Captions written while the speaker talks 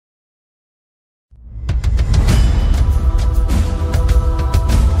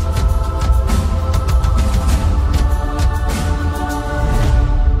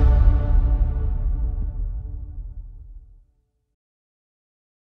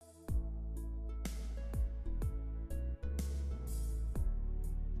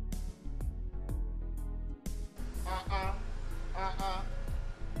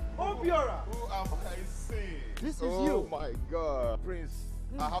Obiora! Who am I seeing? This is you. Oh my God. Prince,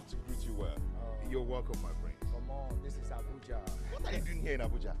 I have to greet you well. You're welcome, my prince. Come on, this is Abuja. What are you doing here in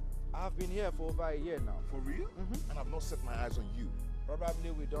Abuja? I've been here for over a year now. For real? And I've not set my eyes on you.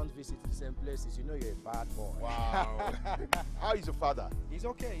 Probably we don't visit the same places. You know you're a bad boy. Wow. How is your father? He's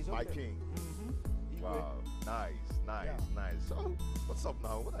okay, he's okay. My king. Wow. Nice. So, what's up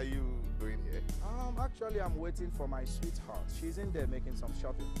now? What are you doing here? Actually, I'm waiting for my sweetheart. She's in there making some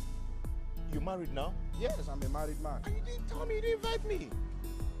shopping. You married now? Yes, I'm a married man. And you didn't tell me, you didn't invite me.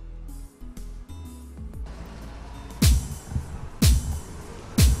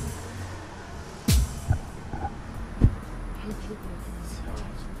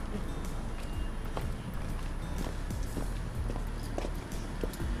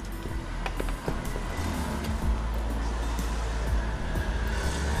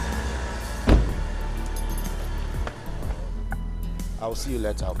 I'll see you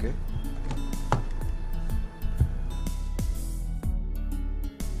later, okay?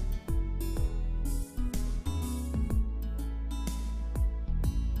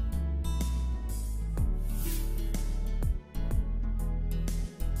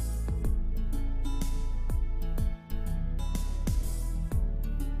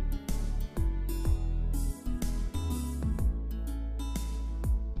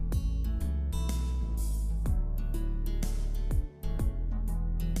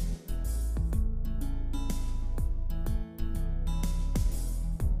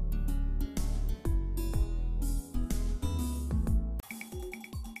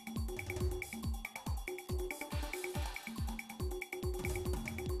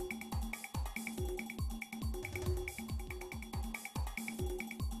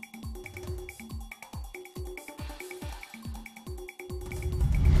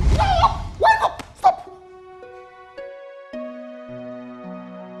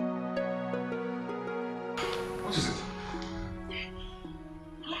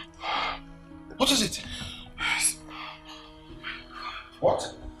 What is it?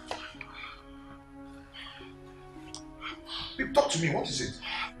 What? Babe, talk to me. What is it?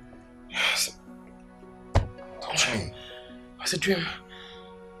 Yes. Talk to me. It's a dream.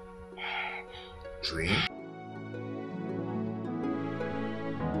 Dream?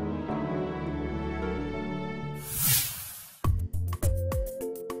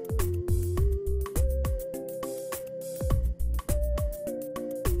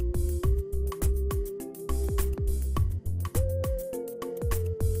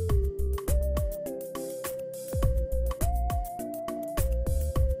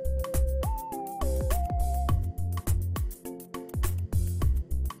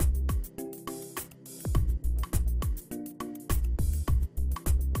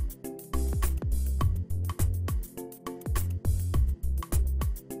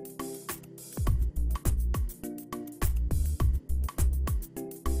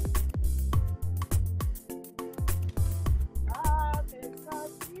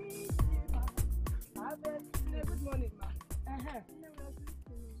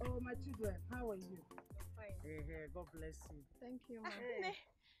 God bless you. Thank you, ma'am.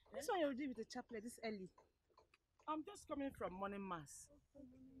 This one you'll do with the chaplet this early. I'm just coming from morning mass.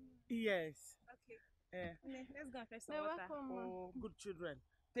 Yes. Okay. Let's go and fetch some water. Welcome, oh, good children.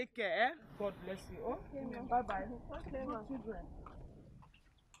 Take care, eh? God bless you. Okay, bye-bye. Okay, good children.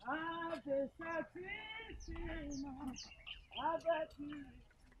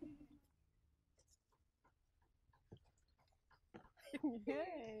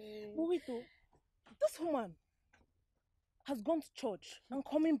 Buwito, this woman has gone to church and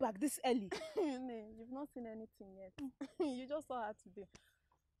coming back this early. You've not seen anything yet. You just saw her today.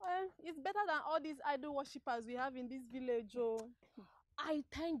 Well, it's better than all these idol worshippers we have in this village. Oh. I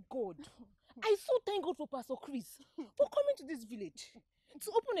thank God. I so thank God for Pastor Chris for coming to this village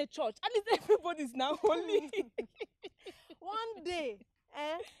to open a church. At least everybody's now holy. One day,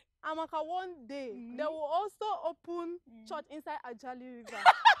 Amaka, one day, they will also open church inside Ajali River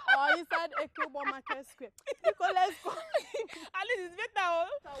or inside Ekebo Market Square. Because let's go. At least it's better.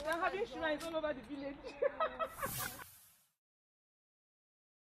 They're having shrines all over the village.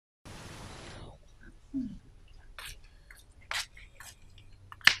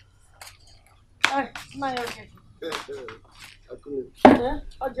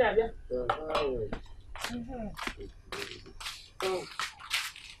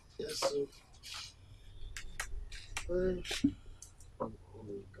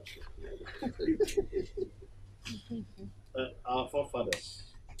 Our forefathers,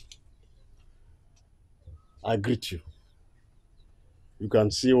 I greet you. You can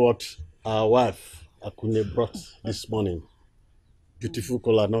see what our wife Akune brought this morning. Beautiful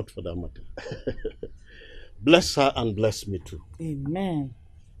color, not for that matter. Bless her and bless me too. Amen.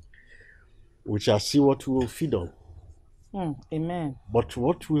 We shall see what we will feed on. Amen. But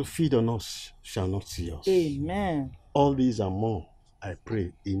what will feed on us shall not see us. Amen. All these and more, I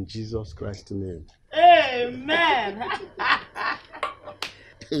pray in Jesus Christ's name. Amen.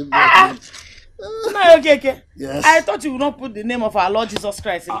 Amen. No, okay. Yes. I thought you would not put the name of our Lord Jesus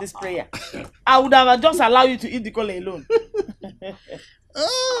Christ in this prayer. I would have just allowed you to eat the cola alone.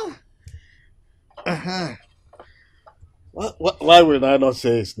 Why would I not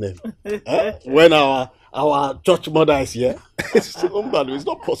say his name? When our church mother is here? It's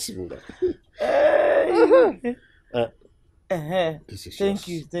not possible.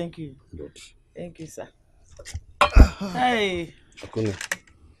 Thank you. Good. Thank you, sir. Hey. Akune,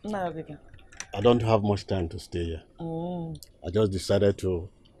 No, okay. I don't have much time to stay here. I just decided to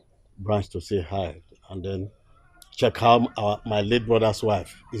branch to say hi and then check how my late brother's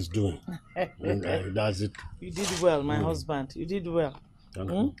wife is doing. That's it. You did well, my husband. You did well.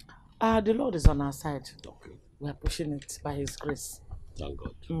 Thank you. The Lord is on our side. Okay. We are pushing it by His grace. Thank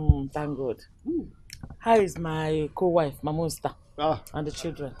God. Thank God. How is my co-wife, Mamusta, and the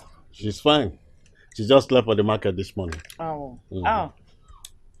children? She's fine. She just left for the market this morning.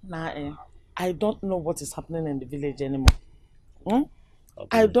 I don't know what is happening in the village anymore.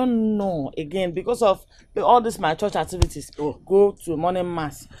 I don't know again because of all these my church activities. Go to morning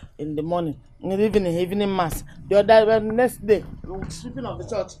mass in the morning, in the evening mass. The other next day, sweeping of the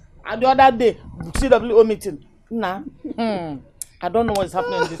church, and the other day, CWO meeting. I don't know what is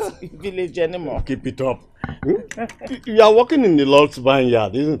happening in this village anymore. Keep it up. You are working in the Lord's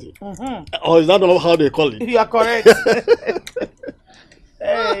vineyard, isn't it? Or is that not how they call it? You are correct.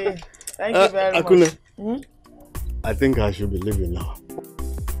 Hey, thank you very Akune, much. I think I should be leaving now.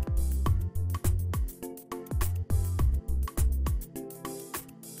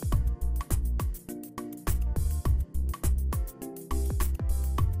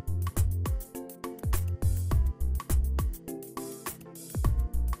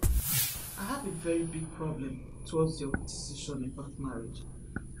 I have a very big problem towards your decision about marriage.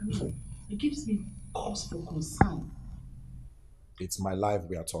 I mean, it gives me cause for concern. It's my life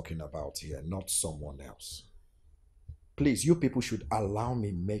we are talking about here, not someone else. Please, you people should allow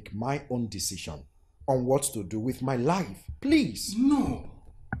me make my own decision on what to do with my life. Please. No.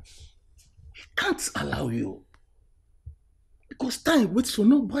 I can't allow you. Because time waits for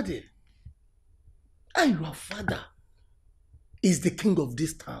nobody. Your father is the king of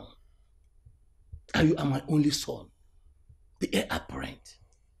this town. And you are my only son, the heir apparent,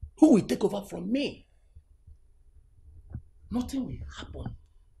 who will take over from me. Nothing will happen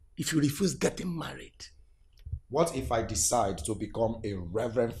if you refuse getting married. What if I decide to become a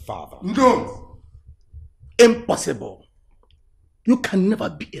reverend father? No! Impossible. You can never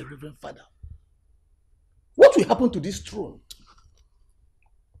be a reverend father. What will happen to this throne?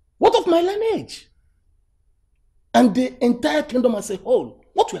 What of my lineage? And the entire kingdom as a whole,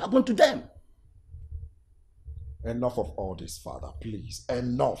 what will happen to them? Enough of all this, Father, please.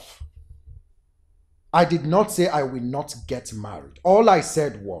 Enough. I did not say I will not get married. All I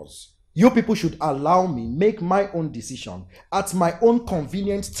said was, you people should allow me make my own decision at my own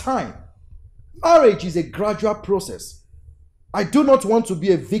convenient time. Marriage is a gradual process. I do not want to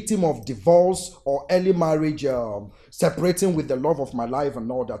be a victim of divorce or early marriage, separating with the love of my life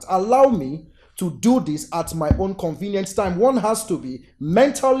and all that. Allow me to do this at my own convenient time. One has to be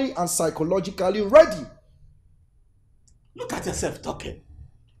mentally and psychologically ready. Look at yourself talking.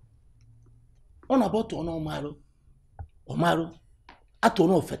 On about to honor Omaru, at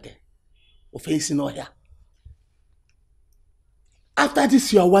honor Fete, or facing no here. After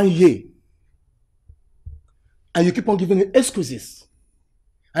this, you are 1 year, and you keep on giving excuses.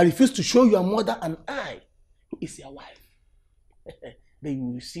 I refuse to show your mother and I who is your wife. Then you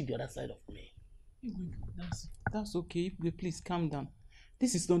will see the other side of me. That's okay. Please calm down.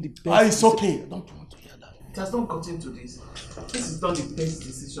 This is not the best. It's okay. I don't want to hear that. It has not gotten to this. This is not the best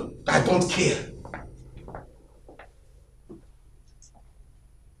decision. I don't care.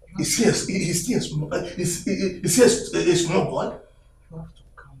 Is he a small boy? You have to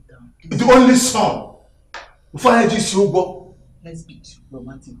calm down. The only son. Let's be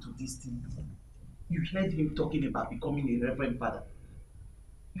diplomatic to this thing. You heard him talking about becoming a reverend father.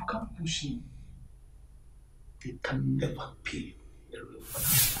 You can't push him. He can never be a reverend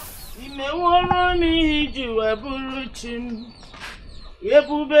father.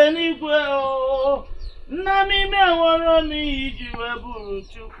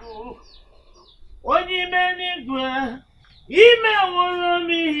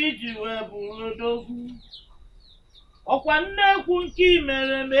 ọkwa nnekwu nke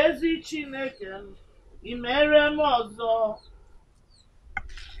imere m ezi Chineke m imere m ọzọ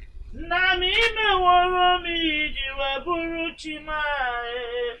nna m imeworo m iji wee bụrụ chi m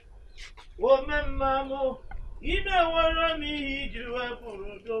ome mma m imeworo m iji wee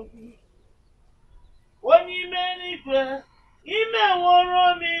bụrụ dogwu onye ime n'igwe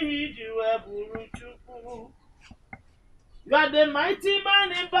imeworo m iji wee bụrụ Chukwu. You are the mighty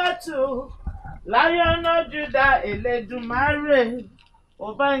man in battle, Lion of Judah, Eledumare,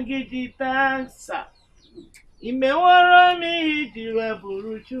 Obangiji Tansa. Imeworo m iji wee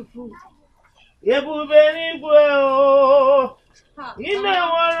bụrụ Chukwu. Ebube n'igwe o.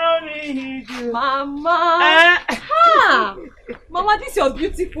 Imeworo m iji. Mama. Mama, this is your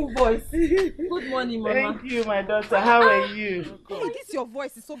beautiful voice. Good morning, Mama. Thank you, my daughter. How are you? Hey, this your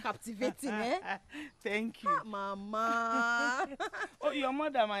voice is so captivating, eh? Thank you. Mama. Oh, your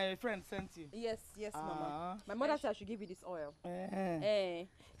mother, my friend, sent you. Yes, Mama. My mother said I should give you this oil.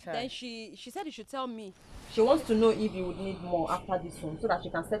 Then she said you should tell me. She wants to know if you would need more after this one, so that she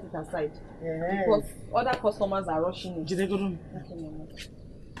can set it aside. Because other customers are rushing it. Okay, Mama.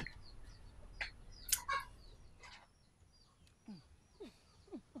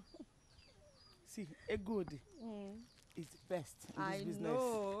 See, a good is best in this business.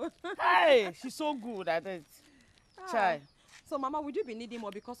 Know. Hey, she's so good at it. Chai. So, Mama, would you be needing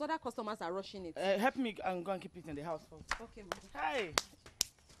more because other customers are rushing it? Help me and go and keep it in the house first. Okay, Mama.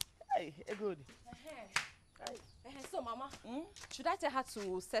 Hey, a good. So, Mama, should I tell her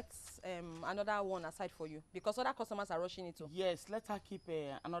to set another one aside for you because other customers are rushing it too? Yes, let her keep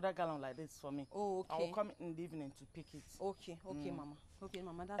another gallon like this for me. Oh, okay. I will come in the evening to pick it. Okay, Mama. Okay,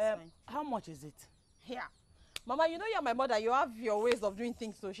 Mama, that's fine. How much is it? Yeah. Mama, you know you're my mother. You have your ways of doing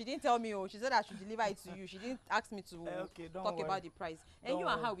things. So she didn't tell me. She said I should deliver it to you. She didn't ask me to talk about the price. And you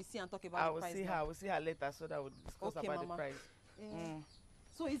and her will see and talk about the price. I will see her later so that we'll discuss about Mama. the price.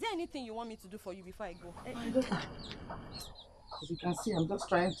 So is there anything you want me to do for you before I go? As you can see, I'm just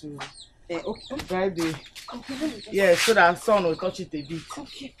trying to drive the... Yeah, so that sun will touch it a bit.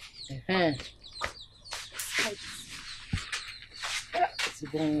 Okay. It's a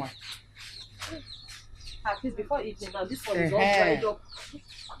good one. At least before eating now, this one is all dried up.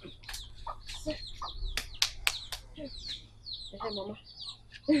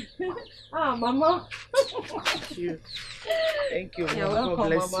 Mama. Mama. Thank you. Thank you. You're welcome, God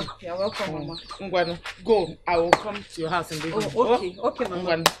bless Mama. you. You're welcome, Mama. Ngwanu, go. I will come to your house in the evening. Okay, Mama.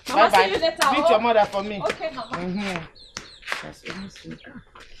 Ngwanu. Mama, Bye-bye. see you later. Greet your mother for me. Okay, Mama. That's amazing.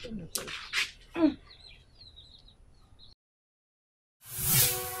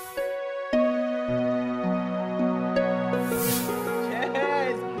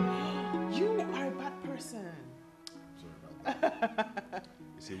 Yes. You are a bad person. Sorry about that.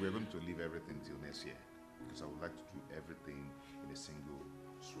 You see, we're going to leave everything till next year because I would like to do everything in a single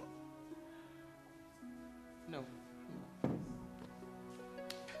swap. No.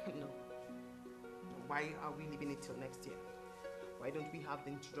 Why are we leaving it till next year? Why don't we have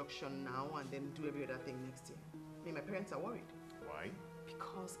the introduction now and then do every other thing next year? I mean, my parents are worried. Why?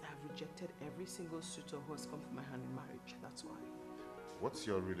 Because I've rejected every single suitor who has come for my hand in marriage. That's why. What's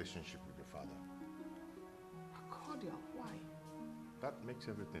your relationship with your father? Cordial. Why? That makes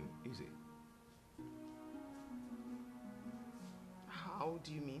everything easy. How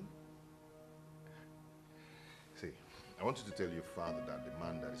do you mean? See, I want you to tell your father that the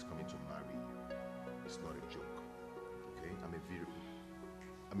man that is coming to marry you is not a joke. Okay?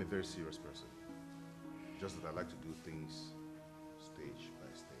 I'm a very serious person. Just that I like to do things stage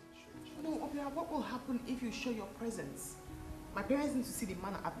by stage. No, Obia, what will happen if you show your presence? My parents need to see the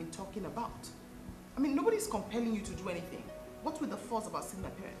man I've been talking about. I mean, nobody's compelling you to do anything. What's with the force about seeing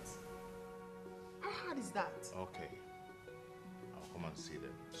my parents? How hard is that? Okay. I'll come and see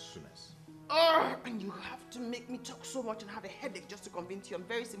them as soon as. And you have to make me talk so much and have a headache just to convince you on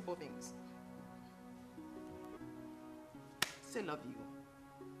very simple things. Say love you.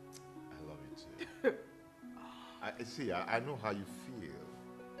 I love you too. I know how you feel.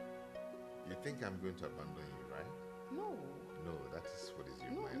 You think I'm going to abandon you, right? No. No, that is what is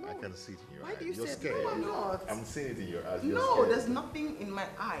in your mind. I can see it in your eyes. Why do you You're say scared. no, I'm not. I'm seeing it in your eyes. You're No, scared. there's nothing in my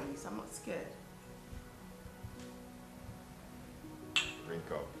eyes. I'm not scared.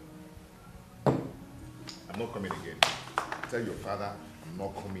 Drink up. I'm not coming again. Tell your father I'm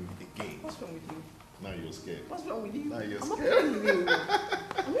not coming again. What's wrong with you? Now you're scared. What's wrong with you? Now you're I'm scared. not playing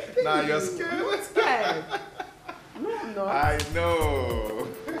you. Now you're scared. I'm not scared. No, I'm not. I know.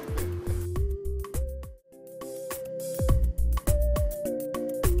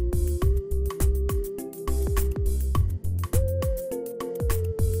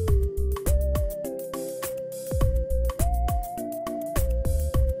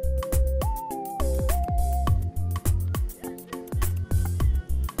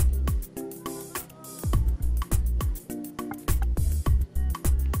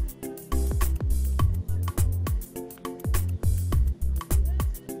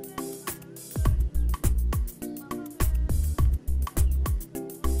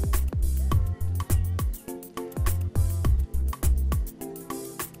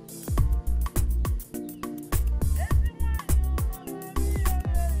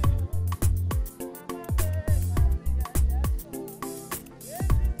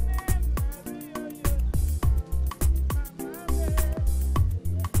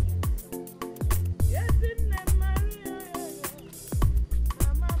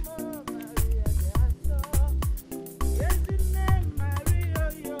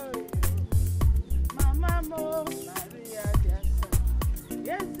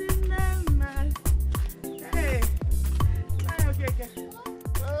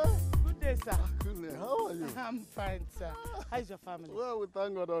 fine, sir. How's your family? Well, we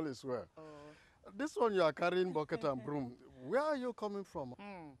thank God all is well. This one you are carrying bucket and broom. Where are you coming from?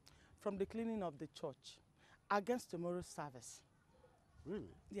 From the cleaning of the church against tomorrow's service.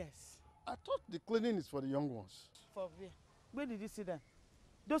 Really? Yes. I thought the cleaning is for the young ones. For where? Where did you see them?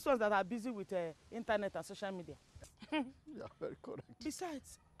 Those ones that are busy with internet and social media. You are very correct.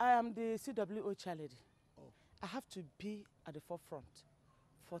 Besides, I am the CWO chairlady. I have to be at the forefront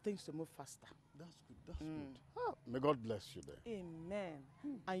for things to move faster. That's good, that's good. Ah, may God bless you there. Amen.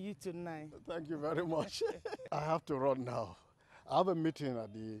 And you tonight. Thank you very much. I have to run now. I have a meeting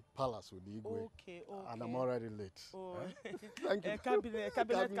at the palace with the Igwe. Okay. And I'm already late. Oh. Thank you.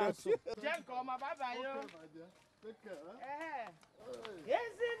 Cabinet council. Bye-bye, my dear. Take care. Yes,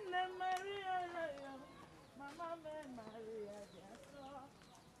 in the Maria, Mama Maria,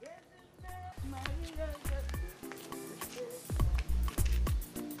 yes, in the Maria,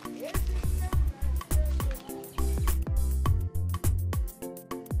 yes, in the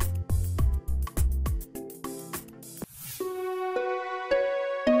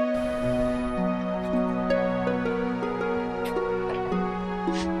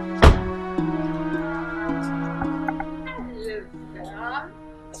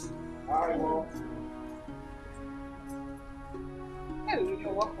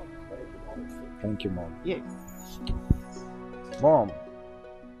Thank you, Mom. Yes. Mom,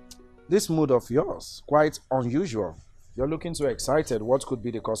 this mood of yours, quite unusual. You're looking so excited. What could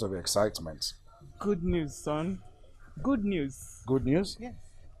be the cause of your excitement? Good news, son. Good news. Good news? Yes.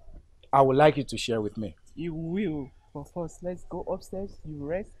 I would like you to share with me. You will. But first, let's go upstairs, you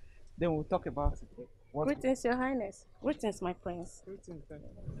rest, then we'll talk about it. Greetings, Your Highness. Greetings, my prince. Greetings,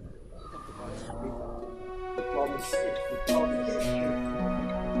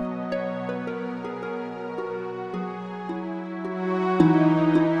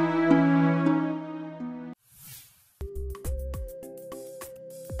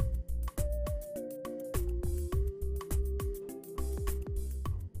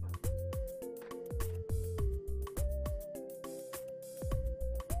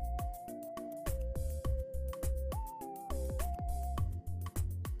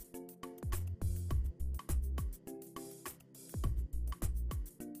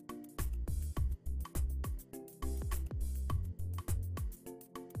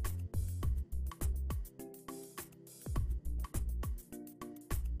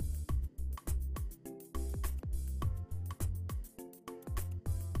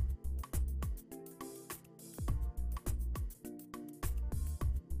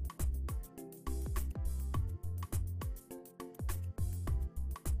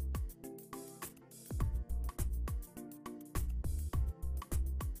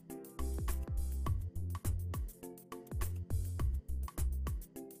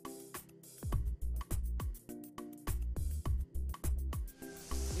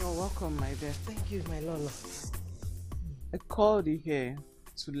 You're welcome, my dear. Thank you, my Lolo. I called you here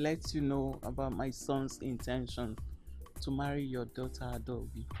to let you know about my son's intention to marry your daughter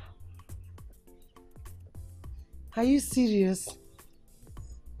Adobe. Are you serious?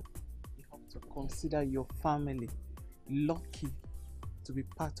 You have to consider your family lucky to be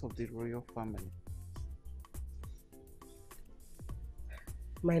part of the royal family.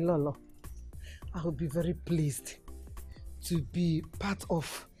 My Lolo, I will be very pleased to be part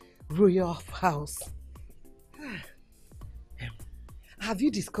of royal house. Have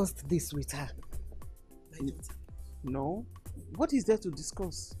you discussed this with her? My daughter? No. What is there to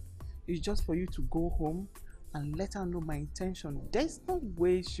discuss? It's just for you to go home and let her know my intention. There's no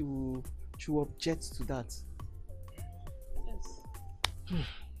way she will object to that. Yes.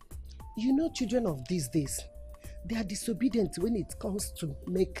 You know, children of these days, they are disobedient when it comes to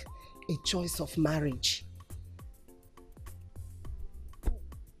make a choice of marriage.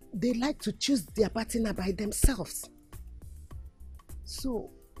 They like to choose their partner by themselves. So,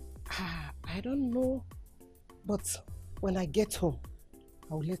 I don't know, but when I get home,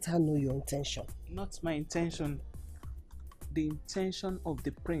 I will let her know your intention. Not my intention. The intention of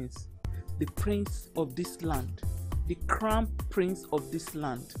the prince of this land, the crown prince of this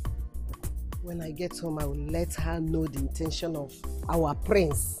land. When I get home, I will let her know the intention of our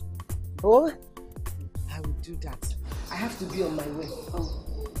prince. Oh, I will do that. I have to be on my way. Oh,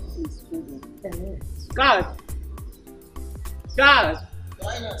 please, God! God!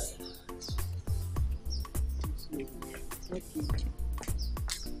 Join us. Thank you.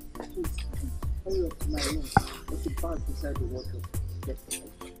 Hurry up to my room. There's a bag beside the wardrobe.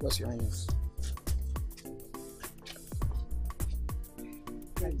 What's your Highness?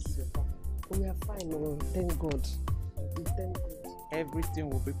 We are fine, oh, thank God. Thank God. Everything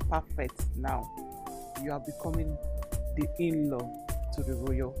will be perfect now. you are becoming the in-law to the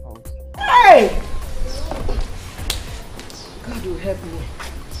royal house. Hey! God will help me.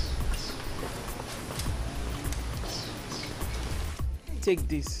 Take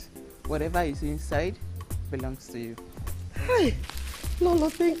this. Whatever is inside belongs to you. Hey! Lolo,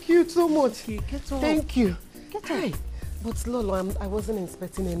 thank you so much. Get up. Thank you. Get up. Hey! But Lolo, I wasn't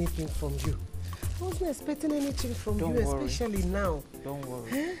expecting anything from you. I wasn't expecting anything from Don't you, worry. especially now. Don't worry.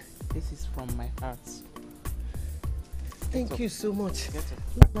 Huh? This is from my heart. Thank you so much.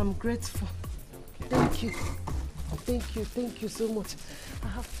 I'm grateful. Okay. Thank you. Thank you so much. I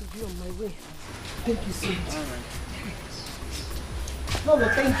have to be on my way. Thank you so much. All right. Lolo,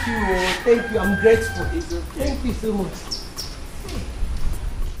 thank you. I'm grateful. It's okay. Thank you so much.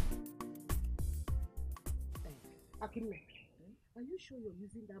 Akinme, are you sure you're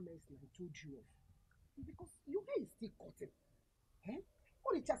using that medicine I told you of? Because your hair is still cutting. Eh?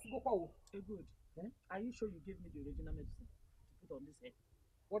 What did just go for? Good. Are you sure you gave me the original medicine to put on this head?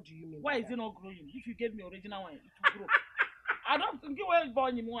 What do you mean? Why is it not growing? If you gave me original one, it will grow. I don't think you will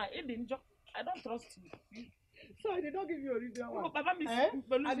born him one. It didn't. I don't trust you. So I did not give you original one. Oh, Papa,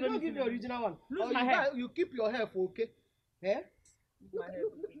 I did not give you original one. Lose my hair. You keep your hair for okay. Eh?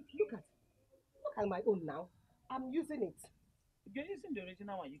 Look at my own now. I'm using it. You're using the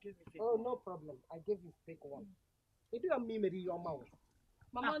original one. You gave me fake. Oh, no problem. I gave you fake one. You do have me maybe your mouth.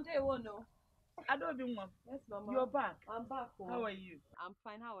 Mama, they won't know. I don't even want. Yes, Mama. You're back. I'm back. How are you? I'm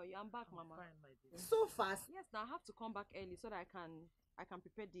fine. How are you? I'm back, Mama. Fine, my dear. So fast? Yes, now I have to come back early so that I can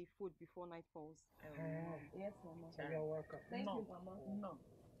prepare the food before night falls. Yes, Mama. You're welcome. Thank you, Mama. No.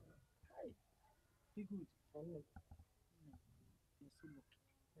 Hi. Be good. No. You're so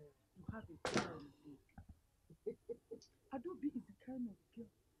lucky. You have a girl in you. Adobe is the kind of girl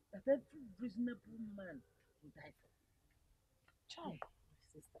that every reasonable man will die for. Child.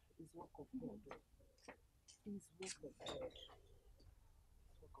 My sister, it's work of God. It's work of God.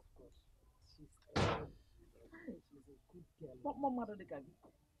 It's work of God. She's a good girl. What more mother the Gabi?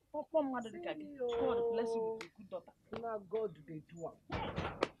 What more mother the Gabi? God bless you with a good daughter. Now God they do it.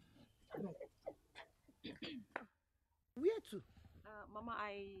 Where to? Mama,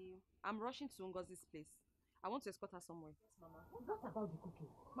 I'm rushing to Ngozi's place. I want to escort her somewhere. Yes, Mama. What about the cooking?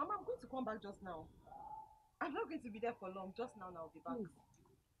 Mama, I'm going to come back just now. I'm not going to be there for long. Just now, I'll be back.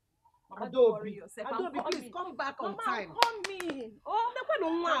 Mama, don't worry yourself. Adobe, please come back on time. Mama, I'm coming.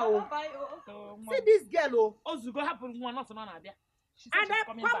 Oh, bye. see this girl, oh, you go happen one not on there. And then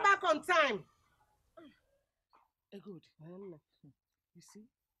come back on time. Good. You see,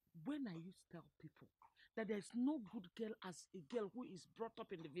 when I used to tell people that there's no good girl as a girl who is brought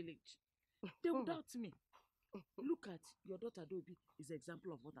up in the village, they would doubt me. Look at your daughter Adobe is an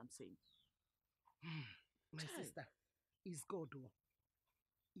example of what I'm saying. My sister, is God,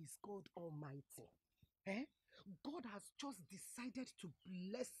 is God Almighty. Eh? God has just decided to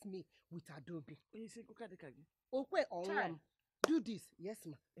bless me with Adobe. Okay, do this. Yes,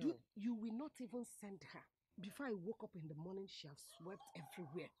 ma. You will not even send her. Before I woke up in the morning, she has swept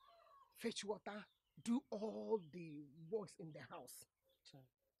everywhere. Fetch water, do all the works in the house.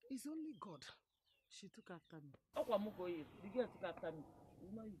 It's only God. She took after me. The girl took after me.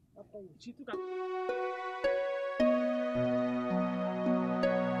 It's not you. After you. She took after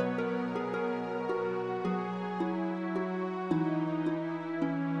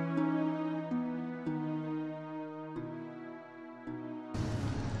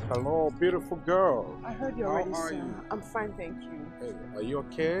Hello, beautiful girl. I heard you already, sir. I'm fine, thank you. Hey, are you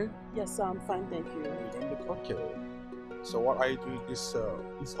okay? Yes, sir, I'm fine, thank you. You don't look okay. So what are you doing this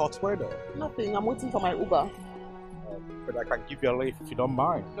hot weather? Nothing, I'm waiting for my Uber. But I can give you a lift if you don't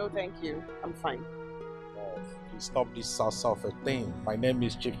mind. No, thank you. I'm fine. Please stop this soft thing. My name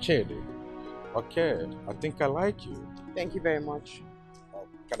is Chief Chedi. Okay, I think I like you. Thank you very much.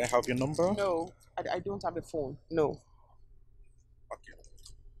 Can I have your number? No, I don't have a phone. No. Okay.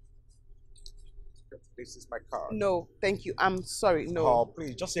 This is my card. No, thank you. I'm sorry. No. Oh,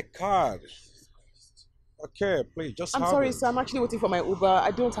 please, just a card. Okay, please, just I'm sorry, sir. I'm actually waiting for my Uber.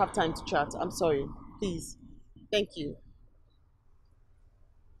 I don't have time to chat. I'm sorry. Please. Thank you.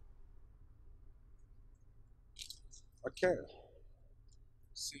 Okay.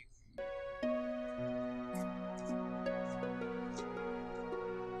 See.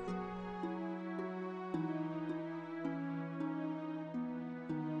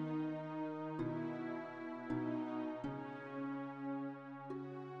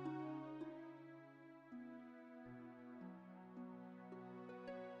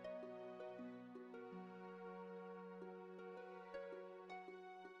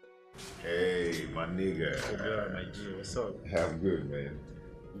 Hey, my nigga. Hey, bro, my G, what's up? I'm good, man.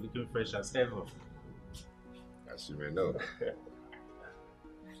 You're looking fresh as ever. as you may know.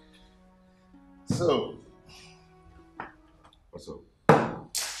 So, what's up?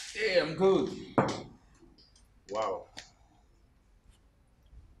 Hey, I'm good. Wow.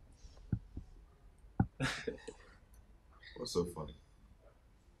 What's so funny?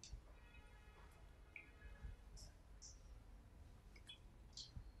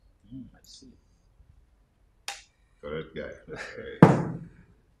 I see. Correct guy.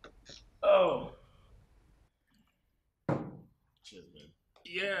 Oh. Cheers, man.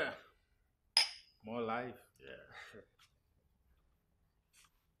 Yeah. More life. Yeah.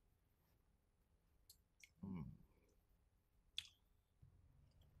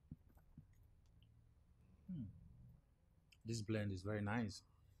 This blend is very nice.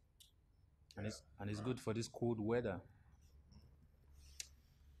 And it's good for this cold weather.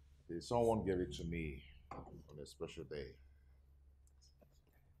 Someone gave it to me on a special day.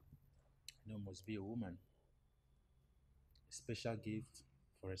 You know, must be a woman. A special gift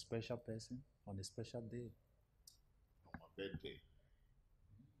for a special person on a special day. On my birthday.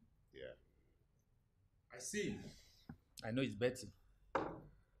 Yeah. I see. I know it's Betty.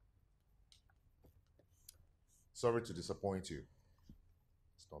 Sorry to disappoint you.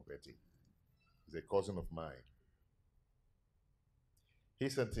 It's not Betty. It's a cousin of mine. He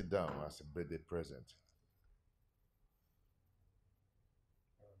sent it down as a birthday present.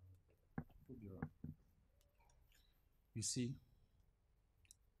 You see,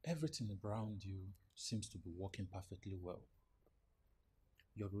 everything around you seems to be working perfectly well.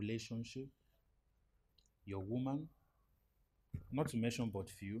 Your relationship, your woman, not to mention but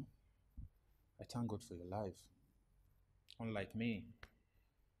few. I thank God for your life. Unlike me,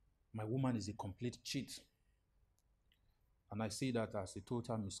 my woman is a complete cheat. And I see that as a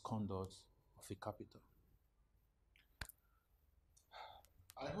total misconduct of a capital.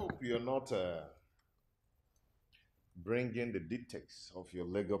 I hope you're not bringing the dictates of your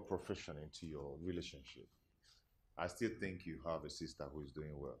legal profession into your relationship. I still think you have a sister who is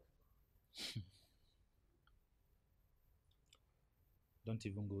doing well. Don't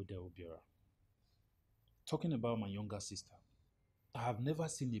even go there, Obiora. Talking about my younger sister, I have never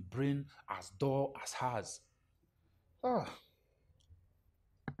seen a brain as dull as hers.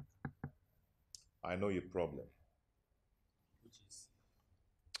 I know your problem. Which is?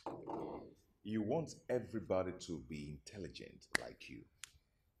 You want everybody to be intelligent like you.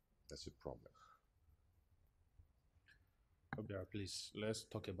 That's your problem. Obiora, please, let's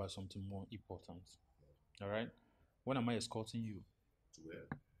talk about something more important. All right? When am I escorting you? To where?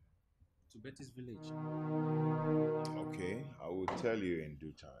 To Betty's village. Okay, I will tell you in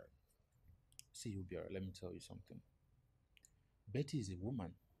due time. See, Obiora, let me tell you something. Betty is a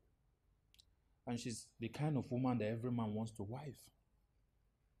woman. And she's the kind of woman that every man wants to wife.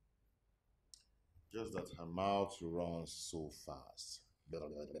 Just that her mouth runs so fast.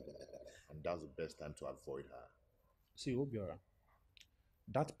 And that's the best time to avoid her. See, Obiora,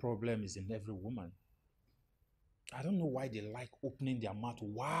 that problem is in every woman. I don't know why they like opening their mouth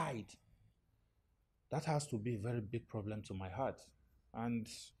wide. That has to be a very big problem to my heart. And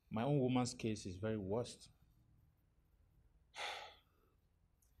my own woman's case is very worst.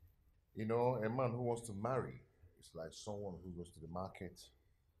 You know, a man who wants to marry is like someone who goes to the market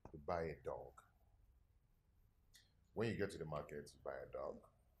to buy a dog. When you get to the market to buy a dog,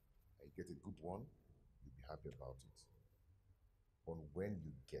 and you get a good one, you'll be happy about it. But when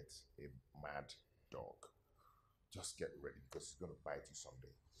you get a mad dog, just get ready because it's going to bite you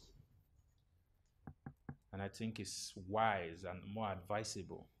someday. And I think it's wise and more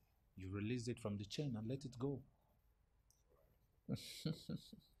advisable. You release it from the chain and let it go.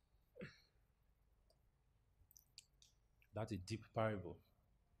 That's a deep parable.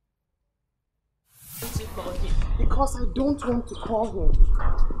 Because I don't want to call him.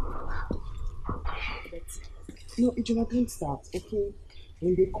 No, Ijoma, don't start, okay?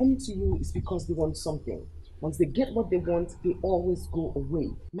 When they come to you, it's because they want something. Once they get what they want, they always go away.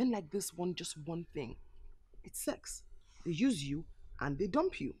 Men like this want just one thing. It's sex. They use you and they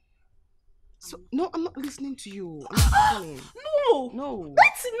dump you. So, no, I'm not listening to you. I'm not listening. No! No.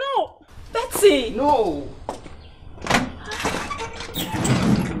 Betty, no! Betty! No!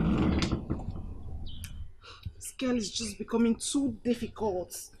 This girl is just becoming too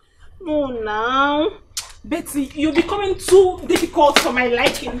difficult. No, now. Betty, you're becoming too difficult for my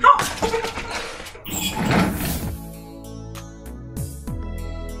liking. How?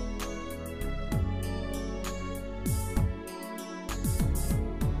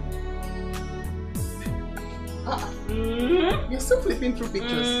 You're still flipping through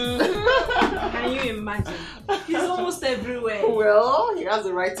pictures. Can you imagine? He's almost everywhere. Well, he has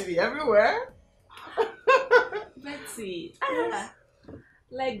the right to be everywhere. party. Ah,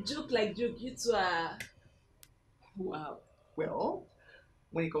 like joke, you two are. Wow. Well,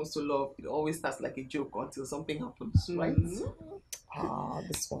 when it comes to love, it always starts like a joke until something happens, right? Ah,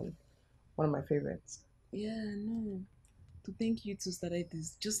 this one of my favorites. Yeah, no. To think you two started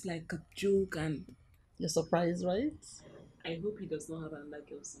this just like a joke, and You're surprised, right? I hope he does not have another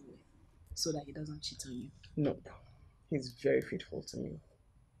girl somewhere so that he doesn't cheat on you. Nope. He's very faithful to me.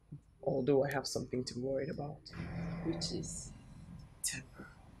 Although I have something to be worried about. Which is? Temper.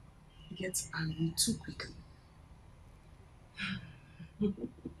 He gets angry too quickly.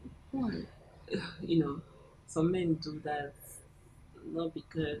 Why? You know, some men do that not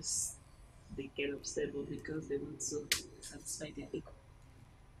because they get upset, but because they want to satisfy their ego.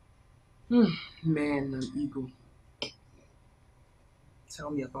 Man and ego. Tell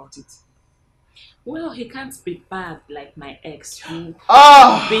me about it. Well, he can't be bad like my ex who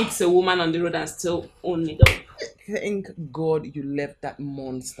beats a woman on the road and still own it up. Thank God you left that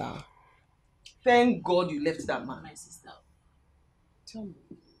monster. Thank God you left that man. My sister. Tell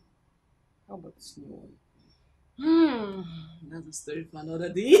me, how about Snow? That's a story for another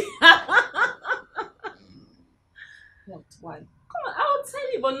day. What? Why? Come on, I'll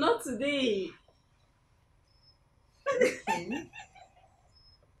tell you, but not today.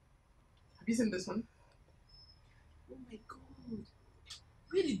 Have you seen this one? Oh my God.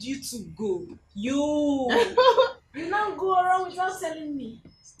 Where did you two go? You now go around without telling me.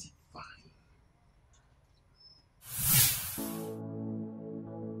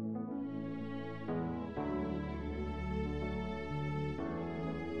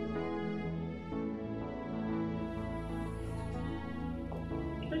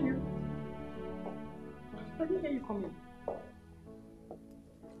 I didn't hear you coming.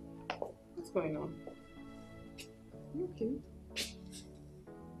 What's going on? You okay?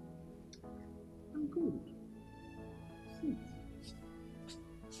 I'm good. Sit.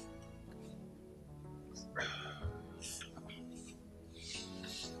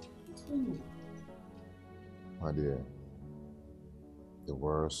 What's going on? My dear, the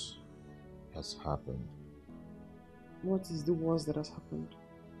worst has happened. What is the worst that has happened?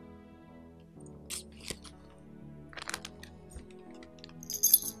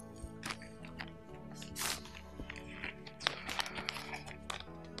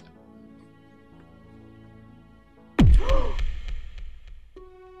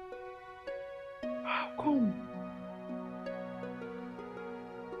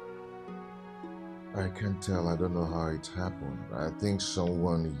 I can't tell. I don't know how it happened. I think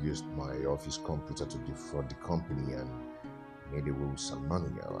someone used my office computer to defraud the company and made away with some money.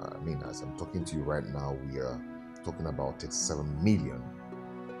 I mean, as I'm talking to you right now, we are talking about 37 million.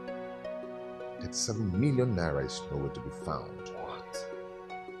 37 million naira is nowhere to be found. What?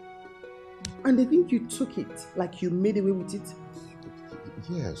 And they think you took it, like you made away with it?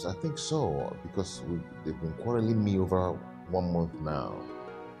 Yes, I think so, because they've been quarreling me over 1 month now.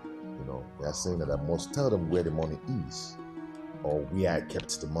 You know, they are saying that I must tell them where the money is, or where I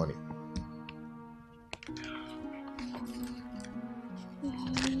kept the money.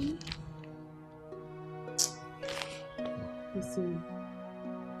 Listen,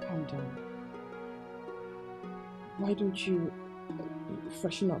 calm down. Why don't you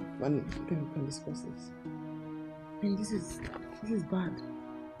freshen up and then we can discuss this? I mean, this is bad.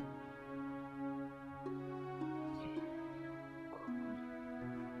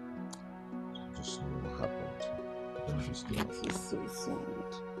 Just know what happened. Don't just know. This is so sad.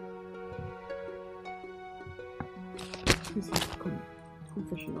 Please, come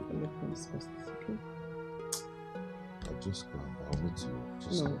freshen up and then we can discuss this, okay? I just can't. I'll meet you.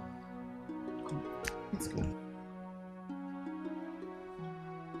 Just no. Come, let's go.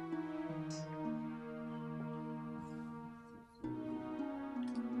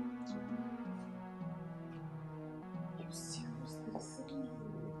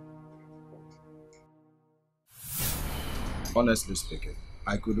 Honestly speaking,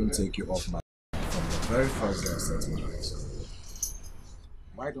 I couldn't take you off my from the very first day I set my eyes.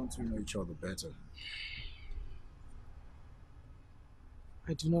 Why don't we know each other better?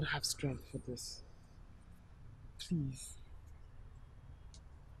 I do not have strength for this. Please.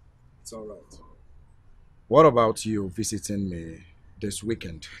 It's all right. What about you visiting me this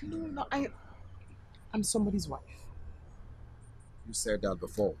weekend? No, I'm somebody's wife. You said that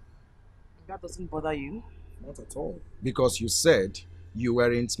before. That doesn't bother you? Not at all. Because you said you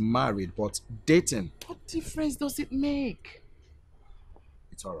weren't married, but dating. What difference does it make?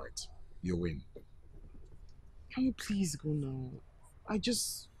 It's all right. You win. Can we please go now? Can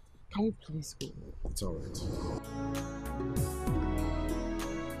we please go? It's all right.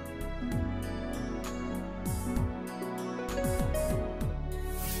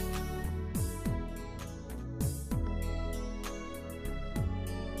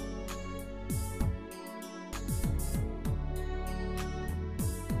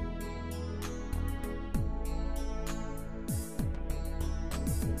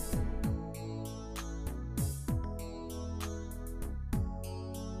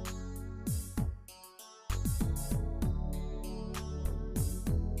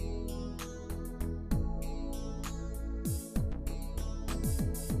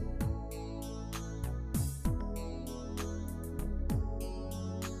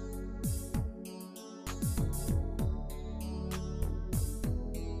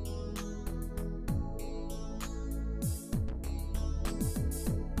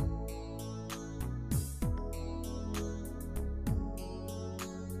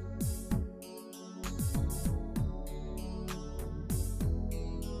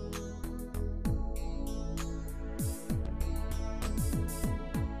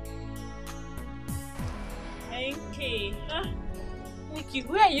 okay. Nikki,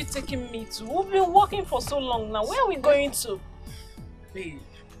 where are you taking me to? We've been walking for so long now. Where are we going to? Babe,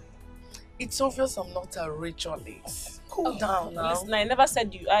 it's obvious I'm not a ritualist. Cool down now. Listen, I never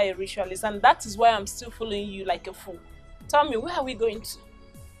said you are a ritualist, and that is why I'm still following you like a fool. Tell me, where are we going to?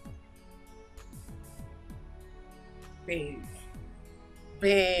 Babe.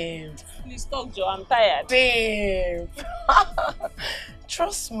 Babe. Please talk, Joe. I'm tired. Babe.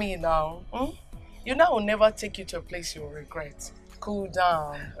 Trust me now. You know I will never take you to a place you'll regret. Cool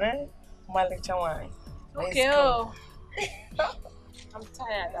down. Eh? Malicha. Okay, oh. I'm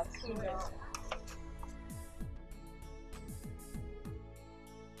tired. I'm cool down.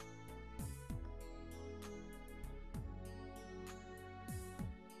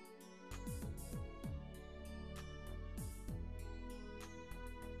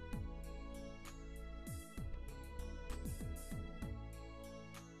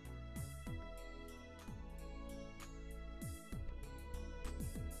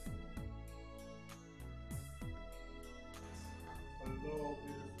 Hello,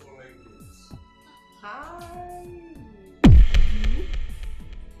 beautiful ladies. Hi.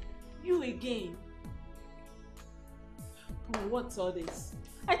 You again? Oh, what's all this?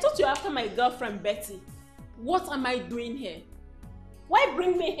 I thought you were after my girlfriend Betty. What am I doing here? Why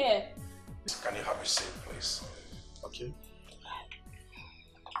bring me here? Can you have a seat, please? Okay.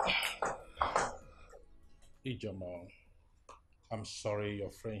 Ijoma, I'm sorry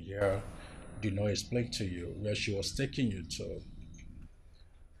your friend here did not explain to you where she was taking you to.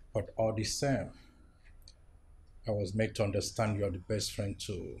 But all the same, I was made to understand you are the best friend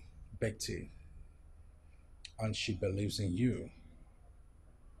to Betty. And she believes in you.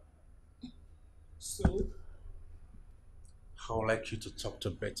 So? I would like you to talk to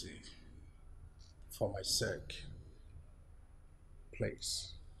Betty for my sake.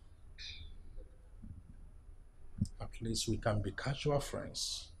 Please. At least we can be casual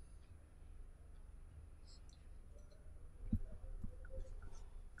friends.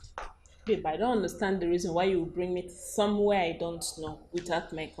 Babe, I don't understand the reason why you bring me somewhere I don't know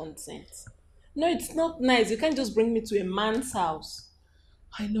without my consent. No, it's not nice. You can't just bring me to a man's house.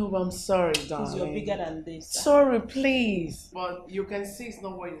 I know, but I'm sorry, darling. Because you're bigger than this. Sorry, please. But you can see it's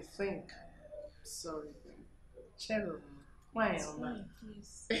not what you think. Sorry. Cheryl. Why am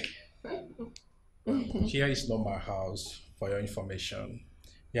I? Here is not my house, for your information.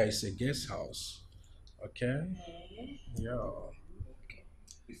 Here is a guest house. Okay? Yeah.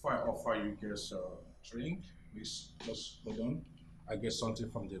 Before I offer you guys a drink, please just hold on. I get something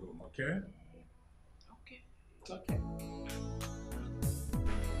from the room, okay? Okay. It's okay.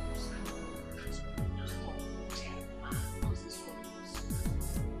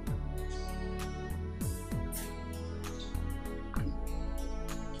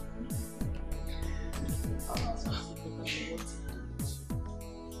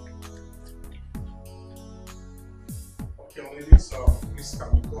 Okay, ladies, please can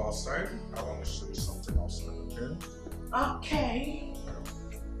we go outside? I want to show you something outside, okay? Okay.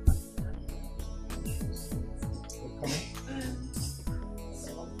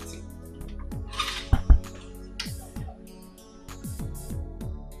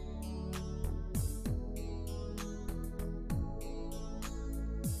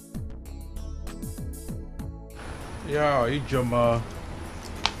 Yeah, Ijoma,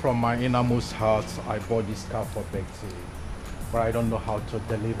 from my innermost heart, I bought this car for Betty, but I don't know how to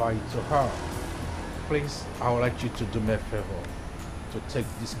deliver it to her. Please, I would like you to do me a favor, to take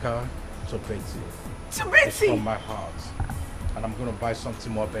this car to Betty. To Betty? It's from my heart, and I'm going to buy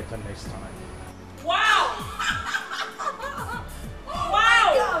something more better next time. Wow! Oh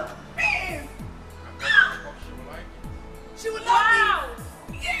Wow! Babe! She will Wow!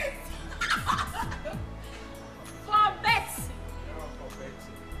 love me! Yes! For Betsy!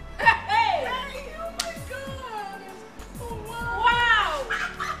 Hey! Hey! Oh my god! Oh wow!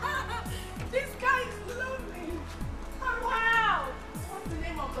 Wow! This guy is lovely! Wow! What's the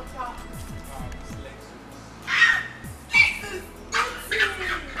name of the car? It's Lexus. Ah! This is Betsy!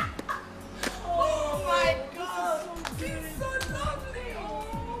 Oh my god! He's so lovely! Oh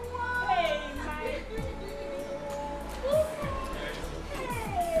wow! Hey, my...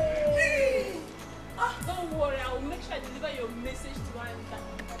 Hey! Don't worry, I will make sure I deliver your message to her and I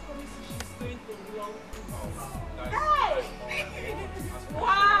promise you she's going to love you. Hey!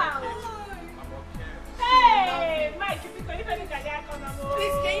 Wow! Hey! Mike, if you can even look at that corner,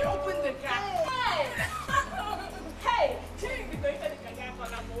 Please, can you open the car? Hey! Hey! If you can even look at that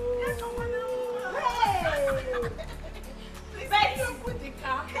corner, Hey! Please, can you open the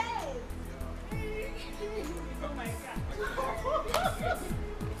car? Hey! Oh my God.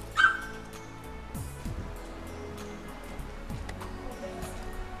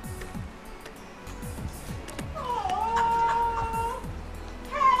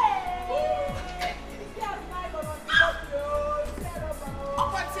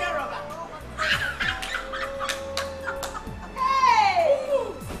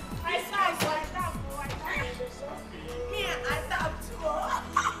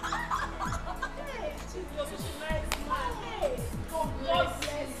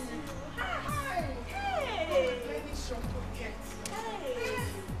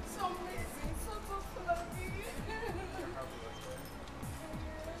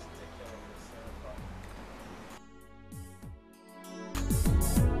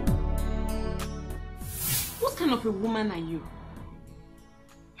 What kind of a woman are you?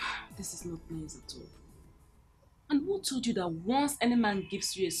 This is not nice at all. And who told you that once any man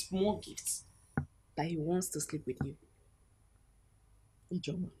gives you a small gift, that he wants to sleep with you?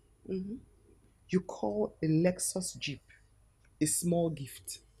 Ijoma, you call a Lexus Jeep a small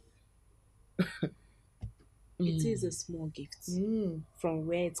gift? It is a small gift. From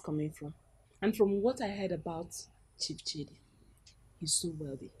where it's coming from. And from what I heard about Chief Chidi, he's so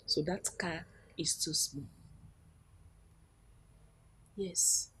wealthy. So that car is too small.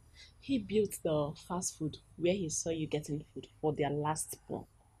 Yes. He built the fast food where he saw you getting food for their last born.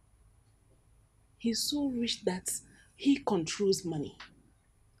 He's so rich that he controls money.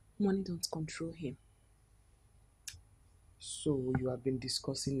 Money don't control him. So you have been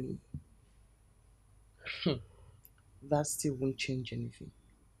discussing me. That still won't change anything.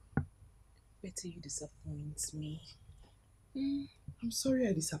 Betty, you disappoint me. I'm sorry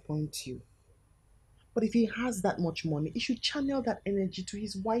I disappoint you. But if he has that much money, he should channel that energy to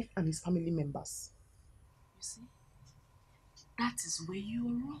his wife and his family members. You see? That is where you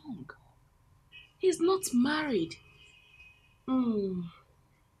are wrong. He's not married.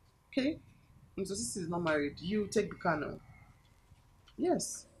 Okay. So since he's not married, you take the car now.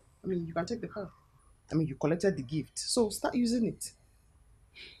 Yes. I mean, you can take the car. I mean, you collected the gift, so start using it.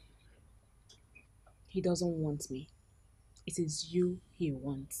 He doesn't want me. It is you he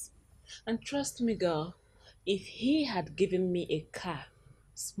wants. And trust me, girl, if he had given me a car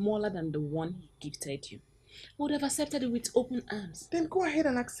smaller than the one he gifted you, I would have accepted it with open arms. Then go ahead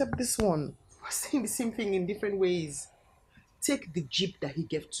and accept this one. We're saying the same thing in different ways. Take the Jeep that he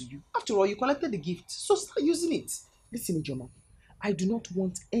gave to you. After all, you collected the gift, so start using it. Listen, Ijoma, I do not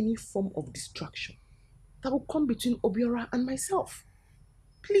want any form of distraction that will come between Obiora and myself.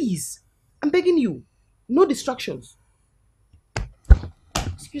 Please, I'm begging you, no distractions.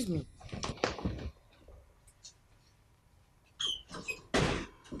 Excuse me.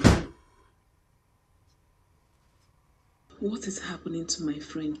 What is happening to my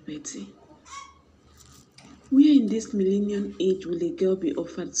friend Betty? Where in this millennium age will a girl be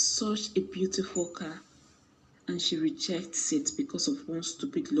offered such a beautiful car and she rejects it because of one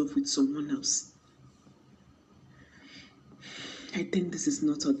stupid love with someone else? I think this is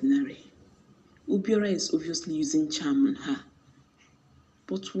not ordinary. Obiora is obviously using charm on her.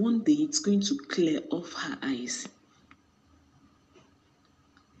 But one day it's going to clear off her eyes.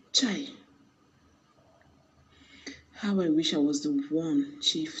 Chai. How I wish I was the one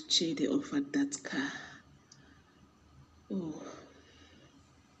Chief Chede offered that car. Oh.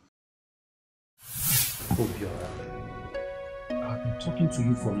 Obiora, I've been talking to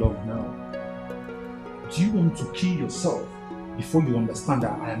you for long now. Do you want to kill yourself before you understand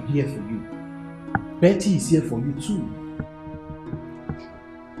that I am here for you? Betty is here for you too.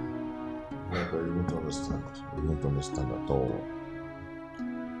 Yeah, but you won't understand. You won't understand at all.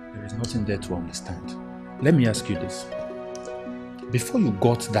 There is nothing there to understand. Let me ask you this. Before you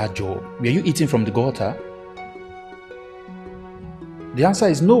got that job, were you eating from the gutter? The answer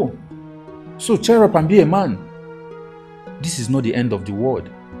is no. So cheer up and be a man. This is not the end of the world.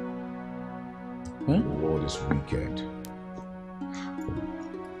 The world is wicked.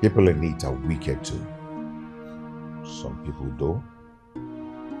 People in it are wicked too. Some people though.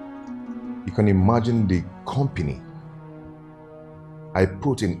 You can imagine the company I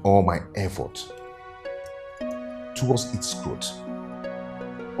put in all my effort towards its growth.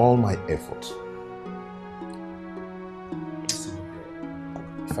 All my effort.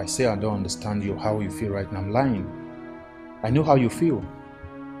 If I say I don't understand you, how you feel right now, I'm lying. I know how you feel.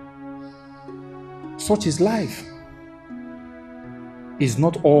 Such is life. It's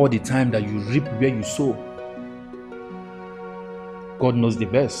not all the time that you reap where you sow. God knows the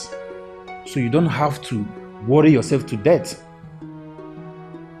best. So you don't have to worry yourself to death.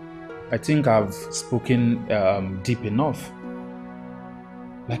 I think I've spoken deep enough.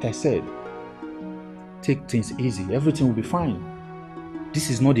 Like I said, take things easy. Everything will be fine. This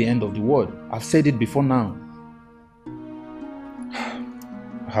is not the end of the world. I've said it before now.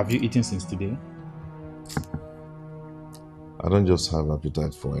 Have you eaten since today? I don't just have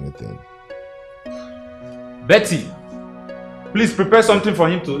appetite for anything. Betty, please prepare something for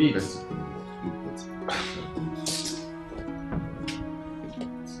him to eat.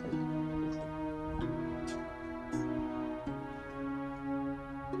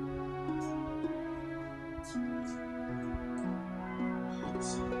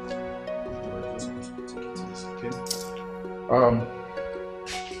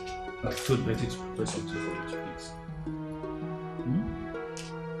 I've told Betty to prepare something for you to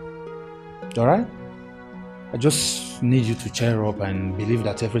eat. Alright? I just need you to cheer up and believe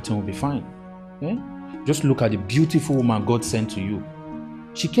that everything will be fine. Yeah? Just look at the beautiful woman God sent to you.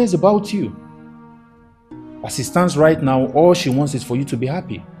 She cares about you. As it stands right now, all she wants is for you to be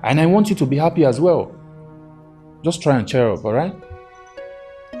happy. And I want you to be happy as well. Just try and cheer up, alright?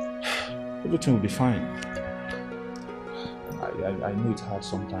 Everything will be fine. I know it's hard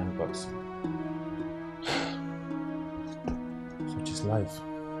sometimes, but such is life.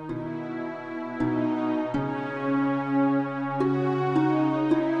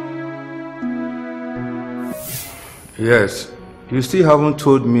 Yes, you still haven't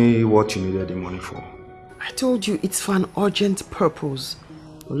told me what you needed the money for. I told you it's for an urgent purpose.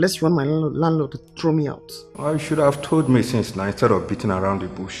 Unless you want my landlord to throw me out. Well, you should have told me since now instead of beating around the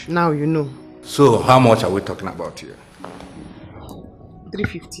bush. Now you know. So, how much are we talking about here?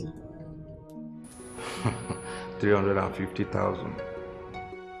 350. 350,000.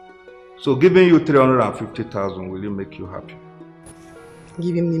 So, giving you 350,000, will it make you happy?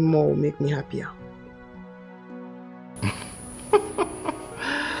 Giving me more will make me happier.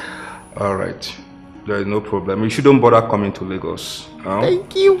 Alright. There is no problem. You shouldn't bother coming to Lagos.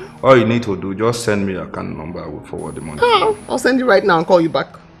 Thank you. All you need to do, just send me your account number. I will forward the money. Oh, I'll send you right now and call you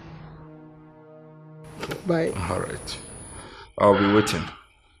back. Bye. Alright. I'll be waiting.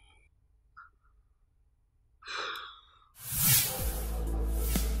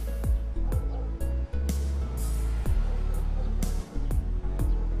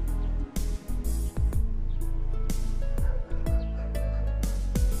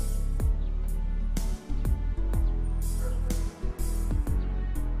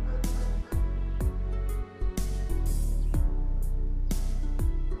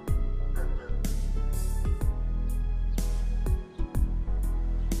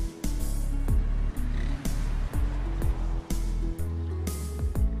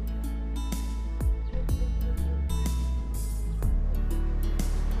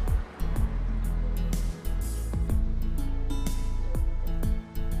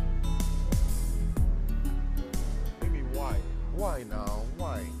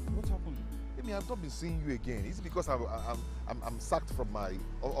 Seeing you again. Is it because I'm sacked from my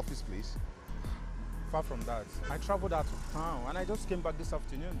office place? Far from that. I traveled out of town and I just came back this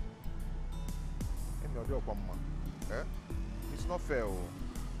afternoon. It's not fair.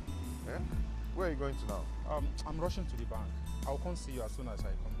 Eh? Where are you going to now? I'm rushing to the bank. I'll come see you as soon as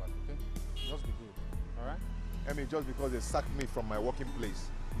I come back, okay? Just be good, alright? I mean, just because they sacked me from my working place,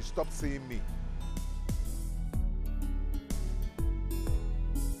 you stopped seeing me.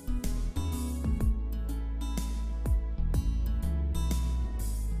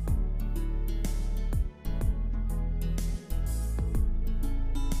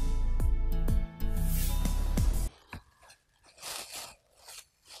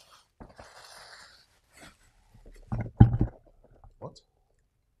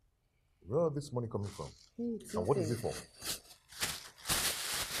 Where is this money coming from? And what is it for?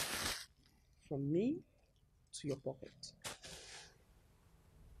 From me to your pocket.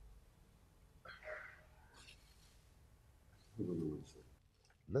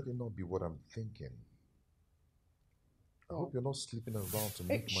 Let it not be what I'm thinking. I hope you're not sleeping around to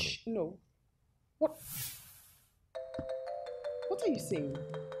make money. No. What are you saying?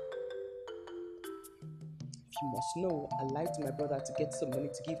 You must know I lied to my brother to get some money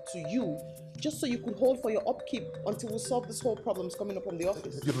to give to you, just so you could hold for your upkeep until we solve this whole problems coming up from the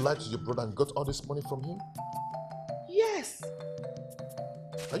office. You lied to your brother and got all this money from him? Yes.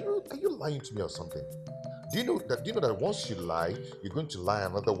 Are you lying to me or something? Do you know that once you lie, you're going to lie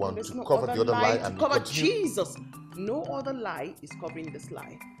another one to cover the other lie and cover Jesus. No other lie is covering this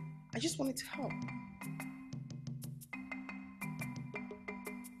lie. I just wanted to help.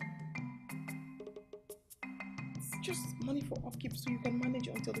 Just money for upkeep so you can manage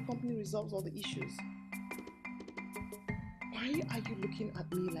until the company resolves all the issues. Why are you looking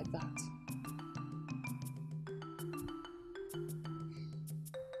at me like that?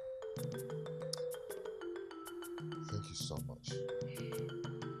 Thank you so much.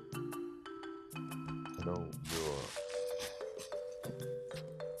 You know,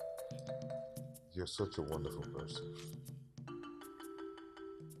 you're such a wonderful person.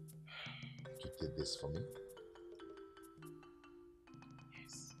 You did this for me.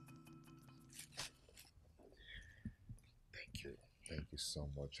 Thank you so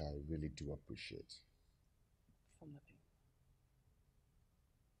much. I really do appreciate. For nothing.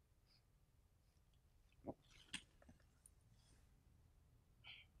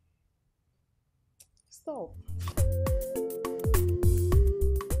 Stop.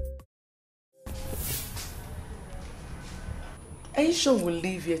 Are you sure we'll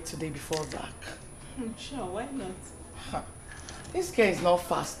leave here today before dark? Sure, why not? This guy is not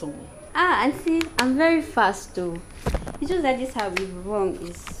fast though. Ah, Auntie, I'm very fast though. It's just that this how we wrong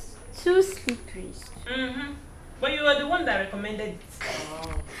is too slippery. But you were the one that recommended it.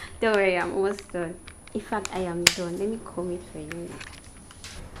 Don't worry, I'm almost done. In fact, I am done. Let me comb it for you.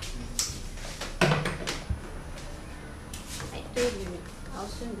 I told you, I'll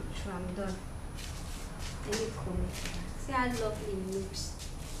soon be through. I'm done. Let me comb it. See how lovely it looks.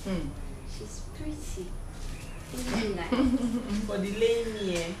 She's pretty. Really nice. For delaying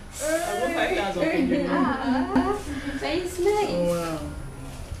me, I want 5,000 for you. But it's nice. Oh, wow.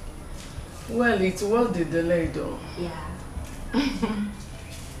 Well, it's worth the delay though. Yeah. I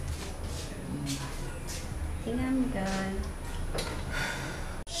think I'm done.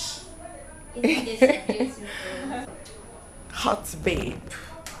 Isn't this beautiful? Hot babe.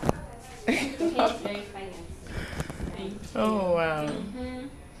 It's very fine. Thank you. Oh, wow.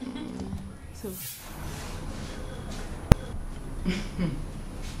 So,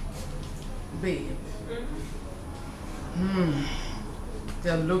 Babe.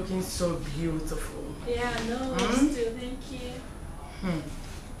 They're looking so beautiful. yeah, no, still, thank you.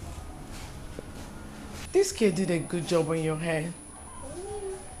 This kid did a good job on your hair.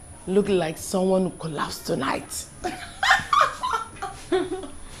 Look like someone who collapsed tonight.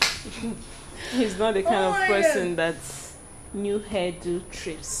 He's not the kind of person that new hairdo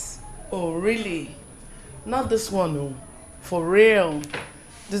trips. Oh, really? Not this one, oh. For real.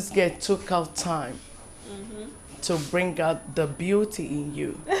 This girl took out time to bring out the beauty in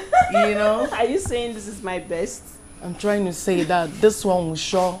you. You know? Are you saying this is my best? I'm trying to say that this one will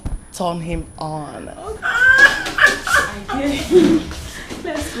sure turn him on. I get it.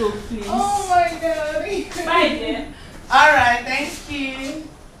 Let's go, please. Oh my God. Bye, dear. All right, thank you.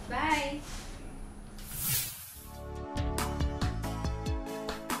 Bye.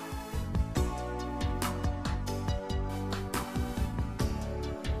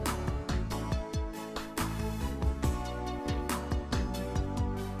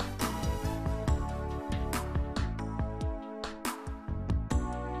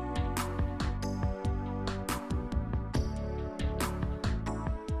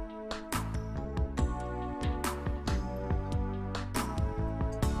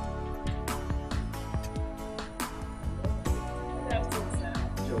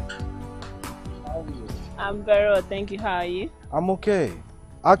 I'm very well, thank you. How are you? I'm okay.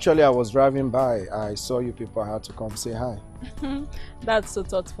 Actually, I was driving by. I saw you people. I had to come say hi. That's so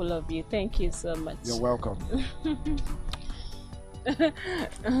thoughtful of you. Thank you so much. You're welcome.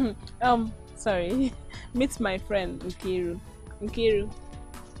 Sorry. Meet my friend Nkiru. Nkiru.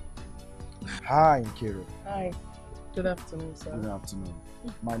 Hi, Nkiru. Hi. Good afternoon, sir. Good afternoon.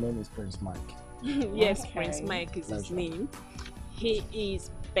 My name is Prince Mike. Yes, Okay. Prince Mike is his Pleasure. name. He is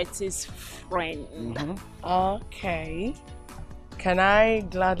Betty's friend. Okay. Can I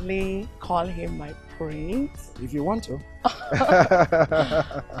gladly call him my prince? If you want to.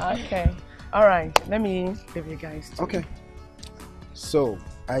 Okay. All right. Let me leave you guys to. Okay. So,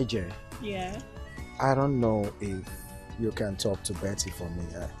 IJ, Yeah. I don't know if you can talk to Betty for me.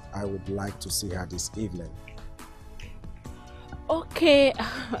 I would like to see her this evening. Okay,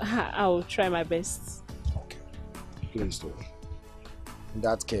 I will try my best. Please do. In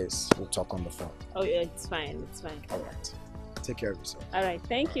that case, we'll talk on the phone. Oh yeah, it's fine, it's fine. All right. Take care of yourself. All right,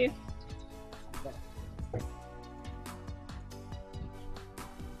 thank you.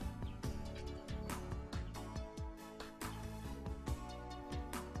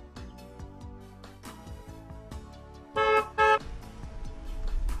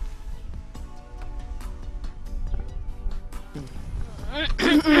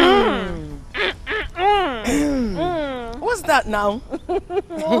 What's that now?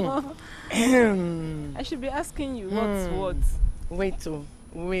 I should be asking you what's what. Wait.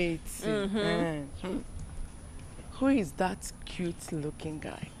 Who is that cute looking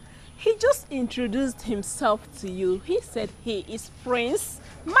guy? He just introduced himself to you. He said he is Prince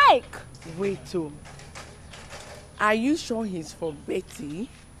Mike. Wait. Are you sure he's for Betty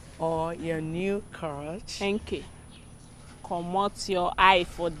or your new crush? Thank you. Come out your eye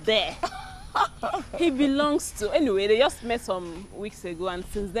for there. He belongs to... Anyway, they just met some weeks ago, and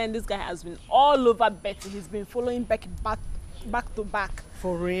since then this guy has been all over Betty. He's been following back to back.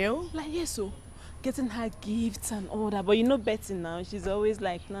 For real? Like, yes, so getting her gifts and all that. But you know Betty now, she's always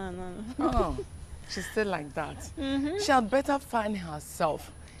like, no. Oh, she's still like that. She had better find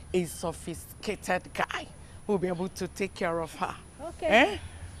herself a sophisticated guy who will be able to take care of her. Okay.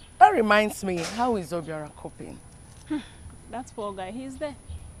 That reminds me, how is Obiora coping? That poor guy, he's there.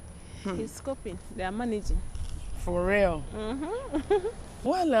 He's coping. They are managing. For real?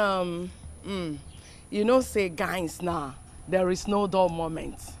 Well, you know, say guys now, there is no dull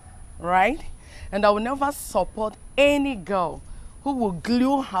moment. right? And I will never support any girl who will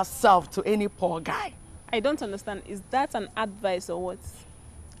glue herself to any poor guy. I don't understand. Is that an advice or what?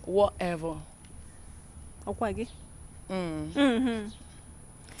 Whatever. Okwagi? Mm.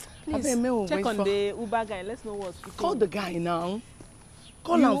 Please, check on the Uber guy. Let's know what's with Call him. the guy now.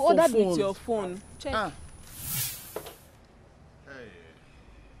 Call you him for ordered phone. with your phone. Check. Hey.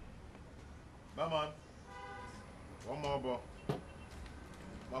 Maman. One more ball.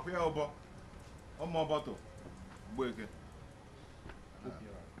 Makuya obo. One more bottle. Take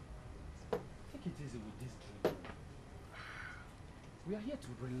it easy with this drink. We are here to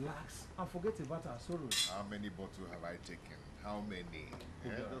relax and forget about our sorrows. How many bottles have I taken? How many?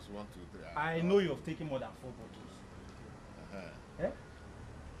 Just 1, 2, 3. I know you have taken more than 4 bottles.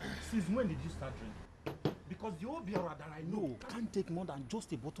 Since when did you start drinking? Because the old beer that I know can't take more than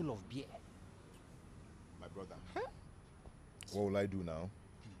just a bottle of beer. My brother. What will I do now?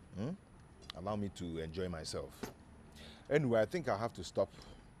 Allow me to enjoy myself. Anyway, I think I'll have to stop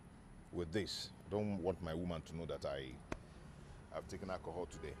with this. I don't want my woman to know that I've taken alcohol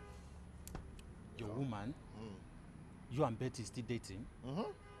today. Your woman? You and Betty still dating?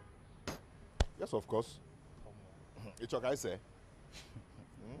 Yes, of course. It's what I say.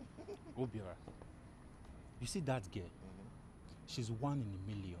 Obiora, you see that girl? She's 1 in a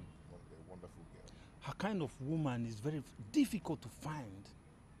million. A wonderful girl. Her kind of woman is very difficult to find.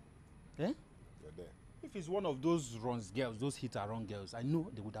 You're there. If it's one of those runs girls, those hit-and-run girls, I know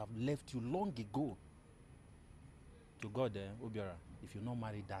they would have left you long ago. To God, Obiora, if you not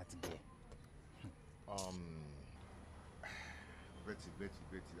marry that girl. Betty,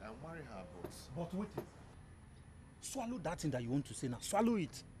 I'll marry her, But wait. Swallow that thing that you want to say now. Swallow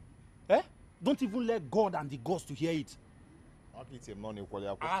it. Don't even let God and the gods to hear it.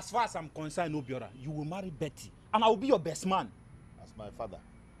 As far as I'm concerned, Obiora, you will marry Betty. And I will be your best man. As my father.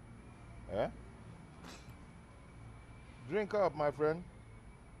 Drink up, my friend.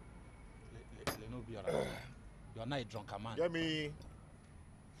 Obiora, you're not a drunken man. Get me.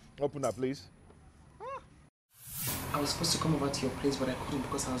 Open up, please. I was supposed to come over to your place, but I couldn't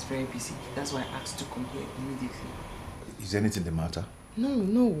because I was very busy. That's why I asked to come here immediately. Is anything the matter?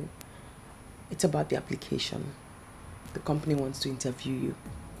 No. It's about the application. The company wants to interview you.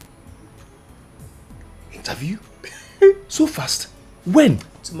 Interview? So fast? When?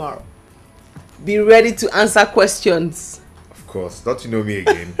 Tomorrow. Be ready to answer questions. Of course. Don't you know me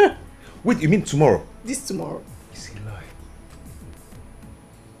again? Wait, you mean tomorrow? This tomorrow. Is he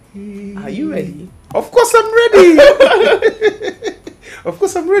lying? Are you ready? Of course I'm ready! Of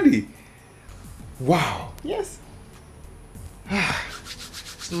course I'm ready. Wow. Yes.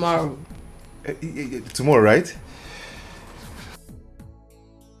 Tomorrow. Tomorrow, right?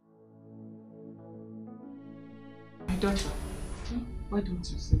 My daughter, why don't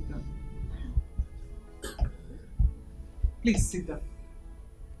you sit down? Please sit down.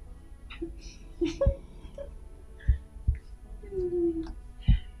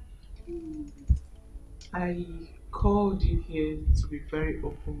 I called you here to be very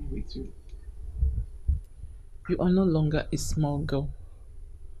open with you. You are no longer a small girl.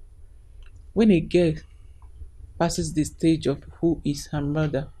 When a girl passes the stage of who is her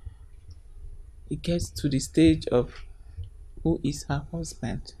mother, it gets to the stage of who is her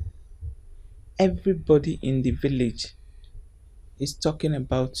husband. Everybody in the village is talking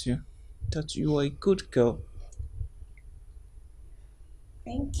about you, that you are a good girl.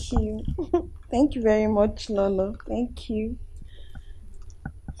 Thank you. Thank you very much, Lolo. Thank you.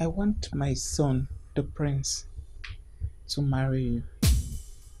 I want my son, the prince, to marry you.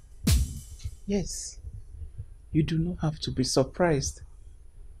 Yes, you do not have to be surprised.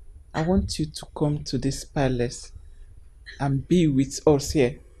 I want you to come to this palace and be with us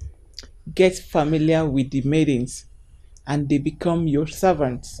here. Get familiar with the maidens and they become your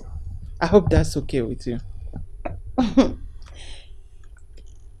servants. I hope that's okay with you.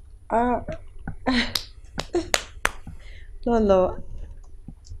 No.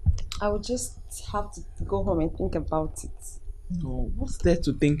 I would just have to go home and think about it. No, what's there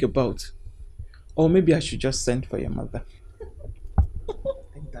to think about? Or maybe I should just send for your mother. I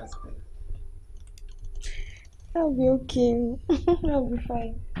think that's better. I'll be okay. I'll be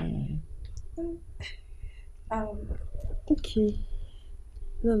fine. Okay.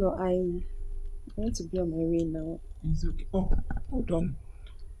 No, I want to be on my way now. It's okay. Oh, hold on.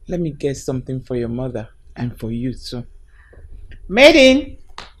 Let me get something for your mother and for you too. Maiden!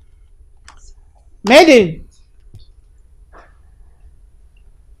 Maiden!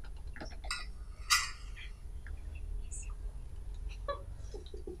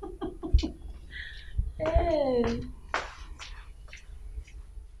 Hey!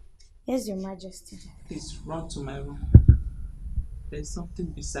 Yes, Your Majesty. Please run to my room. There's something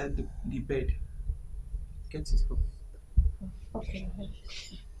beside the bed. Get it home. Okay.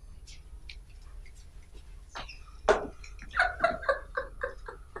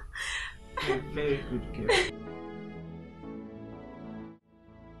 You're a very good girl.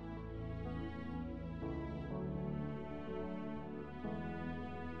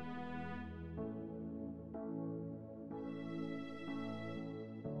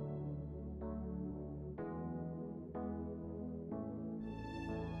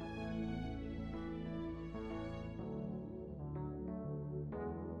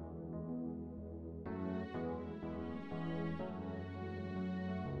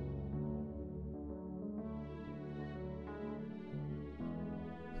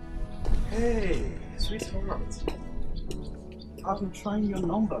 Hey, sweetheart. I've been trying your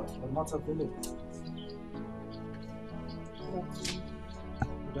number, but not available.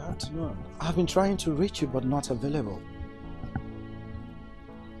 Good afternoon. I've been trying to reach you, but not available.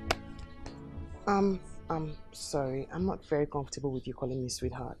 I'm sorry. I'm not very comfortable with you calling me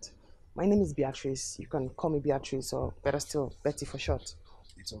sweetheart. My name is Beatrice. You can call me Beatrice, or better still, Betty for short.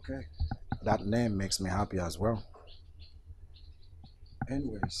 It's okay. That name makes me happy as well.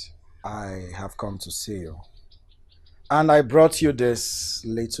 Anyways, I have come to see you. And I brought you this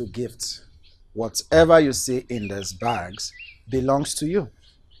little gift. Whatever you see in these bags belongs to you.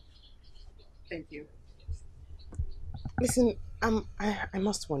 Thank you. Listen, I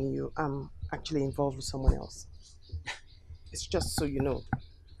must warn you, I'm actually involved with someone else. It's just so you know.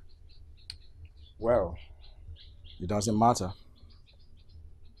 Well, it doesn't matter.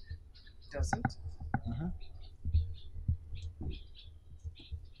 Doesn't?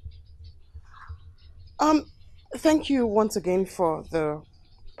 Thank you once again for the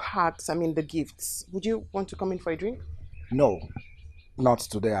the gifts. Would you want to come in for a drink? No, not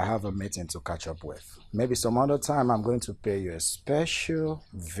today. I have a meeting to catch up with. Maybe some other time I'm going to pay you a special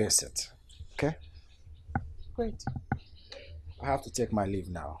visit. Okay? Great. I have to take my leave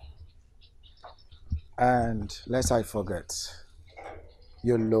now. And lest I forget,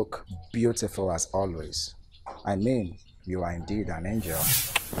 you look beautiful as always. I mean, you are indeed an angel.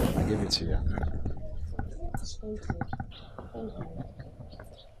 I give it to you. Thank you. Thank you.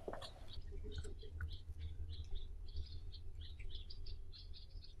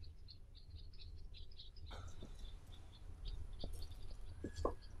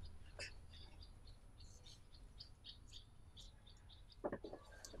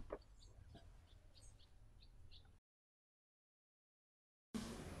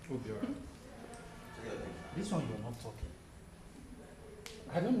 Obiora, this one you're not talking.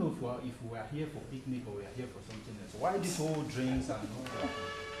 I don't know if we are here for picnic or we are here for something else. Why these whole drinks and all that?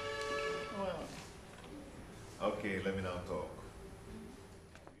 Well. Okay, let me now talk.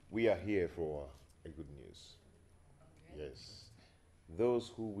 We are here for a good news. Yes.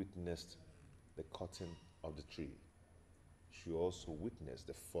 Those who witnessed the cutting of the tree should also witness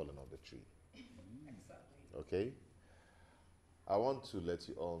the falling of the tree. Okay? I want to let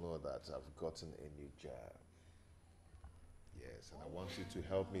you all know that I've gotten a new job. Yes, and I want you to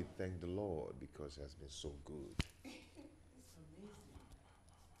help me thank the Lord because He has been so good.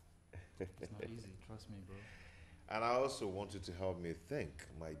 It's not easy, trust me, bro. And I also want you to help me thank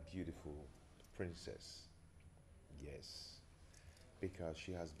my beautiful princess. Yes, because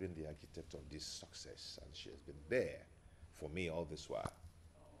she has been the architect of this success and she has been there for me all this while.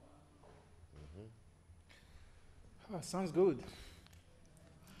 Sounds good.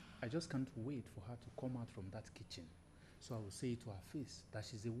 I just can't wait for her to come out from that kitchen. So I will say to her face that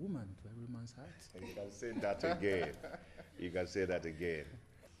she's a woman to every man's heart. You can say that again. You can say that again.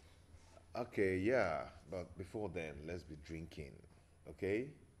 Okay, yeah, but before then, let's be drinking,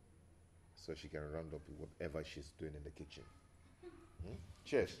 okay? So she can round up with whatever she's doing in the kitchen.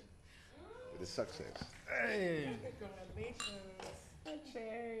 Cheers. With the success. Hey! Congratulations.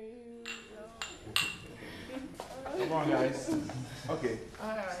 Cheers. Come on, guys. Okay.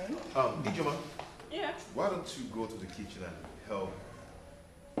 Alright. Ijoma. Yeah. Why don't you go to the kitchen and help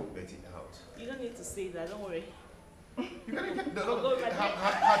Betty out? You don't need to say that, don't worry. You gotta get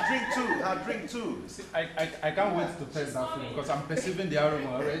her drink too. Her drink too. See, I can't wait to taste that food because I'm perceiving the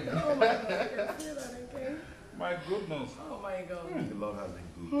aroma already. Oh my God, I can feel that, okay? My goodness. Oh my God. The love has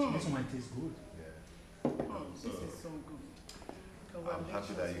been good. This one tastes good. Yeah. This is so good. I'm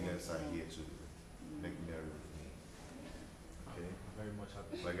happy that you guys are here to make merry with me. Okay? Very much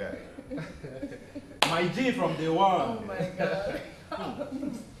happy. My guy. My G from day one. Oh my God.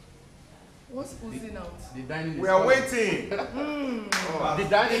 What's oozing out? The dining is We are coming. waiting. The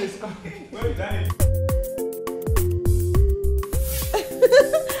dining is coming. Where is dining?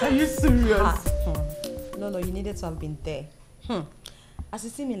 Are you serious? No, you needed to have been there. As you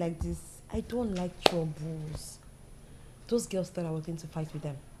see me like this, I don't like troubles. Those girls thought I was going to fight with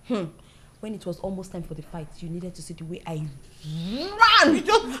them. When it was almost time for the fight, you needed to see the way I ran. I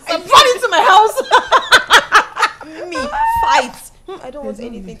ran into my house. Me, fight. I don't want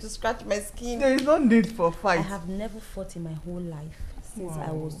anything to scratch my skin. There is no need for fight. I have never fought in my whole life since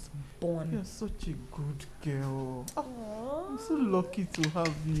I was born. You're such a good girl. I'm so lucky to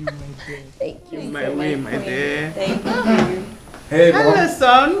have you, my dear. Thank you. My way, my dear. Thank you. Hey, hello,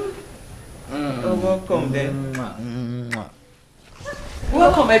 son. Welcome, then.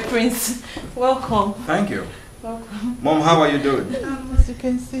 Welcome, my prince. Welcome. Thank you. Welcome. Mom, how are you doing? As you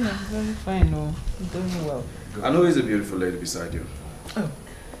can see, I'm very fine. I'm doing well. I know there's a beautiful lady beside you.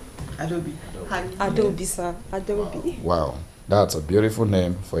 Adobe. Hi. Adobe, sir. Adobe. Wow, that's a beautiful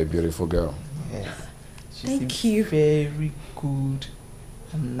name for a beautiful girl. Yes. Thank you. Very good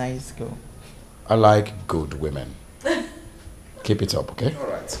and nice girl. I like good women. Keep it up, okay?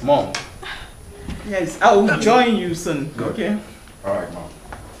 Alright. Mom. Yes, I will join you soon. Good. Okay. Alright, Mom.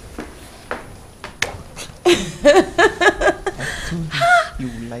 I told you he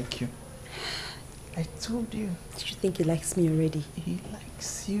will like you. I told you. Did you think he likes me already? He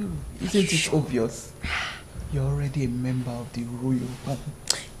likes you. Isn't it obvious? You're already a member of the royal home.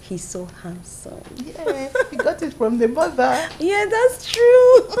 He's so handsome. Yeah, he got it from the mother. Yeah, that's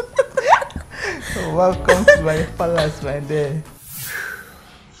true. So welcome to my palace, my dear.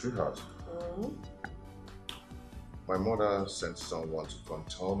 Sweetheart, my mother sent someone to come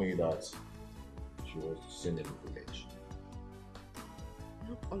tell me that she was seen in the village.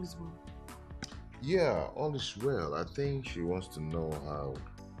 All is well. Yeah, all is well. I think she wants to know how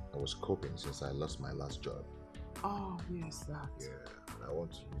I was coping since I lost my last job. Oh, yes, that. Yeah, and I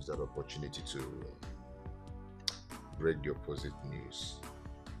want to use that opportunity to break the opposite news.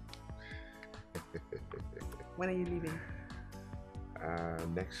 When are you leaving?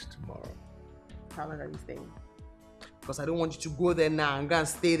 Next tomorrow. How long are you staying? Because I don't want you to go there now and go and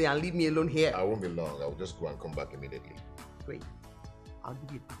stay there and leave me alone here. I won't be long. I will just go and come back immediately. Great. I'll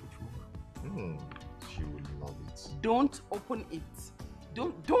give you a package tomorrow. She will love it. Don't open it.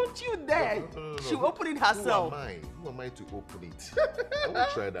 Don't you dare. No. She'll open it herself. Who am I to open it? I will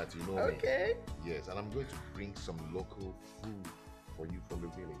try that, you know me. Okay. Yes, and I'm going to bring some local food for you from the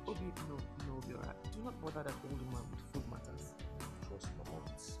village. Oh, babe, no, Vera. Do not bother that old woman with food matters. Trust my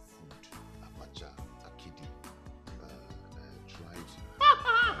mom's food. Abacha, akidi, dried.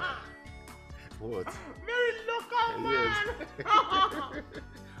 What? Very local, man. Yes.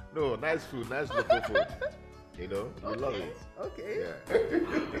 No, nice food, nice local food. You know, you love it. Okay.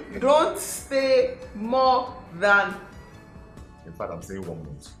 Yeah. Don't stay more than. In fact, I'm saying 1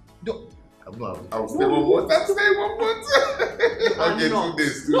 month. Don't. I'll stay 1 month. I'm staying 1 month. Okay, 2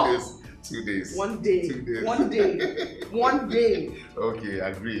 days. 2 days. 2 days. 1 day. 2 days. 1 day. 1 day. Okay,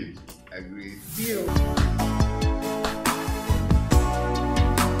 agreed. Deal.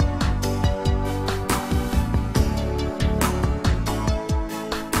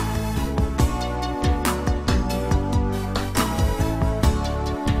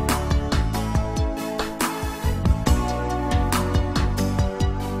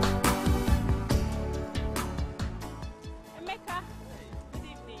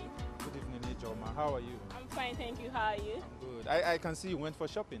 How are you? I'm fine, thank you. How are you? I'm good. I can see you went for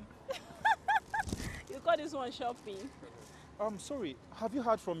shopping. You call this one shopping? I'm sorry. Have you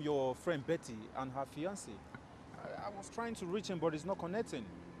heard from your friend Betty and her fiancé? I was trying to reach him, but it's not connecting.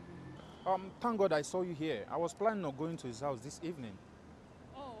 Thank God I saw you here. I was planning on going to his house this evening.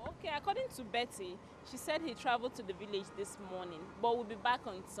 Oh, okay. According to Betty, she said he traveled to the village this morning, but will be back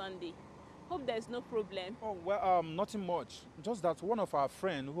on Sunday. Hope there's no problem. Oh, well, nothing much. Just that one of our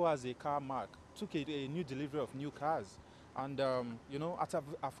friends who has a car mark took a new delivery of new cars and, you know, at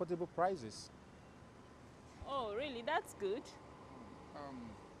affordable prices. Oh, really? That's good.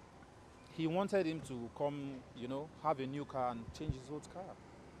 He wanted him to come, you know, have a new car and change his old car.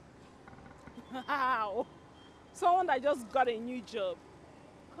 Wow! Someone that just got a new job.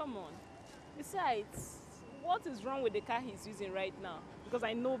 Come on. Besides, what is wrong with the car he's using right now? Because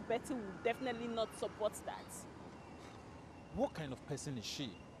I know Betty will definitely not support that. What kind of person is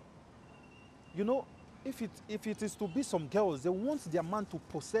she? You know, if it is to be some girls, they want their man to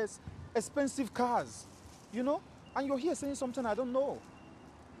possess expensive cars, you know? And you're here saying something I don't know.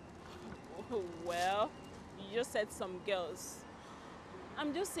 Oh, well, you just said some girls.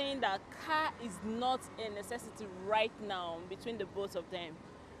 I'm just saying that car is not a necessity right now between the both of them.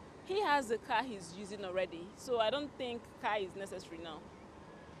 He has the car he's using already, so I don't think car is necessary now.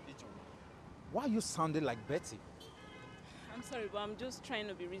 Why are you sounding like Betty? I'm sorry, but I'm just trying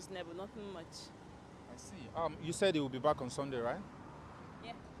to be reasonable, nothing much. I see. You said you will be back on Sunday, right?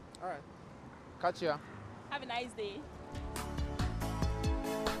 Yeah. All right. Catch ya. Have a nice day.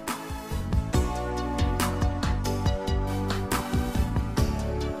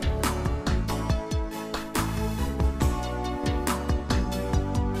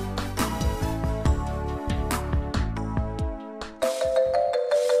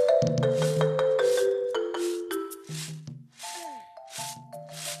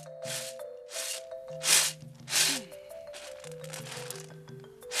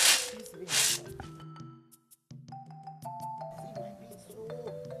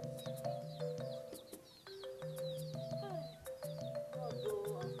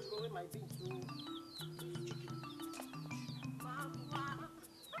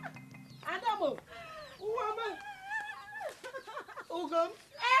 Adamo, woman, Ugam.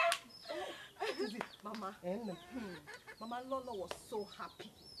 Mama. Mama Lolo was so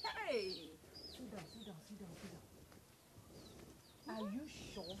happy. Hey! Sit down. Are you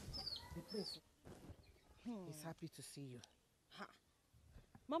sure the prince is happy to see you? Ha.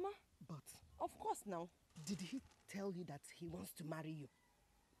 Mama? But of course now. Did he tell you that he wants to marry you?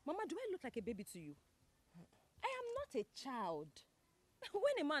 Mama, do I look like a baby to you? I am not a child.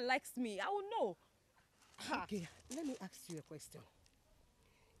 When a man likes me, I will know. Okay, let me ask you a question.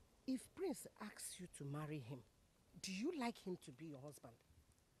 If Prince asks you to marry him, do you like him to be your husband?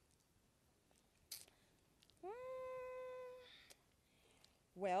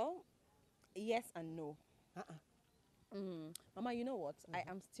 Well, yes and no. Mama, you know what? I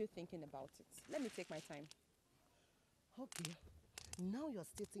am still thinking about it. Let me take my time. Okay. Now you're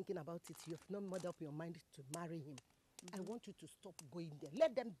still thinking about it. You have not made up your mind to marry him. I want you to stop going there.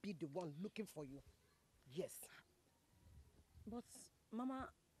 Let them be the one looking for you. Yes. But, Mama,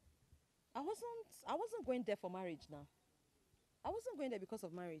 I wasn't going there for marriage now. I wasn't going there because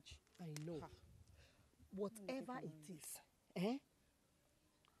of marriage. I know. Whatever it is,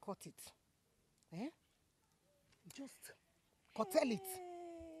 cut it. Just curtail it.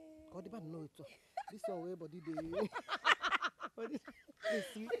 God even know it. This one way body dey.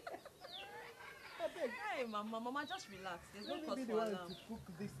 Hey, Mama, just relax. There's no cause for alarm. To cook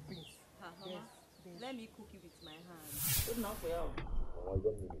these things. Mama, let me cook it with my hands. Good enough for you. I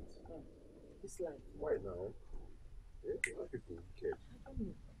don't need it. This life. Why now? Why people care? I don't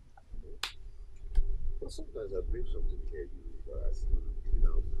know. But sometimes I bring something here you I see you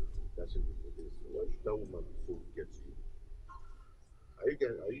know catching with this. Why should that woman be so get you? Are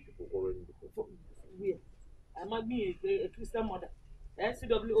you people following the performance? Where? I might be a Christian mother.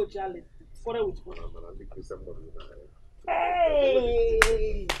 SCWO Charlie. Follow with you. I'm a Christian mother now.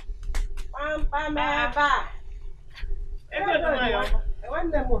 Hey! Pampa!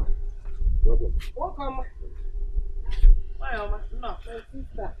 Welcome. No.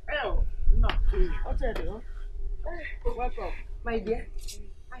 Sister. No. Welcome. My dear,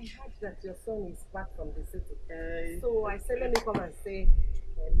 I heard that your son is back from the city. So I said, let me come and say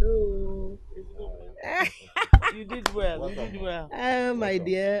hello. You did well. You did well. Oh, my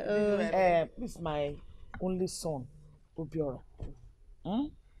dear. This is my only son, Obiora.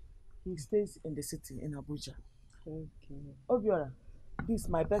 He stays in the city in Abuja. Okay. Obiora, this is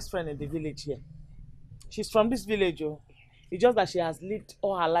my best friend in the village here. She's from this village, oh. It's just that she has lived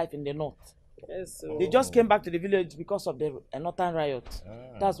all her life in the north. Yes, so. They just came back to the village because of the northern riot.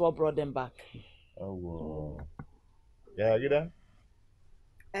 That's what brought them back. Oh, wow. Yeah, you there?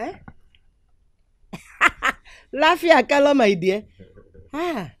 Lafiya kala, my dear.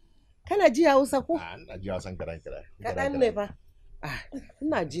 Kana ji Hausa ko? Na ji Hausa kadan. Kadan ne fa.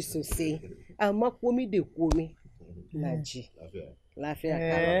 Ina ji sosai. Amma komi da komi. Na ji. Lafiya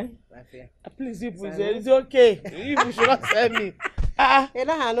kala. Lafiya. Please, it's okay. You should not send me. I've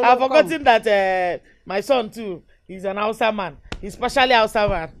forgotten that my son too. He's an Hausa man. He's partially Hausa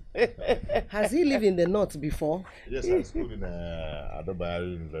man. Has he lived in the north before? Yes, I schooled in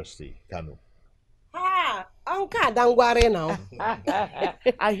Adobayari University, Kano. Uncle Dangware now.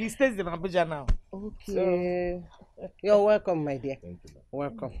 And he stays in Abuja now. Okay. So, you're welcome, my dear. Thank you.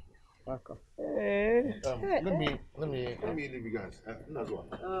 Welcome. Let me leave you guys.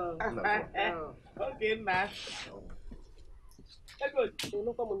 Okay, man.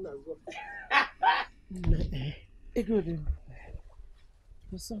 Good.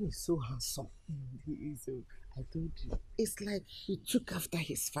 Your son is so handsome. He is. I told you. It's like he took after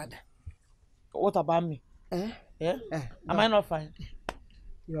his father. What about me? Yeah? Am I not fine?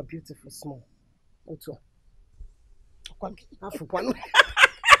 You are beautiful, small.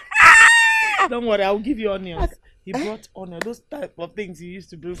 Don't worry, I will give you onions. He brought honor, those type of things he used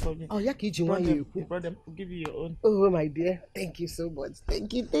to bring for me. Oh, yeah, He brought them. I'll give you your own. Oh, my dear. Thank you so much.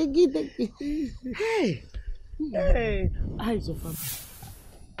 Thank you. Hey. Hey, how is your family?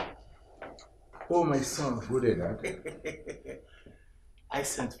 Oh, my son. Good day, Dad. I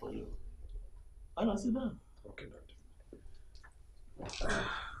sent for you. Anna, sit down. Okay, Dad.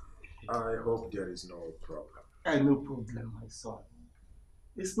 I hope there is no problem. No problem, my son.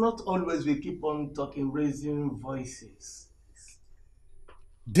 It's not always we keep on talking, raising voices.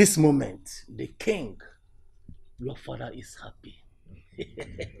 This moment, the king, your father is happy.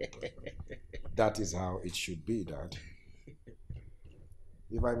 That is how it should be, Dad.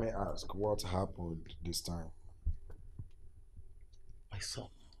 If I may ask, what happened this time? My son,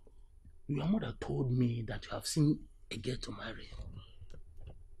 your mother told me that you have seen a girl to marry.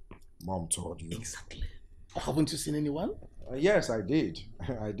 Mom told you? Exactly. Haven't you seen anyone? Yes, I did.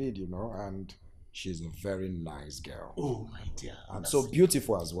 I did, and she's a very nice girl. Oh, my dear. And so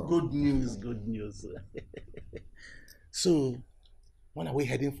beautiful as well. Good news. So, when are we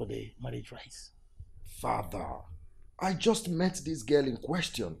heading for the marriage rites? Father, I just met this girl in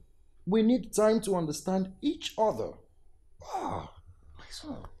question. We need time to understand each other. My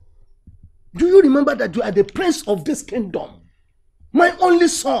son, do you remember that you are the prince of this kingdom? My only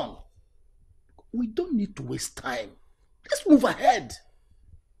son. We don't need to waste time. Let's move ahead.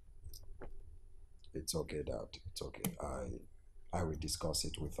 It's okay, Dad. It's okay. I will discuss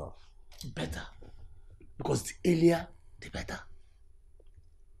it with her. Better. Because the earlier, the better.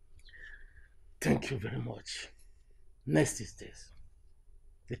 Thank you very much. Next is this.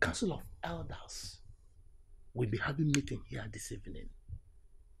 The Council of Elders will be having a meeting here this evening.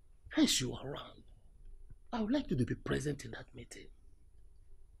 Hence you are around. I would like you to be present in that meeting.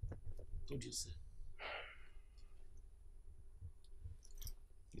 What do you say?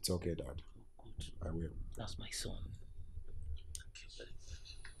 It's okay, Dad. Good. I will. That's my son. Thank you very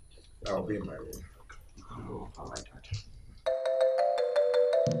much. I'll be in my room. Oh, all right, Dad.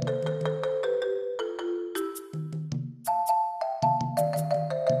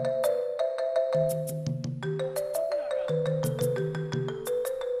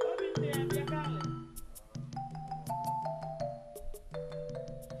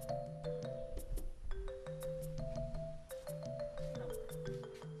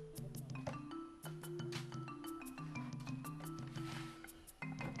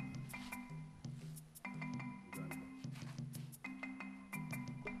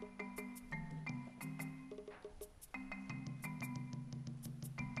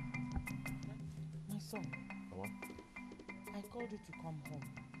 I called you to come home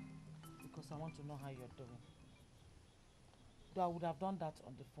because I want to know how you're doing. Though I would have done that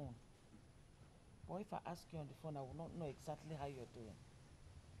on the phone. But if I ask you on the phone, I will not know exactly how you're doing.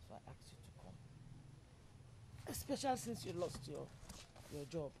 So I asked you to come. Especially since you lost your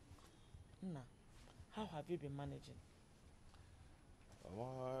job. Now, how have you been managing?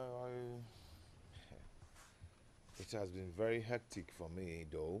 It has been very hectic for me,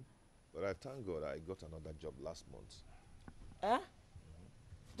 though. But I thank God I got another job last month.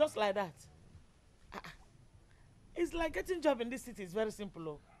 Just like that? It's like getting a job in this city is very simple.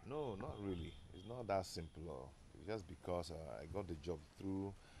 Oh. No, not really. It's not that simple. Oh. It's just because I got the job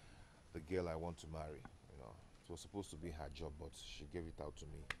through the girl I want to marry. It was supposed to be her job, but she gave it out to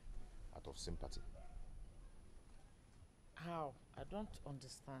me out of sympathy. How? I don't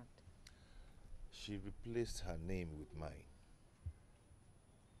understand. She replaced her name with mine.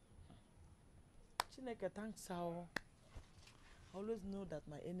 Chineke, thanks how I always know that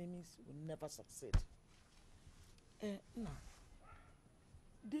my enemies will never succeed. Now,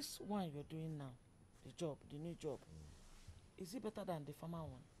 this one you're doing now, the new job, is it better than the former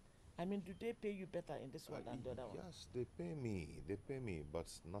one? I mean, do they pay you better in this one than the other one? Yes, they pay me, but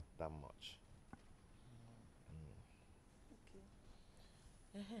not that much.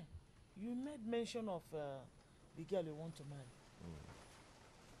 Okay. You made mention of the girl you want to marry.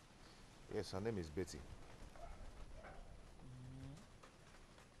 Yes, her name is Betty.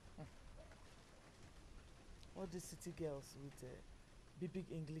 All these city girls with big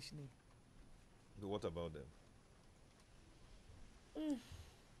English name. What about them?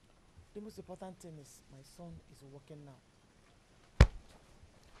 The most important thing is my son is working now.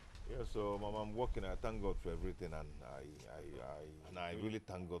 Yeah, so Mama, I'm working. I thank God for everything, and I really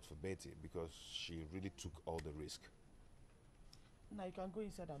thank God for Betty because she really took all the risk. Now you can go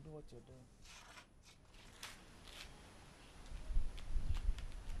inside and do what you're doing.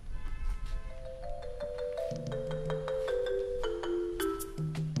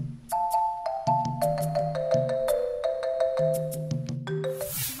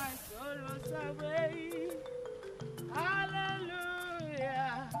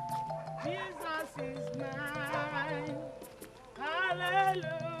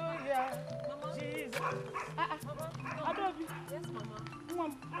 Hallelujah. Jesus. Adobe. Yes, Mama.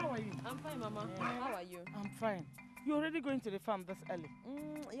 Mom, how are you? I'm fine, Mama. How are you? I'm fine. You already going to the farm this early?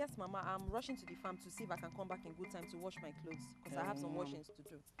 Yes, Mama. I'm rushing to the farm to see if I can come back in good time to wash my clothes because I have some washings to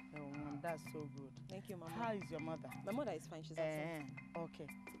do. Oh, Mom, that's so good. Thank you, Mama. How is your mother? My mother is fine. She's at home. Okay.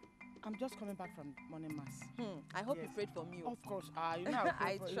 I'm just coming back from morning mass. I hope you prayed for me. Of course. You know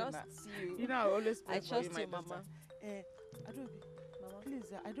I trust you. You know I always pray I for you, trust my you, Mama. Adobe, Mama,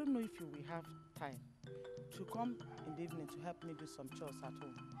 please, I don't know if you will have time to come in the evening to help me do some chores at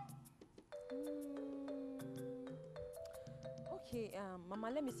home. Okay, Mama,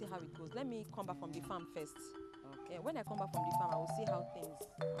 let me see how it goes. Let me come back from the farm first. Okay. When I come back from the farm, I will see how things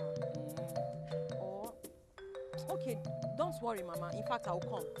are. Okay, don't worry, Mama. In fact, I will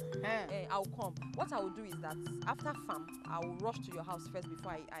come. I will come. What I will do is that after farm, I will rush to your house first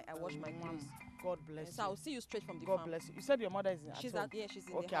before I wash my clothes. God bless you. So I will see you straight from the farm. God bless you. You said your mother is at she's home. Yeah, she's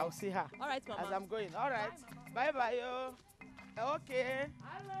in okay, the house. I'll see her. All right, Mama. As I'm going. All right. Bye-bye, yo. Okay.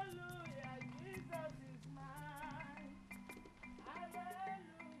 Hallelujah, Jesus is mine.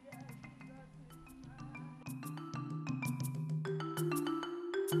 Hallelujah, Jesus is mine.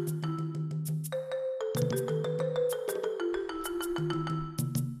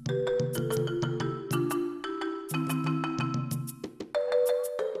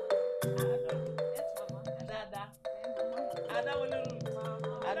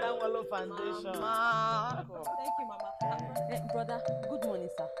 Foundation. Mama. Thank you, Mama. Brother, good morning,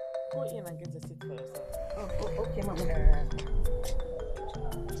 sir. Go in and get a seat for yourself. Okay, Mama.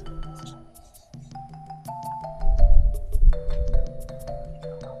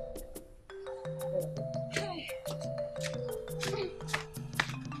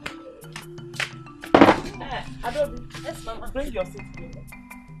 Adobe. Yes, Mama. Bring your seat, please.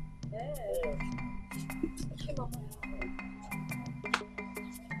 Okay, Mama.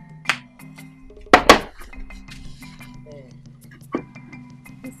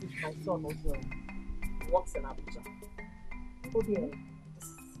 This is my son also. He works in Abuja.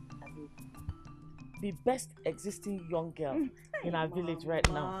 The best existing young girl in our village right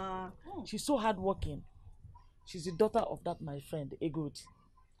now. She's so hardworking. She's the daughter of that my friend, Egud.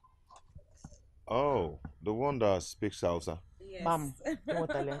 Oh, the one that speaks Hausa. Yes. Bam.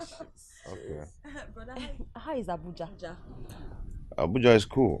 Okay. Brother, how is Abuja? Abuja is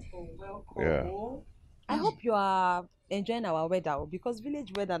cool. Oh, welcome. Yeah. I hope you are enjoying our weather because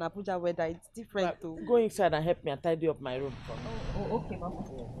village weather and Abuja weather it's different too. Go inside and help me and tidy up my room. Okay, Mama.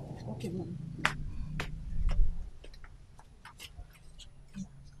 Okay, Mama.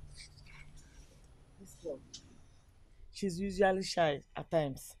 This girl, she's usually shy at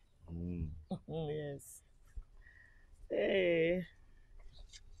times. Yes. Hey.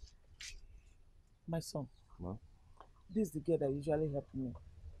 My son. Huh? This is the girl that usually helps me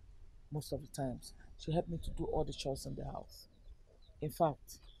most of the times. She helped me to do all the chores in the house. In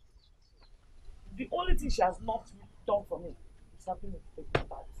fact, the only thing she has not done for me is helping me to take my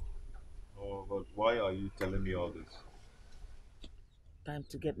bath. Oh, but why are you telling me all this? Time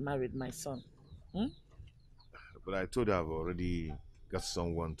to get married, my son. But I told you I've already got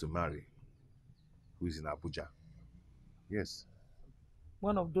someone to marry who is in Abuja. Yes.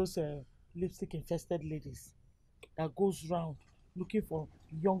 One of those lipstick-infested ladies that goes round looking for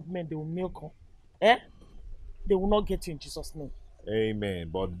young men they will milk on. They will not get you in Jesus' name. Amen.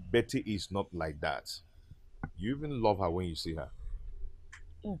 But Betty is not like that. You even love her when you see her.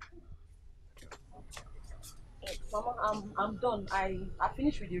 Mama, I'm done. I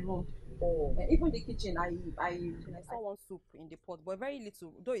finished with the room. Even the kitchen, I saw one soup in the pot, but very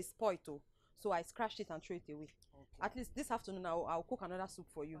little, though it's spoiled too. So I scratched it and threw it away. At least this afternoon I'll cook another soup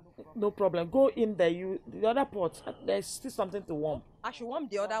for you. No problem. Go in there. The other pot, there's still something to warm. I should warm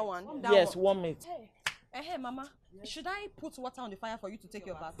the other one. Yes, warm it. Hey, Mama. Yes. Should I put water on the fire for you to take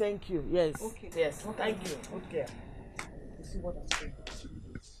your bath? Thank you. Yes. Okay. Yes. Thank you. Okay. You see what I'm saying?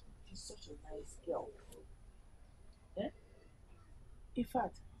 She's such a nice girl. In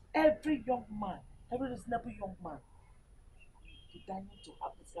fact, every reasonable young man is dying to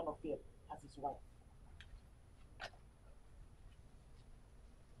have this kind of girl as his wife.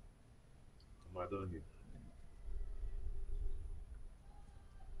 I don't hear.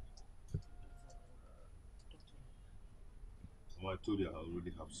 I told you I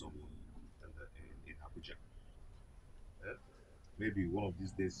already have someone in Abuja. Maybe one of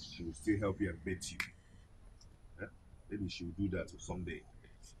these days she will still help you and bet you. Maybe she will do that someday.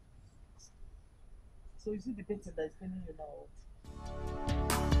 So is it the betting that is paying you now?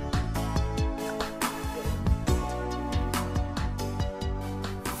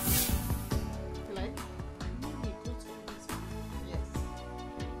 Yes.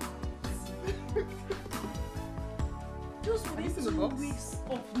 in the box? 2 weeks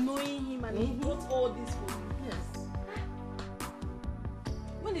of knowing him and he bought all this for you. Yes.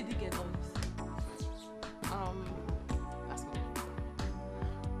 When did he get all this? Last month.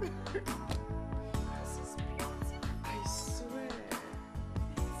 This is beautiful. I swear.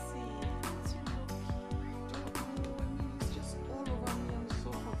 See, you look. I don't know. I mean, it's just all over me. I'm so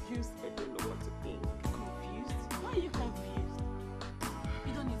confused. I don't know what to think. Confused? Why are you confused?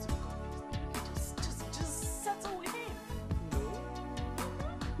 You don't need to be confused. Just settle with him. No. I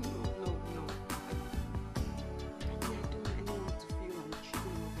don't want anyone to feel I'm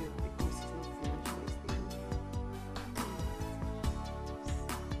cheating on you because he's not financially stable.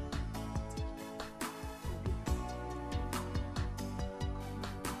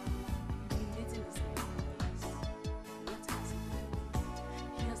 You've been dating this guy for years. What has he done?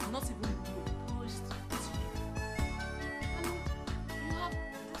 He has not even proposed to you. And you have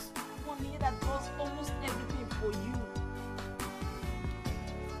this one here that does almost everything for you.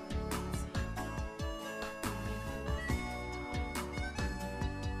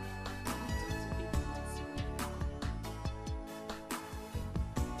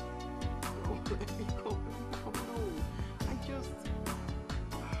 I just... My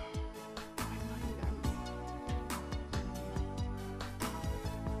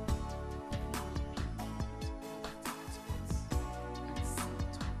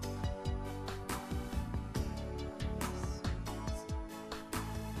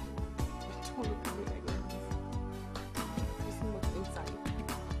mind, don't look at me like that. You see what's inside.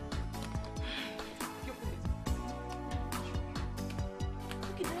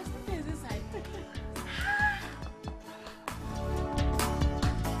 Okay, there's things inside.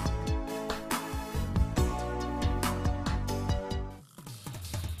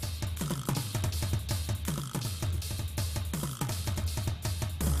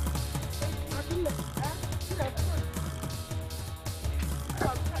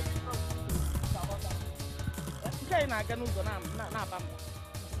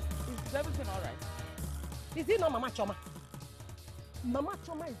 Is everything all right? Is it not Mama Choma? Mama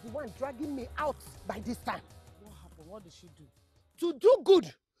Choma is the one dragging me out by this time. What happened? What did she do? To do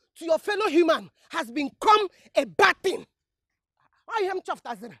good to your fellow human has become a bad thing. I am chuffed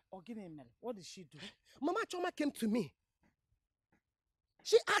as it. Oh, give me a minute. What did she do? Mama Choma came to me.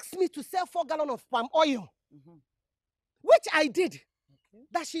 She asked me to sell 4 gallons of palm oil, which I did. Okay.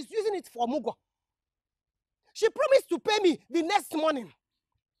 That she's using it for mugo. She promised to pay me the next morning.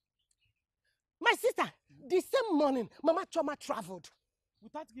 My sister, the same morning, Mama Choma traveled.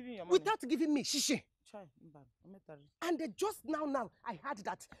 Without giving your money? Without giving me shishi. Try. And just now, I heard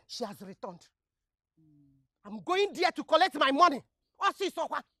that she has returned. I'm going there to collect my money. Oh, see, so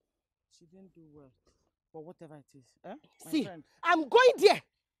what? She didn't do well. But whatever it is. My See, friend. I'm going there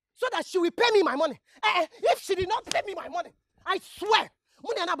so that she will pay me my money. If she did not pay me my money, I swear,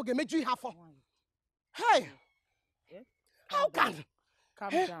 money and I will get you half for. Hey, how can? Calm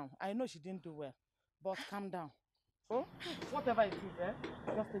down. I know she didn't do well, but calm down. Oh, whatever it is,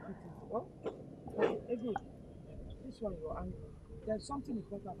 just take it easy. Oh, hey, good. This one, your ankle. There's something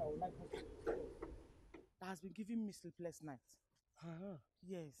important I would like us to discuss that has been giving me sleepless nights.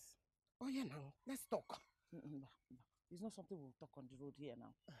 Yes. Oh yeah, now let's talk. It's not something we'll talk on the road here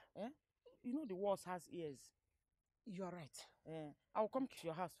now. You know the walls has ears. You're right. I will come to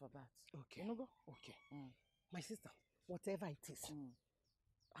your house for that. Okay. You know, go? Okay. My sister, whatever it is,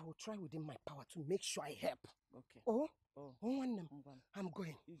 I will try within my power to make sure I help. Okay. Oh, I'm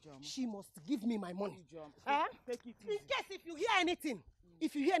going. She must give me my money. Take it easy. In case if you hear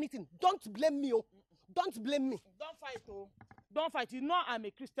anything, don't blame me. Oh. Don't blame me. Don't fight, oh. Don't fight. You know I'm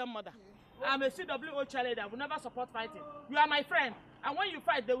a Christian mother. I'm a CWO cheerleader. I will never support fighting. You are my friend. And when you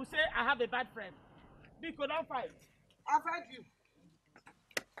fight, they will say I have a bad friend. Biko, don't fight. I've heard you.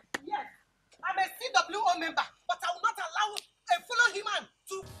 Yes, I'm a CWO member, but I will not allow a fellow human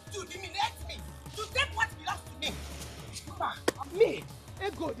to humiliate me, to take what belongs to me. Me,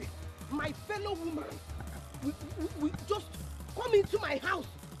 Egode, my fellow woman, we just come into my house.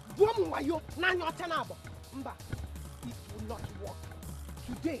 Mba, it will not work.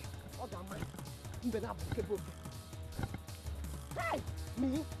 Today, other man, hey,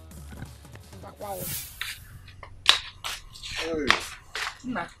 me, Hey.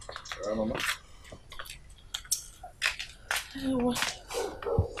 Nah. Mama.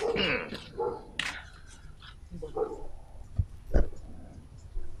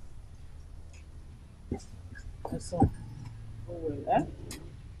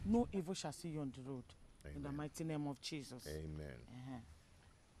 No evil shall see you on the road. Amen. In the mighty name of Jesus. Amen.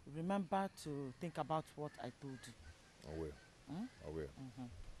 Remember to think about what I told you. I will. I will.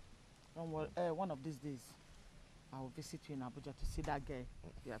 Don't worry. One of these days, I will visit you in Abuja to see that girl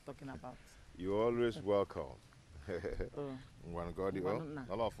you are talking about. You're always welcome. One God,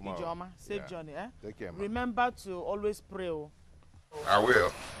 Ijoma, safe journey, eh? Take care, man. Remember to always pray. I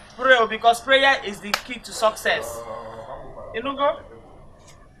will. Pray, because prayer is the key to success. You know, go?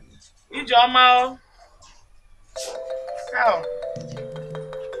 Ijoma. How?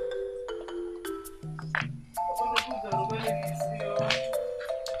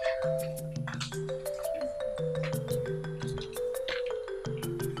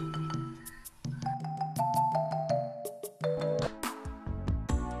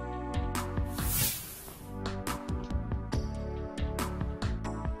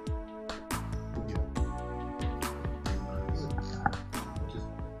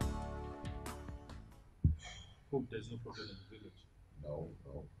 Hope there's no problem in the village. No.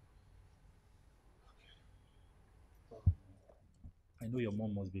 I know your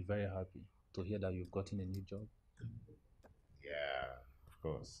mom must be very happy to hear that you've gotten a new job. Yeah, of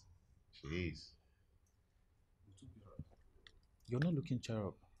course. She is. You're not looking cheer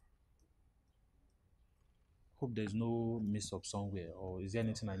up. Hope there's no mix-up somewhere, or is there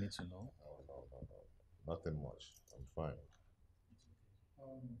anything I need to know? No. Nothing much. I'm fine.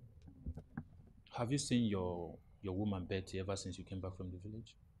 Have you seen your woman Betty ever since you came back from the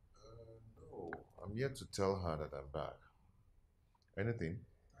village? No, I'm yet to tell her that I'm back. Anything?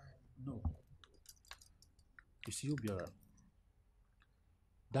 No. You see, Obiora,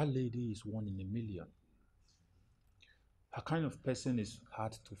 that lady is one in a million. Her kind of person is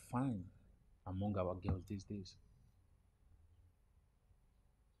hard to find among our girls these days.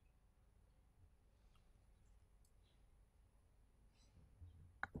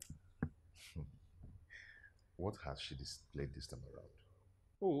 What has she displayed this time around?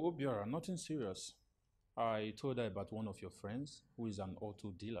 Oh, Obiora, nothing serious. I told her about one of your friends who is an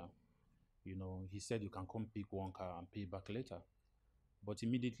auto dealer. You know, he said you can come pick one car and pay back later. But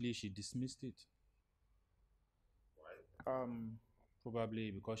immediately she dismissed it. Why? Probably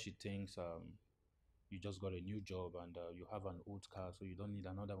because she thinks you just got a new job and you have an old car, so you don't need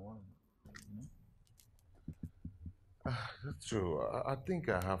another one. You know? That's true. I think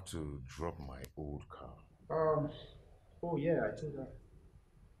I have to drop my old car. Oh yeah, I told her.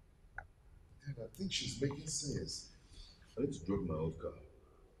 Dad, I think she's making sense. I need to drop my old car,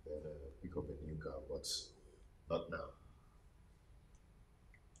 then pick up a new car, but not now.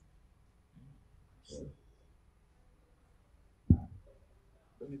 Yeah.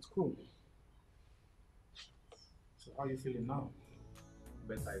 Then it's cool. So how are you feeling now?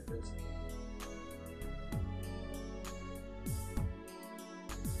 Better, I guess.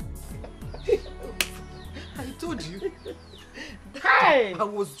 I told you. Hey! I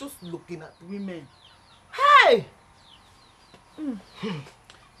was just looking at women. Hey!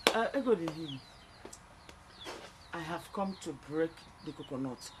 I have come to break the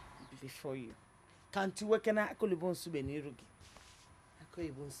coconut before you. Can't you work in a kolibon sube nirugi?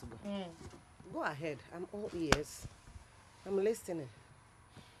 Go ahead. I'm all ears. I'm listening.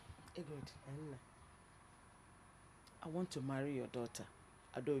 Good. I want to marry your daughter,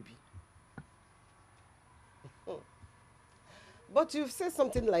 Adobe. But you've said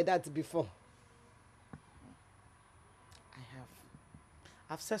something like that before. I have.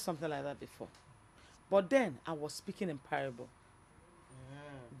 I've said something like that before. But then I was speaking in parable.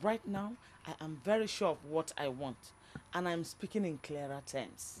 Right now, I am very sure of what I want. And I'm speaking in clearer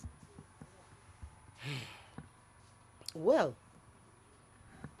terms. Well,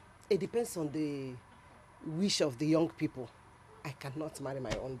 it depends on the wish of the young people. I cannot marry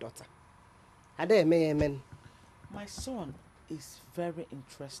my own daughter. Amen. My son is very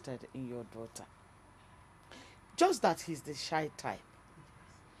interested in your daughter. Just that he's the shy type.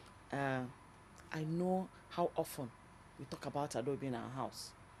 I know how often we talk about Adobe in our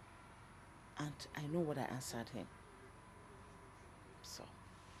house. And I know what I answered him. So.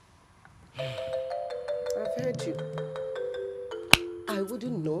 I've heard you. I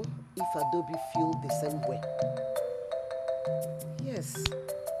wouldn't know if Adobe feel the same way. Yes.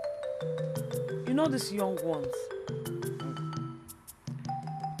 You know these young ones,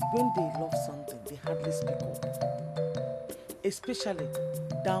 when they love something, they hardly speak up. Especially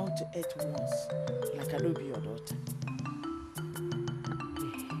down-to-earth ones, like Adobe, your daughter.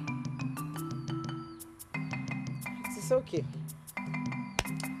 It is okay.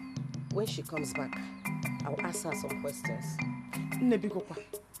 When she comes back, I'll ask her some questions. Nebikopa,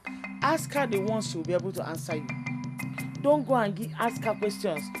 ask her the ones she'll be able to answer you. Don't go and ask her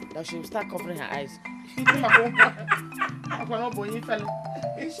questions that she'll start covering her eyes.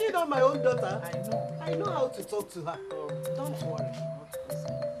 Is she not my own daughter? I know. I know how to talk to her. Don't worry.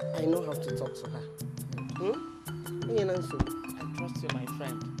 I know how to talk to her. I trust you, my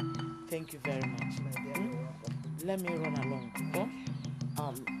friend. Thank you very much. Let me run along.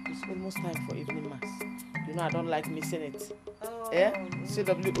 Oh? It's almost time for evening mass. You know I don't like missing it.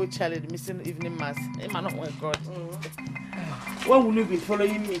 CWO Charlie missing evening mass. Hey, man, oh my God. When will you be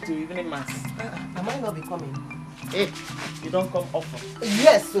following me to evening mass? I might not be coming. Hey, you don't come often.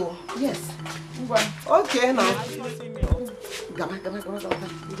 Yes, so yes. Okay, now.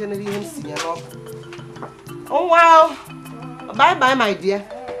 Oh wow. Bye bye, my dear.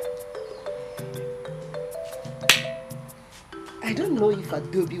 I don't know if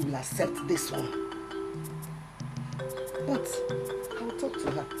Adobe will accept this one, but I will talk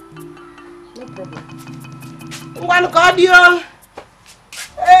to her. No problem. One cordial.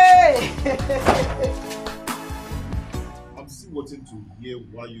 Hey! I'm still waiting to hear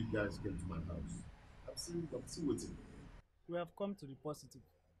why you guys came to my house. I'm still waiting. We have come to the positive.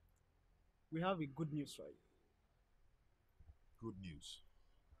 We have a good news for you. Good news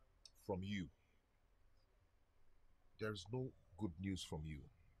from you. There is no good news from you.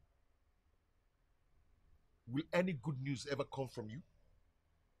 Will any good news ever come from you?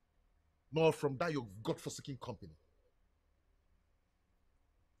 Nor from that your God-forsaken company.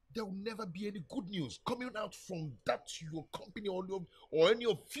 There will never be any good news coming out from that your company or any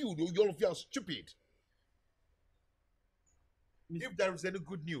of you. All of you are stupid. If there is any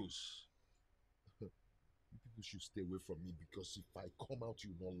good news, people should stay away from me, because if I come out,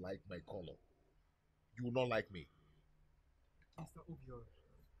 you will not like my color. You will not like me. Mr. Obiora,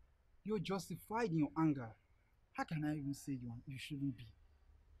 you're justified in your anger. How can I even say you shouldn't be?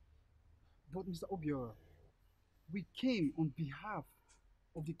 But Mr. Obiora, we came on behalf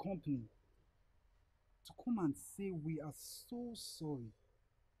of the company to come and say we are so sorry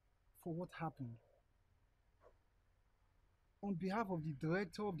for what happened. On behalf of the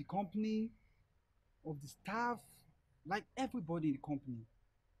director of the company, of the staff, like everybody in the company,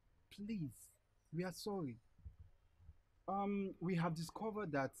 please, we are sorry. We have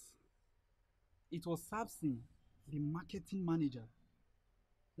discovered that it was Sapsin, the marketing manager,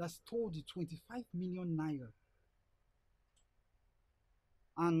 that stole the 25 million naira.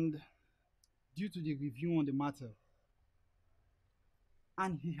 And due to the review on the matter,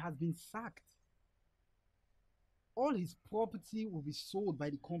 and he has been sacked, all his property will be sold by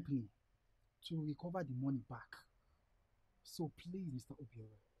the company to recover the money back. So please, Mr.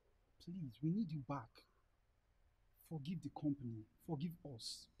 Obiora, please, we need you back. Forgive the company. Forgive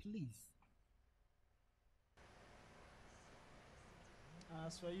us, please.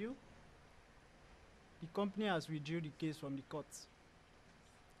 As for you, the company has withdrawn the case from the court.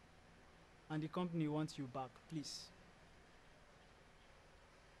 And the company wants you back, please.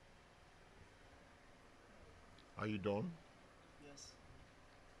 Are you done? Yes.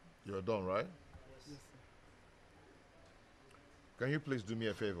 You're done, right? Yes, sir. Can you please do me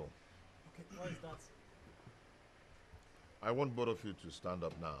a favor? Okay, what is that? I want both of you to stand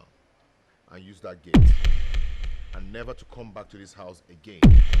up now and use that gate, and never to come back to this house again.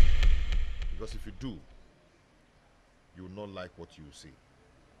 Because if you do, you will not like what you will see.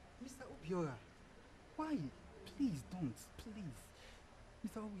 Mr. Obiora, why? Please don't, please.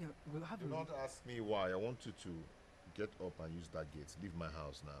 Mr. Obiora, we'll have Do not ask me why. I want you to get up and use that gate. Leave my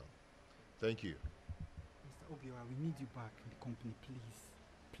house now. Thank you. Mr. Obiora, we need you back in the company, please.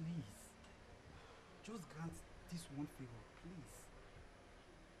 Please. Just grant this one favor, please.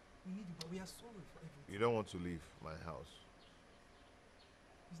 We need you, but we are sorry for everything. You don't want to leave my house.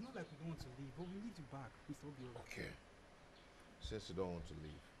 It's not like we don't want to leave, but we need you back, Mr. Obiora. Okay. Since you don't want to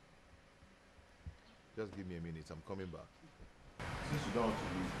leave, just give me a minute. I'm coming back. Since you don't want to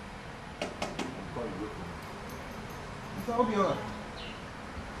leave, I'm calling you. Mr. Obiora.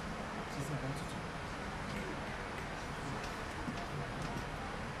 Since I want to talk.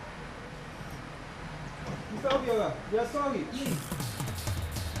 Mr. Obiora, we are sorry, please.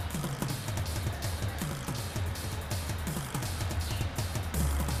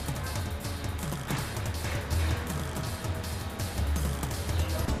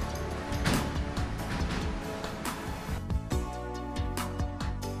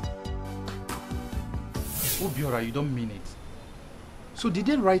 Obiora, you don't mean it. So did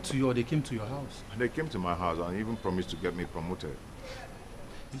they write to you or they came to your house? They came to my house and even promised to get me promoted.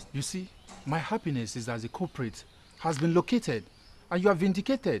 You see, my happiness is that the culprit has been located and you are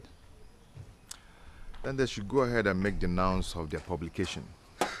vindicated. Then they should go ahead and make the announce of their publication.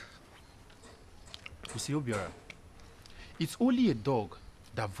 You see, Obiora, it's only a dog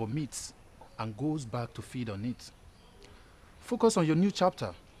that vomits and goes back to feed on it. Focus on your new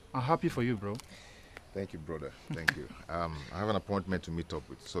chapter. I'm happy for you, bro. Thank you, brother. Thank you. I have an appointment to meet up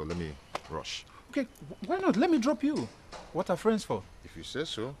with, so let me rush. Okay, why not? Let me drop you. What are friends for? If you say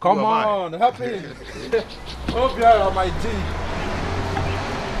so. Come on, help me. Obiara, my G.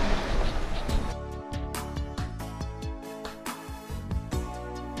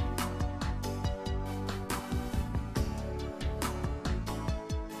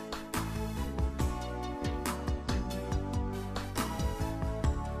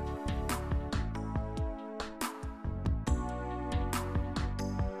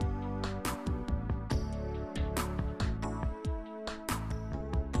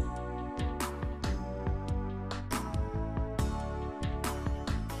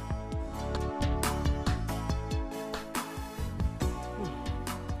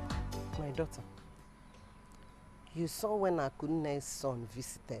 Daughter, you saw when Akunne's son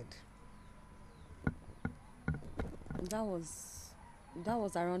visited. That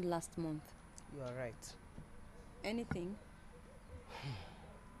was around last month. You are right. Anything?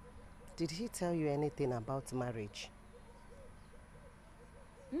 Did he tell you anything about marriage?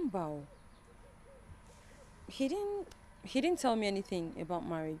 Mbao. He didn't tell me anything about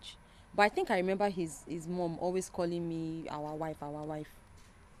marriage. But I think I remember his mom always calling me our wife.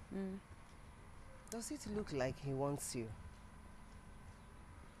 Does it look like he wants you?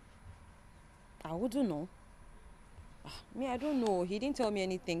 I wouldn't know. I don't know. He didn't tell me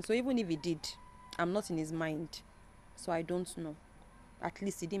anything. So even if he did, I'm not in his mind. So I don't know. At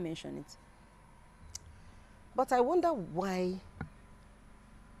least he didn't mention it. But I wonder why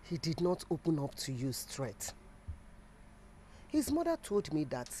he did not open up to you straight. His mother told me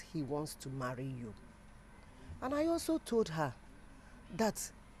that he wants to marry you. And I also told her that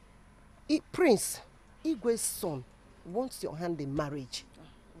Prince Igwe's son wants your hand in marriage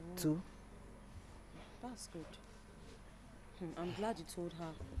too. That's good. I'm glad you told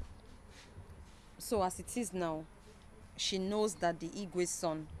her. So as it is now, she knows that the Igwe's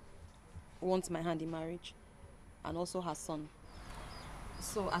son wants my hand in marriage, and also her son.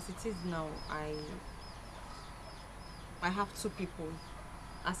 So as it is now, I have two people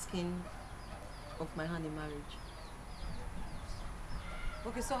asking of my hand in marriage.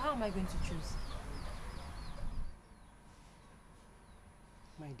 Okay, so how am I going to choose?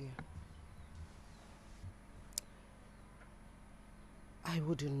 My dear, I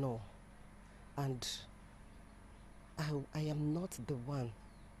wouldn't know. And I am not the one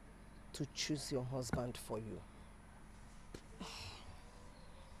to choose your husband for you.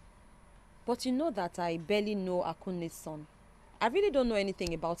 But you know that I barely know Akunne's son. I really don't know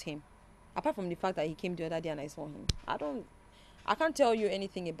anything about him. Apart from the fact that he came the other day and I saw him. I can't tell you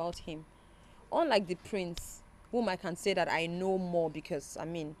anything about him. Unlike the prince, whom I can say that I know more because,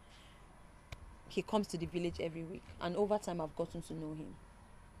 he comes to the village every week. And over time, I've gotten to know him.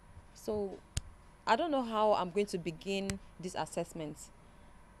 So, I don't know how I'm going to begin this assessment.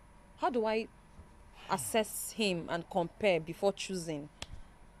 How do I assess him and compare before choosing?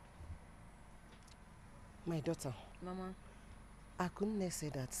 My daughter. Mama. Akunne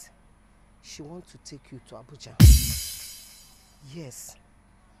said that she wants to take you to Abuja. Yes.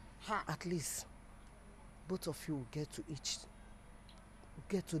 At least both of you will get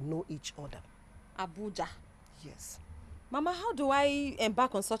to know each other. Abuja? Yes. Mama, how do I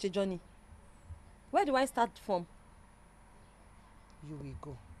embark on such a journey? Where do I start from? You will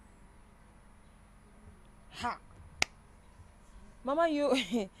go. Mama, you're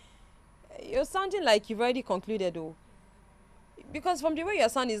sounding like you've already concluded, though. Because from the way your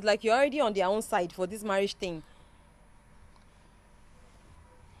son is, like you're already on their own side for this marriage thing.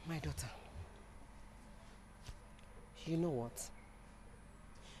 My daughter, you know what?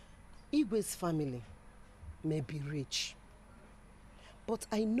 Igwe's family may be rich, but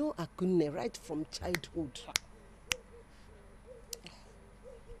I know Akunne right from childhood.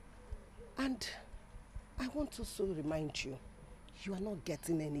 And I want to also remind you, you are not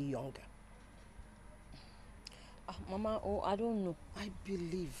getting any younger. Mama, I don't know. I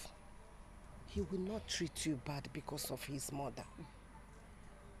believe he will not treat you bad because of his mother.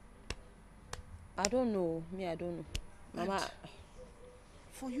 I don't know. I don't know. Mama. And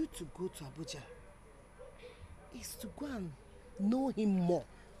for you to go to Abuja is to go and know him more.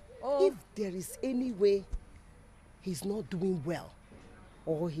 If there is any way he's not doing well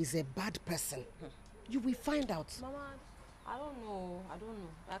or he's a bad person, you will find out. Mama, I don't know.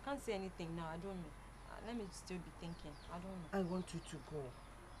 I can't say anything now. I don't know. Let me still be thinking. I don't know. I want you to go.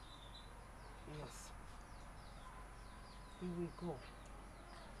 Yes. You will go.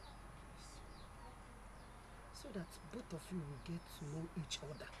 So that both of you will get to know each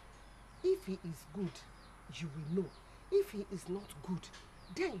other. If he is good, you will know. If he is not good,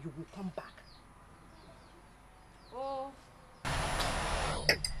 then you will come back. So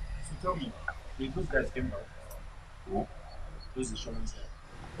tell me, Did those guys came back? Those insurance guys.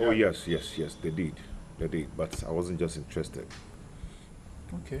 Oh, yes, they did. They did, but I wasn't just interested.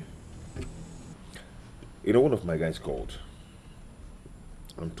 Okay. You know, one of my guys called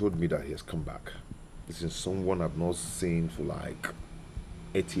and told me that he has come back. This is someone I've not seen for like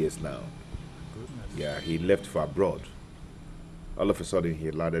 8 years now. Goodness. Yeah, he left for abroad. All of a sudden,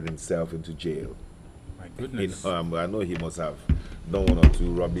 he landed himself into jail. My goodness. I know he must have done one or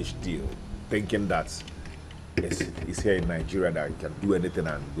two rubbish deal, thinking that he's here in Nigeria that he can do anything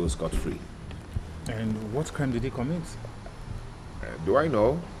and go scot-free. And what crime did he commit? Do I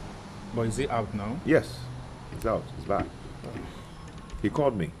know? But is he out now? Yes, he's out. He's back. He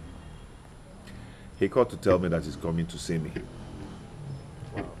called me. He called to tell me that he's coming to see me.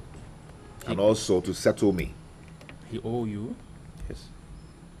 Wow. And also to settle me. He owe you? Yes.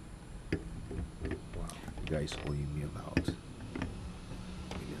 Wow. The guy is owing me about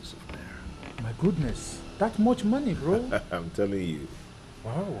millions of naira. My goodness. That much money, bro. I'm telling you.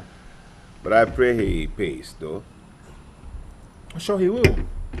 Wow. But I pray he pays, though. I'm sure he will.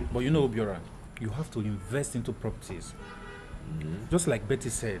 But you know, Obiora, you have to invest into properties. Just like Betty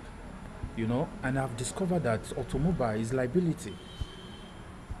said, you know, and I've discovered that automobile is liability.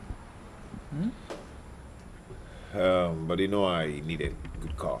 But you know, I need a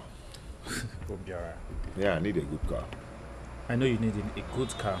good car. Obiora. Yeah, I need a good car. I know you need a good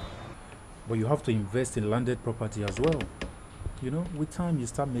car, but you have to invest in landed property as well. You know, with time you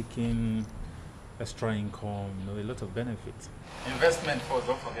start making extra income, you know, a lot of benefits. Investment first,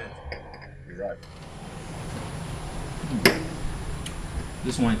 don't forget. You're right.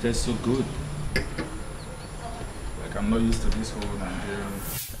 This wine tastes so good. Like I'm not used to this whole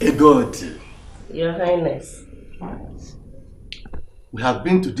Nigerian. Good. Your Highness. We have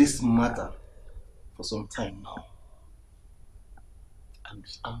been to this matter for some time now. And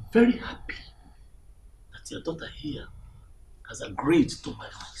I'm very happy that your daughter here has agreed to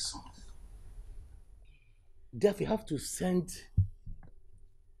marry my son. Therefore, you have to send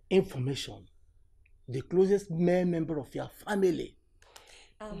information, the closest male member of your family.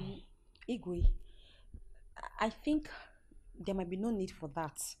 Igwe, I think there might be no need for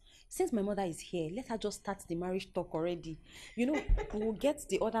that. Since my mother is here, let her just start the marriage talk already. You know, we will get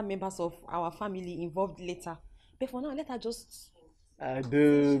the other members of our family involved later. But for now, let her just...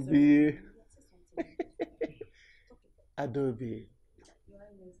 Adobe. Adobe.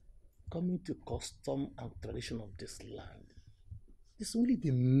 Coming to custom and tradition of this land, it's only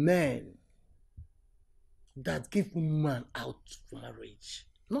the men that give woman out for marriage,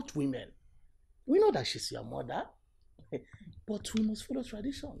 not women. We know that she's your mother, but we must follow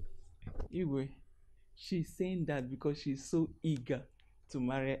tradition. Igwe, she's saying that because she's so eager to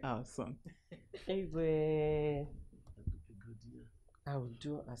marry our son. Igwe, I will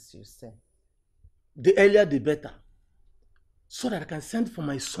do as you say. The earlier the better, so that I can send for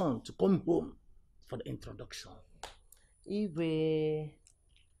my son to come home for the introduction. Igwe,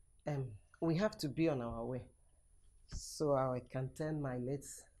 we have to be on our way, so I can tell my late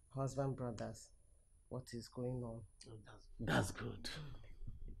husband brothers what is going on. That's good.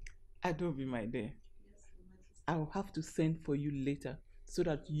 Adobe, my dear, I will have to send for you later so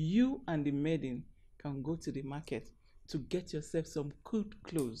that you and the maiden can go to the market to get yourself some good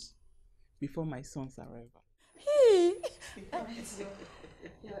clothes before my son's arrival. Hey!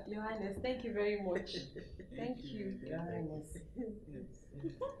 Your Highness, thank you very much. Thank you, Your Highness.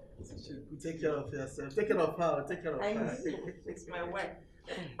 Take care of yourself. Take care of her. Take care of her. It's my wife.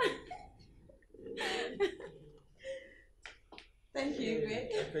 Thank you,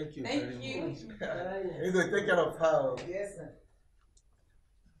 Igwe. Thank you Thank very you. much. You're going to take care of her. Yes, sir.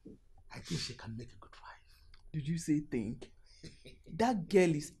 I think she can make a good wife. Did you say think? That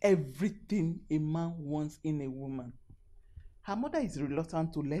girl is everything a man wants in a woman. Her mother is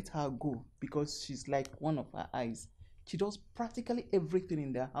reluctant to let her go because she's like one of her eyes. She does practically everything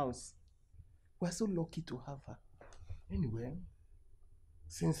in their house. We're so lucky to have her. Anyway,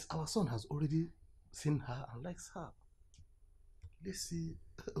 since our son has already seen her and likes her, let's see.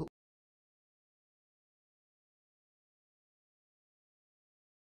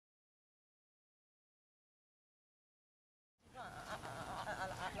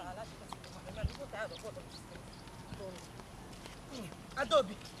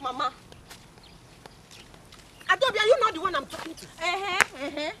 Adobe, Mama. Adobe, are you not the one I'm talking to?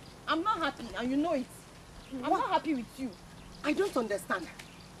 I'm not happy, and you know it. I'm not happy with you. I don't understand.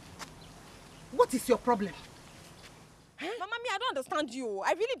 What is your problem? Mama, I don't understand you.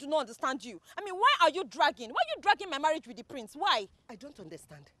 I really do not understand you. I mean, why are you dragging? Why are you dragging my marriage with the prince? Why? I don't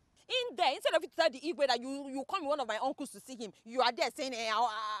understand. In there, instead of you to tell the Igwe that you come with one of my uncles to see him, you are there saying, hey,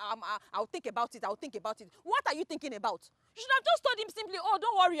 I'll think about it, I'll think about it. What are you thinking about? You should have just told him simply, oh,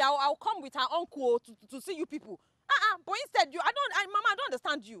 don't worry, I'll come with her uncle to see you people. But instead, Mama, I don't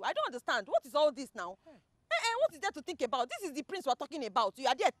understand you. I don't understand. What is all this now? What is there to think about? This is the prince we're talking about. You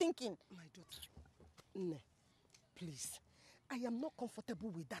are there thinking. My daughter, Nne, please. I am not comfortable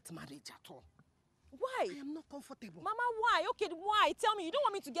with that marriage at all. Why? I am not comfortable. Mama, why? Okay, why? Tell me, you don't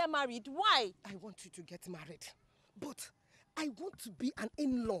want me to get married. Why? I want you to get married. But I want to be an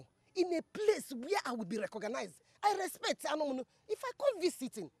in-law in a place where I will be recognized. I respect. If I come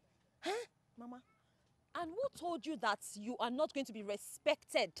visiting. Huh? Mama, and who told you that you are not going to be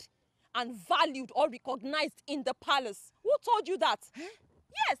respected and valued or recognized in the palace? Who told you that? Huh?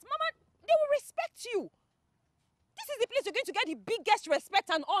 Yes, Mama, they will respect you. This is the place you're going to get the biggest respect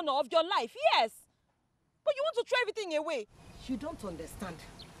and honor of your life, yes. But you want to throw everything away. You don't understand.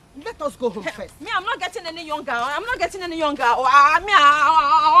 Let us go home first. Me, I'm not getting any younger. I'm not getting any younger.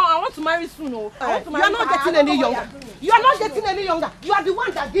 I want to marry soon. You are not getting any younger. You are not getting any younger. You are the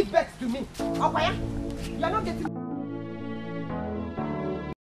one that gives birth to me. Okay? You are not getting...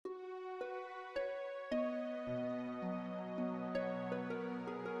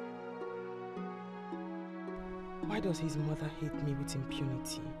 Why does his mother hate me with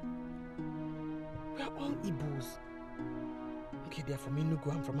impunity? We are all Igbos. Okay, they are from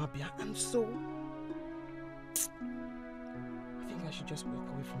Enugu, I'm from Abia, and so... I think I should just walk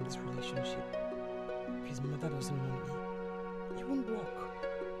away from this relationship. If his mother doesn't want me, it won't work.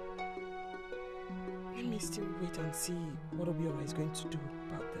 Let me still wait and see what Obiora is going to do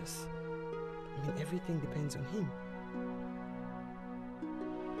about this. I mean, everything depends on him.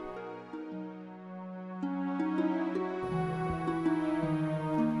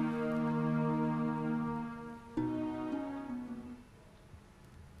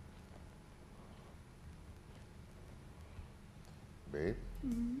 Babe?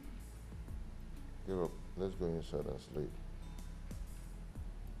 Give up. Let's go inside and sleep.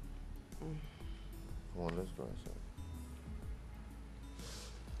 Come on, let's go inside.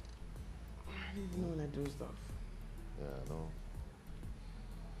 I don't even know when I do stuff. Yeah, I know.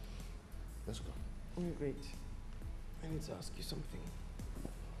 Let's go. Wait. I need to ask you something.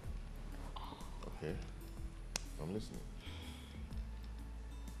 Okay. I'm listening.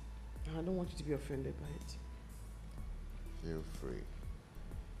 I don't want you to be offended by it. Feel free.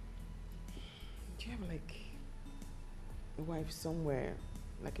 Do you have like a wife somewhere,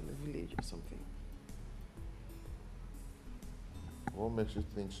 like in the village or something? What makes you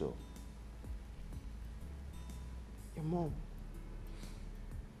think so? Your mom.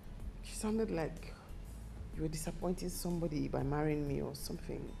 She sounded like you were disappointing somebody by marrying me or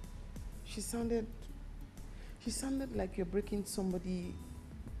something. She sounded like you're breaking somebody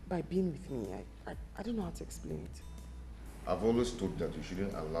by being with me. I don't know how to explain it. I've always thought that you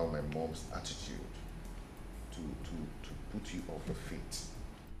shouldn't allow my mom's attitude to put you off your feet.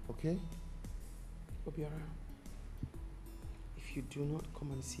 Okay? Obiora, if you do not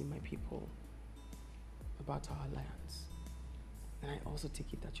come and see my people about our alliance, then I also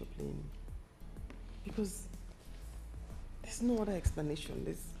take it that you're playing me. Because there's no other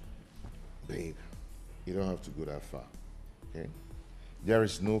explanation. Babe, you don't have to go that far. Okay? There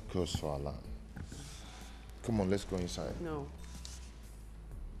is no curse for our land. Come on, let's go inside. No.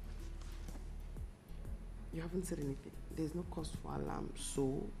 You haven't said anything. There's no cause for alarm.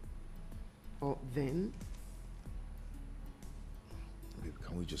 So, or then. Babe,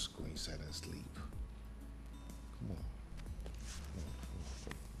 can we just go inside and sleep? Come on.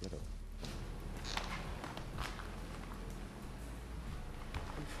 Get up.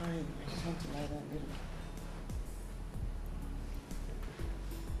 I'm fine. I just want to lie down a little.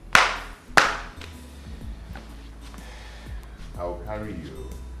 I'll carry you.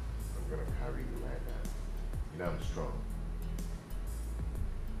 I'm gonna carry you like that. You know I'm strong.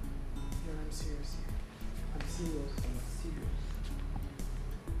 Yeah, I'm serious. I'm serious.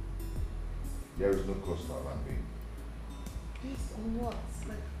 There is no cost for alarm, babe. Based on what?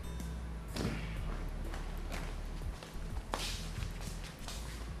 Like...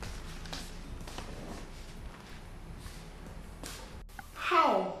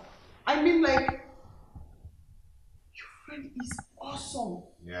 How? I mean, like, your friend is awesome.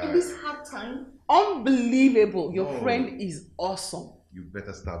 Yeah. In this hard time, unbelievable. Your No. friend is awesome. You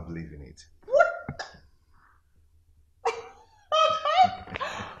better start believing it.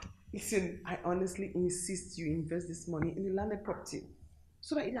 Listen, I honestly insist you invest this money in a landed property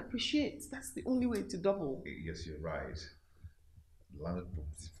so that it appreciates. That's the only way to double. Yes, you're right. Landed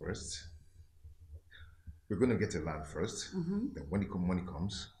property first. We're going to get a land first. Mm-hmm. Then when money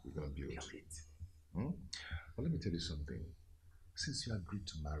comes, we're going to build it. But let me tell you something. Since you agreed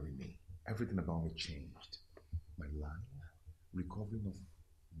to marry me, everything about me changed. My life, recovering of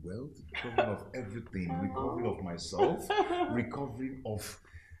wealth, recovering of everything, recovering of myself, recovering of...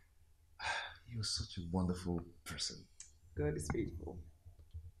 You're such a wonderful person. God is faithful.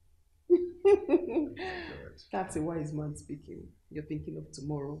 That's a wise man speaking. You're thinking of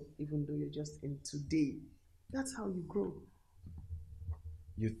tomorrow, even though you're just in today. That's how you grow.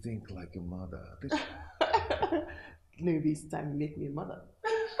 You think like a mother. Maybe it's time you make me a mother.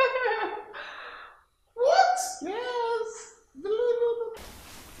 What? Yes.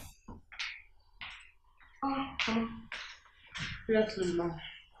 Yes, Lima.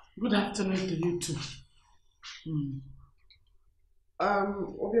 Good afternoon to you too.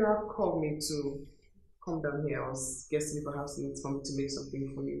 Obira called me to come down here. I was guessing if perhaps he needs for me to make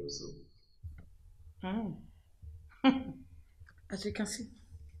something for you, so. As you can see,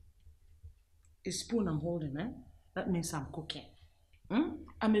 a spoon I'm holding, that means I'm cooking.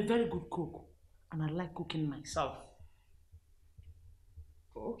 I'm a very good cook, and I like cooking myself.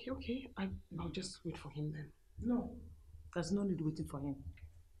 Okay. I'll just wait for him then. No, there's no need waiting for him.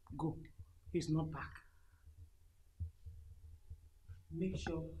 Go. He's not back. Make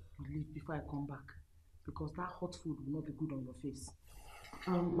sure you leave before I come back, because that hot food will not be good on your face.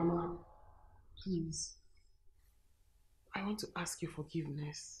 Mama, please. I want to ask you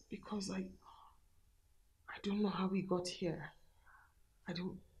forgiveness because I don't know how we got here. I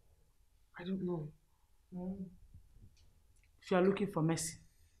don't know. If you are looking for mercy,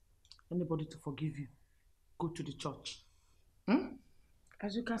 anybody to forgive you, go to the church.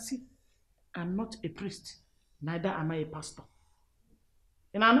 As you can see, I'm not a priest, neither am I a pastor.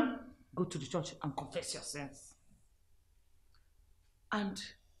 Inanu, go to the church and confess your sins. And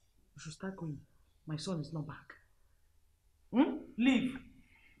you should start going. My son is not back. Leave.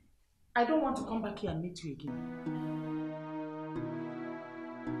 I don't want to come back here and meet you again.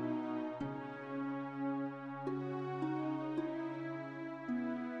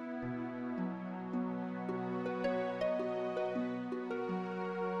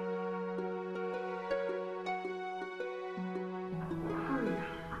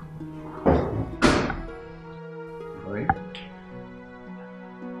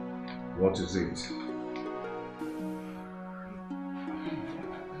 What is it?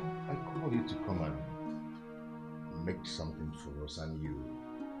 I called you to come and make something for us, and you...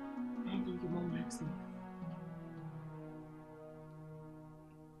 I don't think your mom likes me.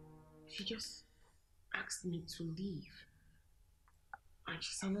 She just asked me to leave. And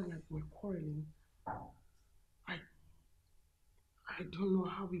she sounded like we're quarreling. I don't know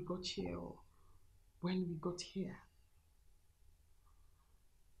how we got here or when we got here.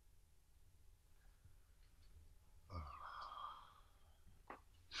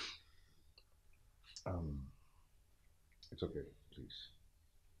 It's okay, please.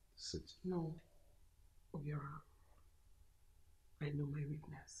 Sit. No, Obiora. I know my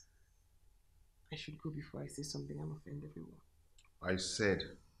weakness. I should go before I say something and offend everyone. I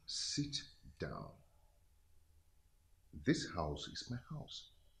said, sit down. This house is my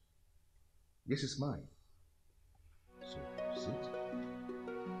house. Yes, it's mine. So, sit.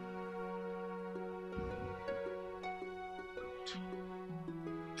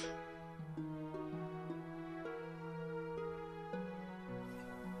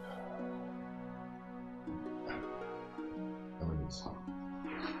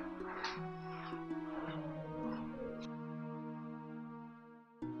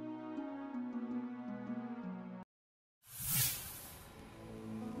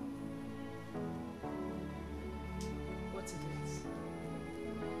 What is it?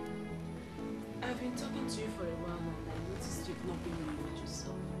 I've been talking to you for a while now, and I noticed you've not been looking at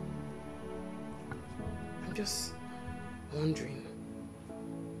yourself. I'm just wondering,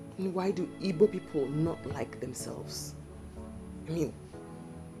 why do Igbo people not like themselves? I mean,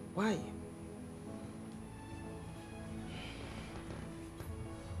 why?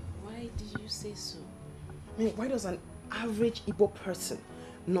 Why did you say so? I mean, why does an average Igbo person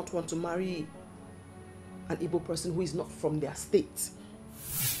not want to marry an Igbo person who is not from their state?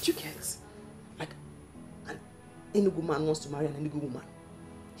 Do you get? Like, an Enugu man wants to marry an Enugu woman.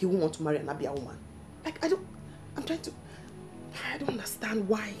 He won't want to marry an Abia woman. Like, I don't understand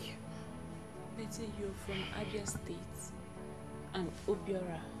why. Betty, you're from Abia State and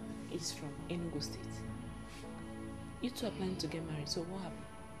Obiora is from Enugu State. You two are planning to get married, so what happened?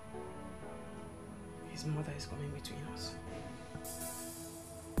 His mother is coming between us.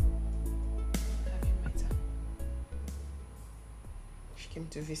 Have you met her? She came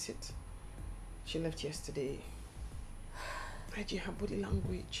to visit. She left yesterday. IG, her body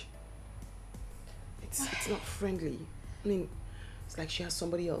language. It's not friendly. I mean, it's like she has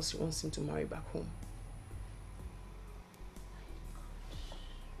somebody else she wants him to marry back home.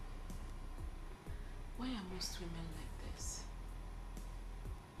 Why are most women like this?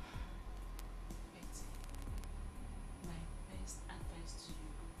 Betty, my best advice to you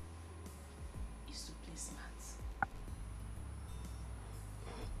is to play smart.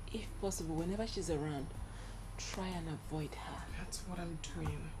 If possible, whenever she's around, try and avoid her. That's what I'm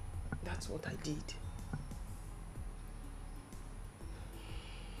doing. That's what I did.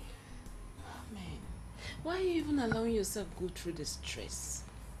 Man, why are you even allowing yourself go through the stress?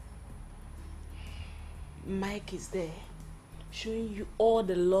 Mike is there, showing you all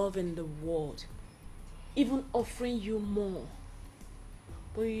the love in the world, even offering you more.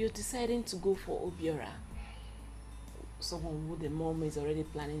 But you're deciding to go for Obiora, someone who the mom is already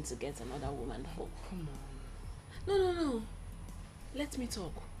planning to get another woman for. Come on. No. Let me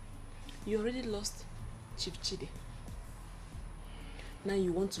talk. You already lost Chief Chide. Now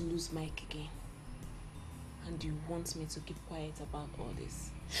you want to lose Mike again. And you want me to keep quiet about all this.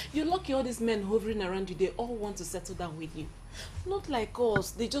 You're lucky all these men hovering around you, they all want to settle down with you. Not like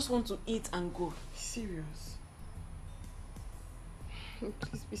us, they just want to eat and go. Serious.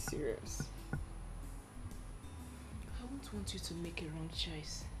 Please be serious. I won't want you to make a wrong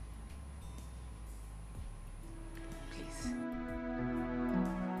choice. Please.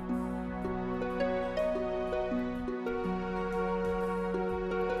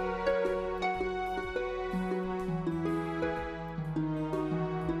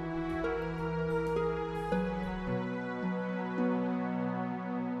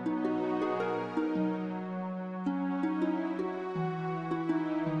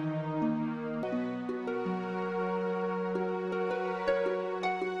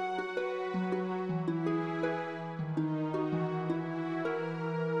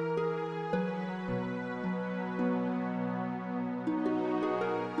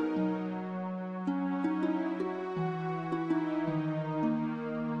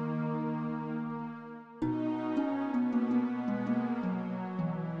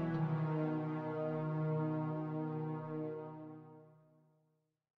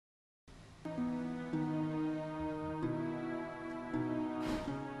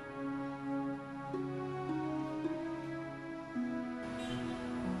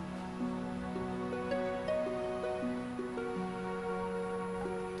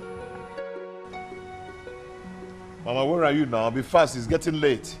 Mama, where are you now? Be fast, it's getting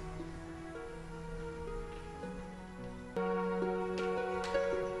late.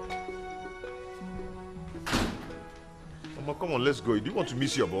 Mama, come on, let's go. Do you want to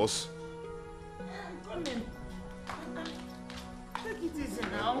miss your boss? Come in. Take it easy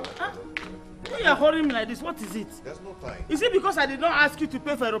now. Why you are hurrying me like this? What is it? There's no time. Is it because I did not ask you to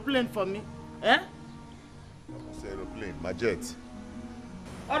pay for aeroplane for me? Eh? It's aeroplane, my jet.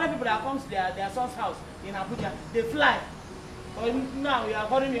 Other people that come to their son's house in Abuja, they fly. But now you are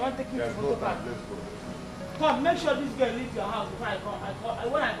calling me, I want to take you to photo park. Come, make sure this girl leaves your house before I come.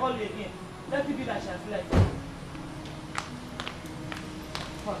 When I call you again, let it be that she has left.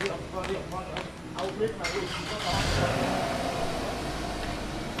 Hurry up. I will break my way because I want to.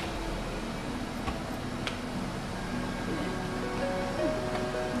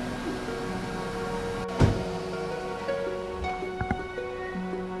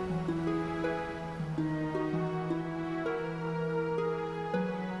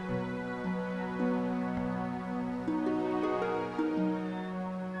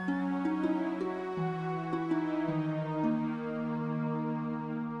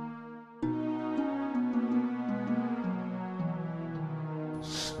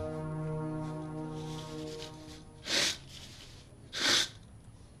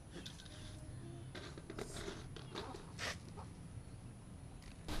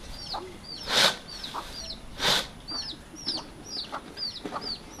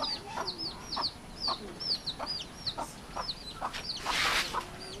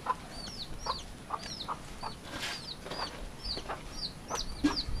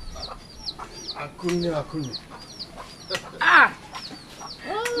 Akuni. Ah!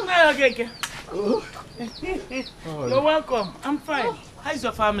 Okay. Oh. You're welcome. I'm fine. How's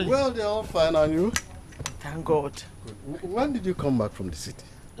your family? Well, they're all fine, and you? Thank God. Good. When did you come back from the city?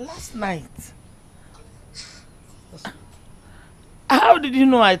 Last night. How did you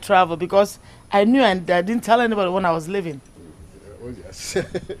know I traveled? Because I knew and I didn't tell anybody when I was leaving. Oh, yes.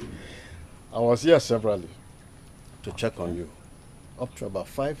 I was here severally to check on you. Up to about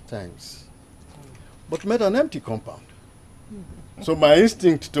 5 times. But met an empty compound. So my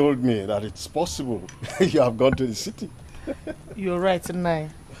instinct told me that it's possible you have gone to the city. You're right, Nai.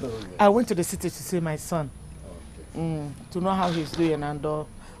 I went to the city to see my son. To know how he's doing and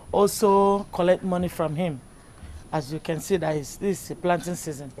also collect money from him. As you can see, this is planting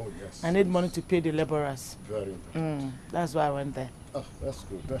season. Oh, yes. I need money to pay the laborers. Very important. That's why I went there. Oh, that's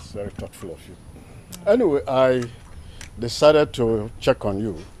good. That's very thoughtful of you. Anyway, I decided to check on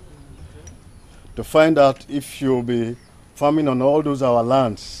you to find out if you'll be farming on all those our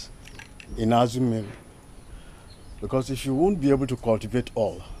lands in Azumil. Because if you won't be able to cultivate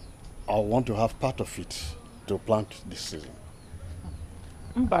all, I want to have part of it to plant this season.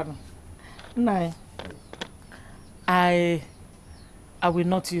 Mbano, Nai, I will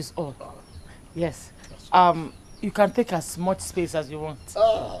not use all. Yes. You can take as much space as you want.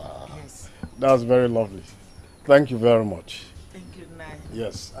 Yes. That's very lovely. Thank you very much. Thank you, Nai.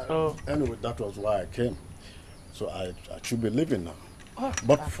 Yes. Anyway, that was why I came. So I should be leaving now.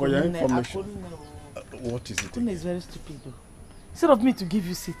 But for your information, what is it? Akune is very stupid though. Instead of me to give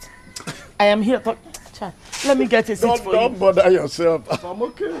you seat, I am here to chat. Let me get a seat for you. Don't bother yourself. I'm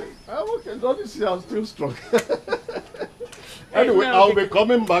okay. I'm okay. Don't you see I'm still strong? Anyway, I'll be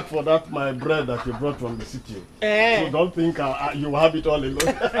coming back for that my bread that you brought from the city. So don't think you have it all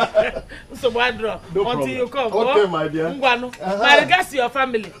alone. So why draw? No Until problem. you come. Okay, my dear. My regards to your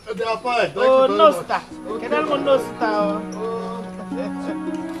family. They are fine. Thank you very no much. star. Can I go no star?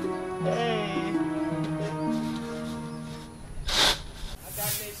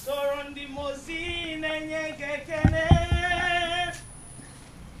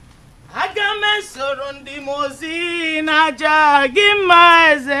 Agame sorondi mozi na jagi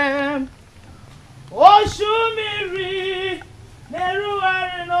maeze Oshumiri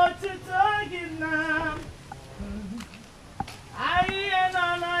neruare no tutagina Aye no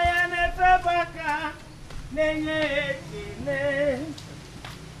no ya nefebaka nenye kine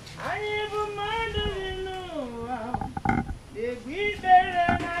Aye bumadu inu Degwi bere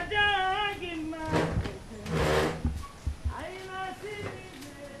na jagi maeze Aye na siri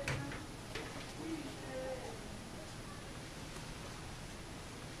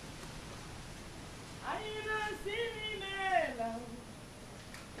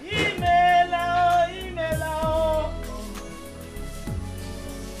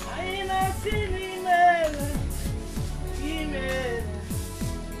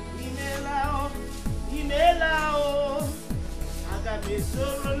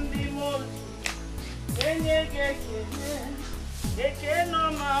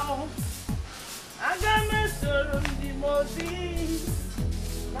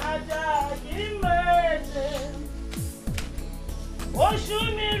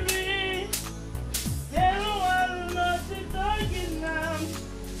Oshumiri, Teruaru no Sitoginam.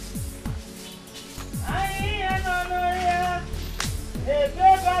 I am ya, a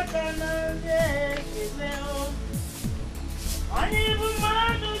Bebacana, Kileo. I even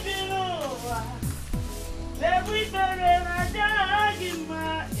Madu Ginoa, every better I die in my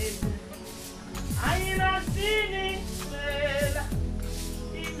head. I am not seeing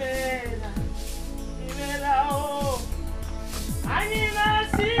Imela, oh. Anina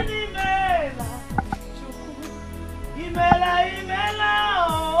sini mela, imela,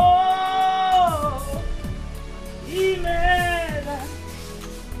 oh, imela,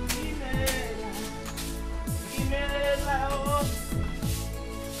 oh.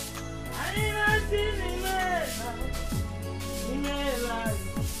 Anina sini mela, imela,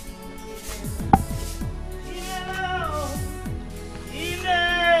 oh,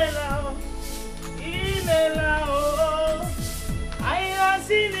 imela, oh. Imela, oh, Aina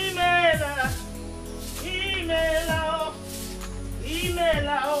Sinimela, Imela, oh,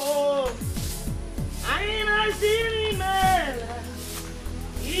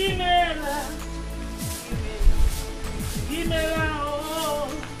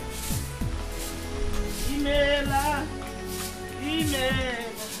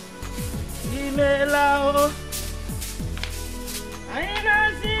 Imela, oh, Aina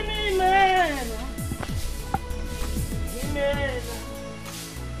Sinimela,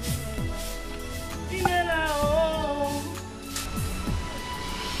 Imela. Oh.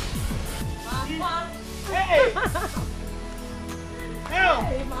 Mama. Hey.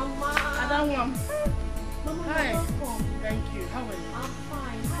 Hey, Mama. Adam. Mama, hi. Thank you. How are you? I'm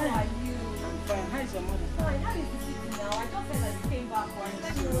fine. How are you? I'm fine. How is your mother? Fine. How is the city now? I just said that you came back once.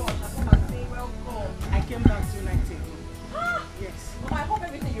 Let me rush. I come and say welcome. I came back 2 nights ago. Yes. Mama, I hope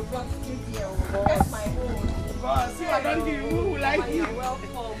everything you brought is here. That's my own. Boss, you are not the who like Mama, you. you're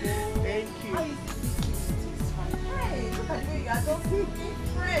welcome. Thank you. How is the city? Hey, look at the way you are just looking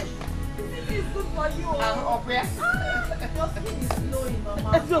fresh. The city is so good for you. Up here. Your skin is glowing, Mama.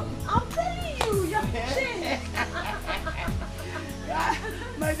 I'm telling you, you're changed.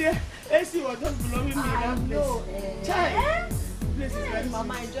 My dear, AC was just blowing me in that place. Child. This is very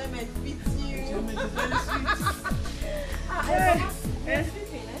Mama, sweet. enjoyment fits you. Enjoyment is very sweet. Mama, you're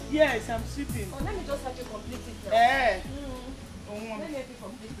sleeping, eh? Yes, I'm sleeping. Oh, let me just help you complete it now. Eh. Let me help you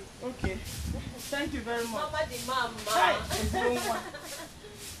complete it. Okay. Thank you very much. Mama the mama. Hi.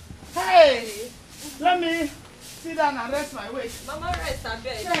 Hey, let me sit down and rest my weight. Mama, rest a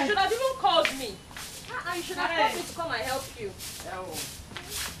bit. Yeah. You should have even called me. You should have Hey. called me to come and help you.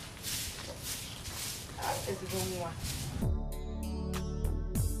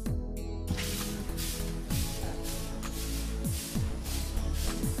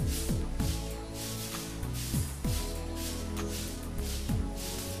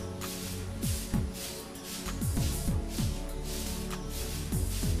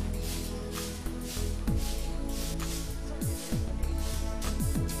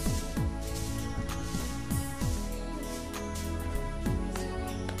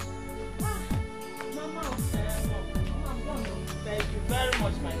 Thank you very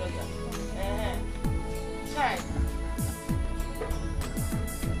much, my daughter. Child.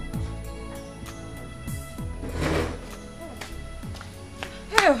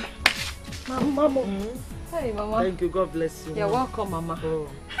 Hey, Mama. Hey, Mama. Thank you. God bless you. You're welcome, Mama. Oh.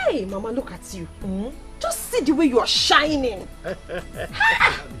 Hey, Mama, look at you. Just see the way you are shining.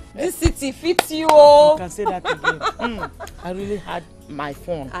 This city fits you, oh. You can say that again. I really had my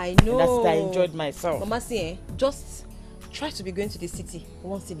fun. I know. And that's why I enjoyed myself. Mama, see, just try to be going to the city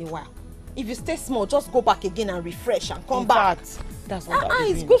once in a while. If you stay small, just go back again and refresh and come back. That's what I'll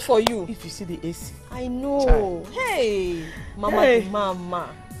be It's doing. good for you. If you see the AC. I know. Child. Hey, Mama, Hey. Mama.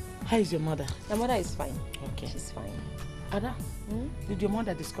 How is your mother? My mother is fine. Okay. She's fine. Ada, did your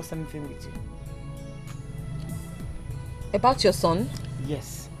mother discuss anything with you? About your son?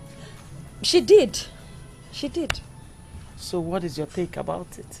 Yes. She did. She did. So what is your take about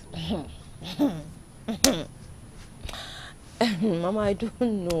it? Mama, I don't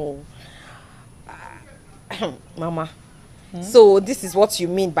know. Mama. So this is what you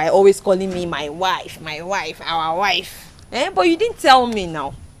mean by always calling me my wife, our wife. But you didn't tell me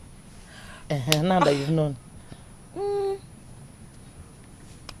now. Now that you've known.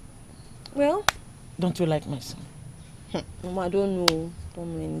 Well, don't you like my son? Mama, I don't know.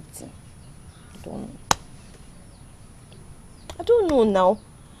 Don't know anything. I don't know now.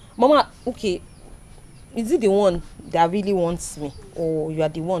 Mama, okay. Is he the one that really wants me? Or you are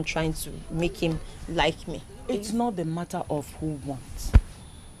the one trying to make him like me? It's not the matter of who wants.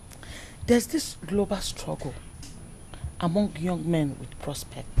 There's this global struggle among young men with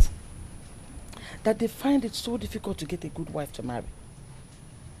prospects that they find it so difficult to get a good wife to marry.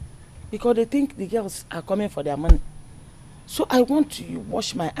 Because they think the girls are coming for their money. So I want to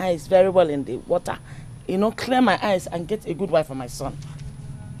wash my eyes very well in the water. You know, clear my eyes and get a good wife for my son.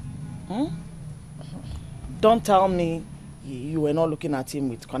 Don't tell me you were not looking at him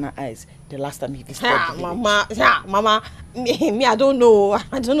with corner eyes the last time he visited the village. Mama, me, I don't know.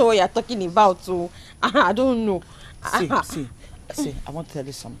 I don't know what you're talking about. So I don't know. See, I want to tell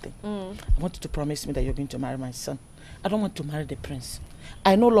you something. I want you to promise me that you're going to marry my son. I don't want to marry the prince.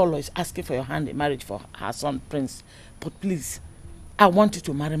 I know Lolo is asking for your hand in marriage for her son, Prince. But please, I want you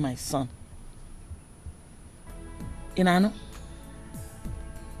to marry my son. Inano?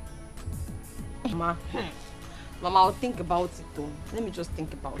 Mama, I'll think about it though. Let me just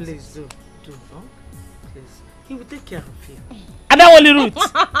think about it. Please do. Huh? Please. He will take care of you. I don't want the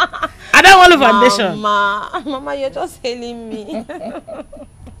roots. I don't want the foundation. Mama, you're just hailing me.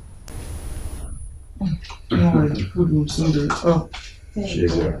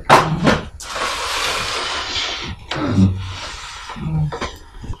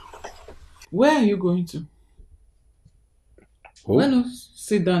 Where are you going to? Who? Why not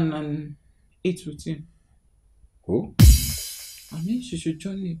sit down and eat with him? Who? I mean, she should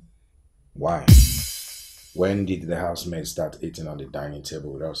join you. Why? When did the housemaid start eating on the dining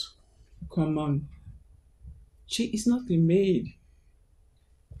table with us? Come on. She is not a maid.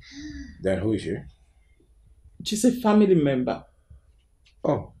 Then who is she? She's a family member.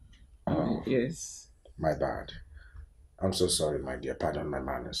 Oh. Yes. My bad. I'm so sorry, my dear. Pardon my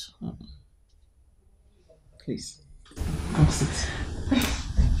manners. Please. Come sit.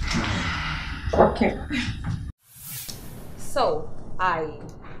 Okay. So, I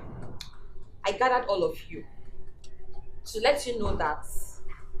gathered all of you to let you know that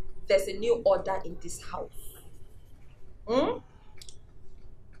there's a new order in this house.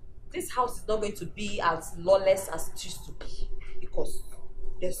 This house is not going to be as lawless as it used to be because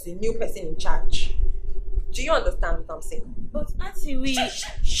there's a new person in charge. Do you understand what I'm saying? But Auntie, we...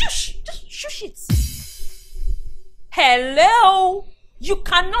 Shush! Just shush it. Hello? You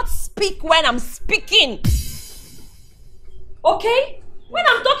cannot speak when I'm speaking. Okay? When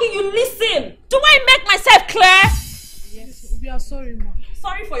I'm talking, you listen. Do I make myself clear? Yes, we are sorry, Ma.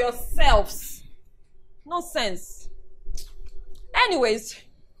 Sorry for yourselves. Nonsense. Anyways,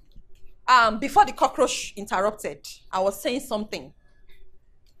 before the cockroach interrupted, I was saying something.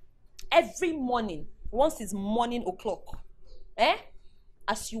 Every morning, once it's morning o'clock,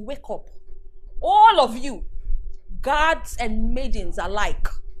 as you wake up, all of you, guards and maidens alike,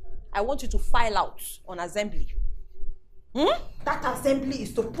 I want you to file out on assembly. That assembly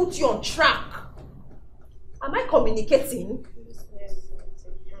is to put you on track. Am I communicating?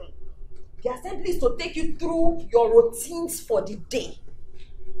 The assembly is to take you through your routines for the day.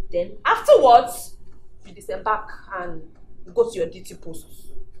 Then afterwards, you disembark and go to your duty posts.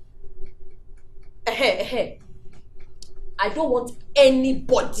 I don't want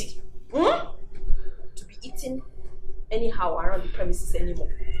anybody to be eating anyhow around the premises anymore.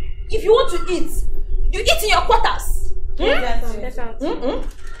 If you want to eat, you eat in your quarters. Yes,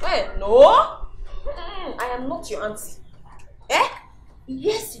 No. I am not your auntie.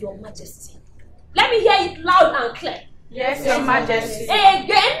 Yes, Your Majesty. Let me hear it loud and clear. Yes, Your Majesty.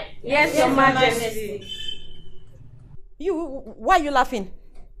 Again? Yes, Your Majesty. Why are you laughing?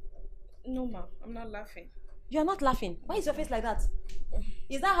 No, Ma, I'm not laughing. You're not laughing. Why is your face like that?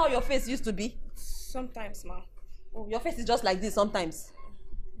 Is that how your face used to be? Sometimes, Ma. Oh, your face is just like this sometimes.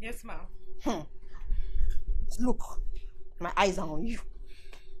 Yes, Ma. Look, my eyes are on you.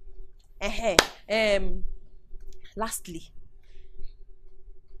 Lastly,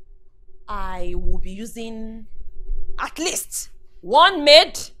 I will be using at least one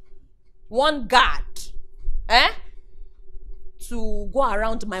maid, one guard, to go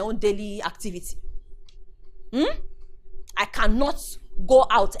around my own daily activity. I cannot go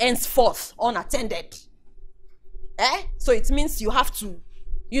out henceforth unattended. So it means you have to,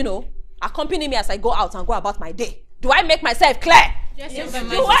 accompany me as I go out and go about my day. Do I make myself clear? Yes, Your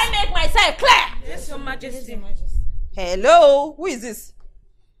Majesty. Do I make myself clear? Yes, Your Majesty. Hello? Who is this?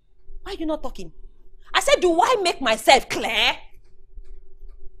 Why are you not talking? I said, do I make myself clear?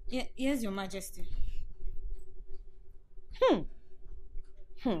 Yes, Your Majesty.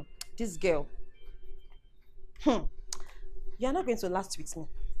 This girl. You are not going to last with me.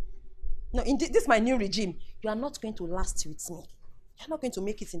 No, in this my new regime, you are not going to last with me. You are not going to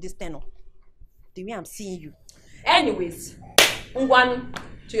make it in this tenor. The way I'm seeing you. Anyways, Ngwani,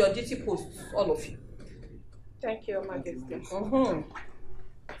 to your duty posts, all of you. Thank you, Your Majesty.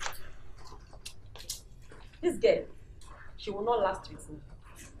 This girl, she will not last with me.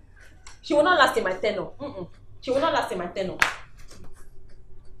 She will not last in my tenor. She will not last in my tenor.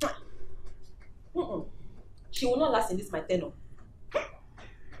 She will not last in this my tenor.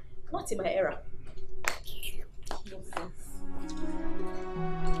 Not in my era. No sense.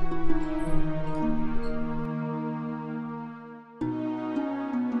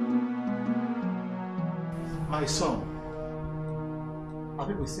 My son, our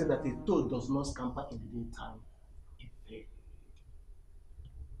people say that a toad does not scamper in the daytime in vain.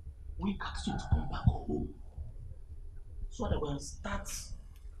 We asked you to come back home so that we can start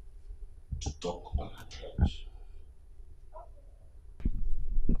to talk on our terms.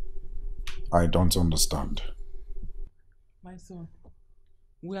 I don't understand. My son,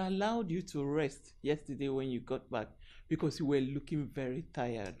 we allowed you to rest yesterday when you got back because you were looking very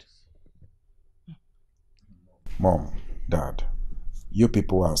tired. Mom, Dad, you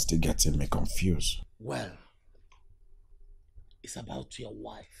people are still getting me confused. Well, it's about your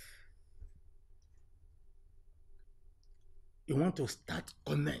wife. You want to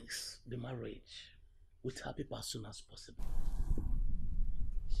commence the marriage with her people as soon as possible.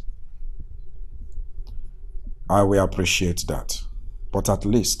 I will appreciate that. But at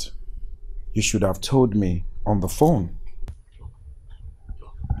least, you should have told me on the phone.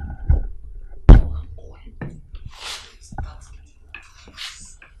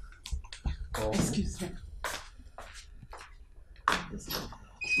 Excuse me.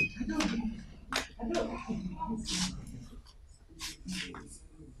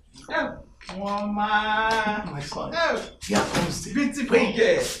 Oh, Mama. My son. Oh, Here comes the beautiful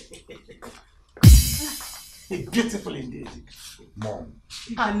girl. Beautiful indeed. Mom.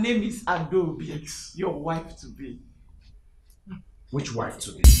 Her name is Adobe. Yes. Your wife to be. Which wife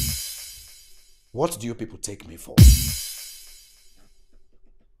to be? What do you people take me for?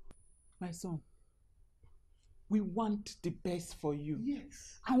 My son, we want the best for you.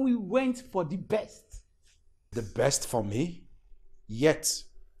 Yes. And we went for the best. The best for me? Yet,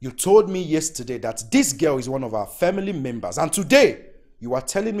 You told me yesterday that this girl is one of our family members, and today you are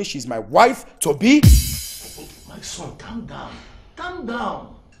telling me she's my wife to be? My son, calm down. Calm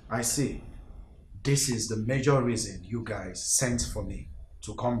down. I see. This is the major reason you guys sent for me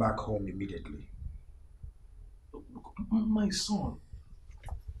to come back home immediately. My son.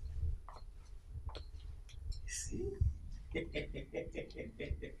 See?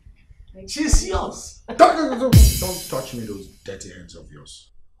 She's yours. Don't touch me those dirty hands of yours.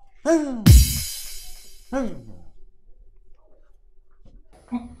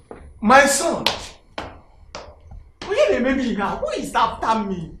 My son. Maybe now. Who is after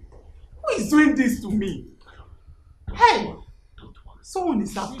me? Who is doing this to me? Hey! Someone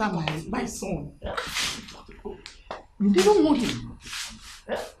is after my son. You didn't want him.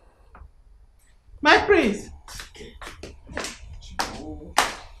 My prince.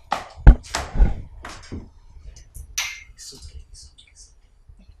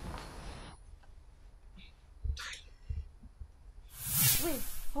 Wait,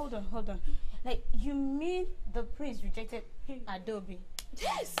 hold on. Like, you mean the prince rejected Adobe?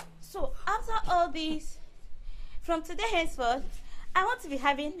 Yes! So, after all this, from today henceforth, I want to be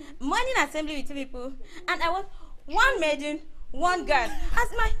having morning assembly with two people, and I want one maiden, one girl,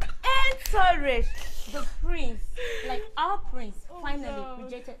 as my entourage. The prince, like our prince, finally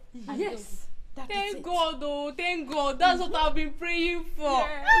rejected Adobe. Yes! Thank God, oh, thank God. That's what I've been praying for.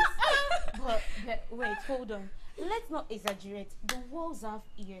 Yes. but wait, hold on. Let's not exaggerate. The walls have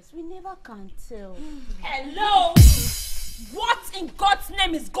ears. We never can tell. Hello? What in God's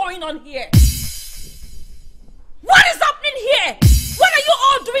name is going on here? What is happening here? What are you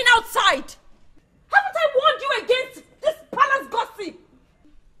all doing outside? Haven't I warned you against this palace gossip?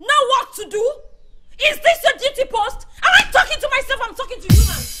 No work to do? Is this your duty post? Am I talking to myself? I'm talking to you,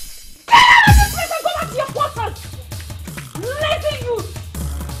 man. Get out of this place and go back to your quarters! Lazy youth!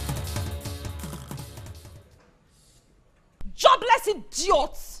 Jobless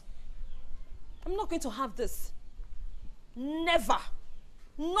idiots! I'm not going to have this. Never.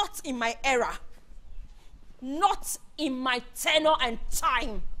 Not in my era. Not in my tenure and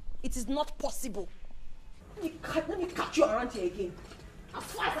time. It is not possible. Let me catch you around here again. As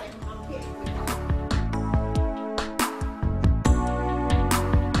far as I am here.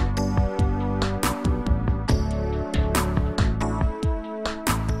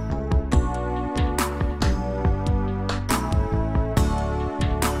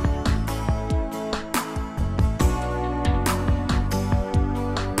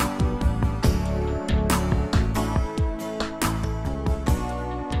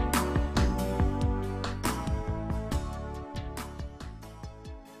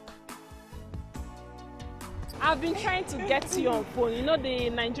 I've been trying to get to you on phone. You know, the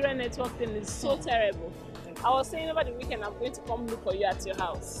Nigerian network thing is so terrible. I was saying over the weekend I'm going to come look for you at your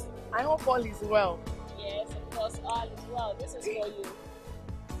house. I hope all is well. Yes, of course, all is well. This is for you.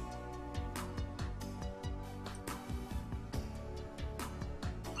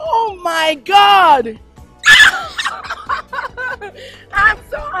 Oh my God! I'm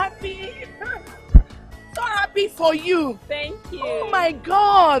so happy. So happy for you. Thank you. Oh my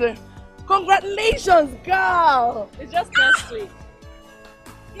God! Congratulations, girl! It's just next week.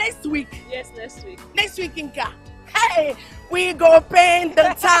 Next week? Yes, next week. Next week, Inka. Hey, we go paint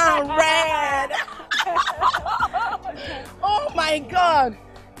the town red. Oh my God!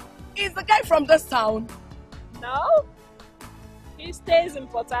 Is the guy from this town? No. He stays in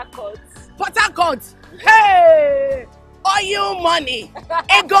Port Harcourt. Port Harcourt? Hey! Oil money.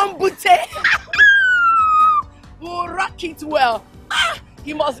 Egon Bute. We'll rock it well. Ah!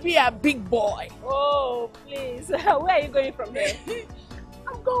 He must be a big boy. Oh, please. Where are you going from here?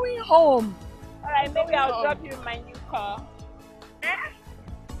 I'm going home. Alright, maybe I'll drop you in my new car.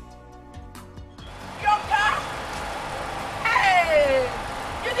 Your car? Hey!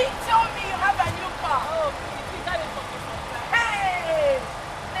 You didn't tell me you have a new car. Oh, please. You got it for me sometime. Hey!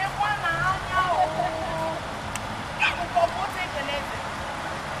 They want to hang out.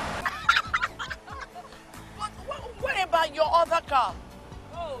 But what about your other car?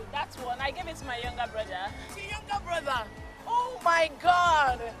 Oh, that's one. I gave it to my younger brother. Your younger brother? Oh my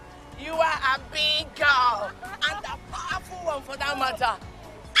God! You are a big girl and a powerful one for that matter.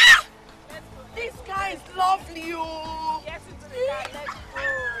 Ah! This guy is lovely. Yes, it's the car. Let's go.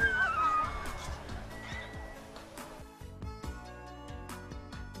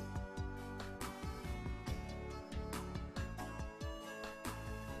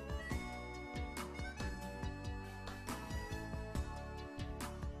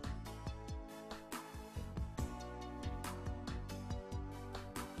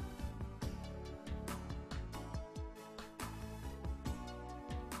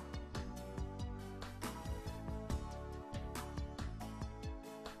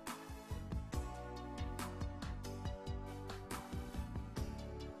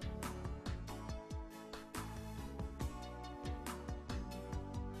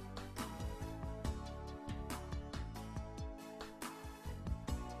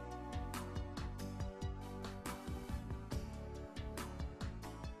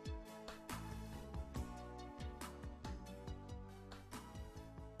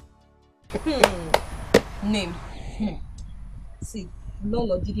 Name. See,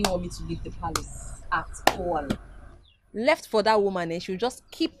 Lolo didn't want me to leave the palace at all. Left for that woman and she'll just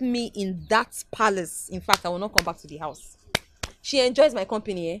keep me in that palace. In fact, I will not come back to the house. She enjoys my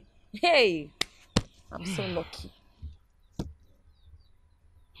company, eh? Hey, I'm so lucky.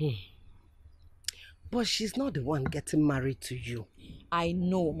 But she's not the one getting married to you. I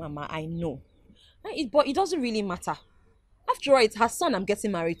know, Mama, I know. But it doesn't really matter. After all, it's her son I'm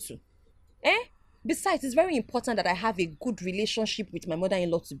getting married to. Eh? Besides, it's very important that I have a good relationship with my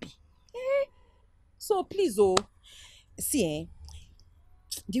mother-in-law to be. Eh? So please, see,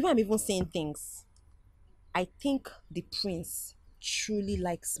 the way I'm even saying things, I think the prince truly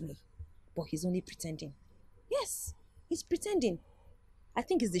likes me, but he's only pretending. Yes, he's pretending. I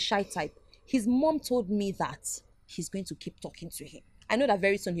think he's the shy type. His mom told me that he's going to keep talking to him. I know that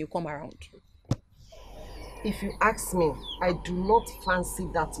very soon he'll come around. If you ask me, I do not fancy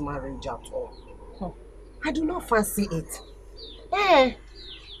that marriage at all. I do not fancy it.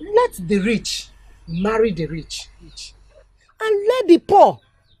 Let the rich marry the rich. And let the poor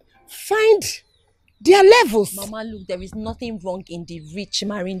find their levels. Mama, look, there is nothing wrong in the rich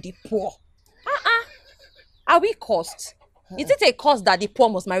marrying the poor. Are we cursed? Is it a curse that the poor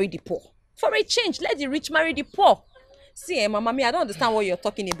must marry the poor? For a change, let the rich marry the poor. See, Mama, I don't understand what you're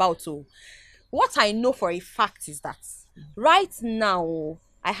talking about. What I know for a fact is that right now,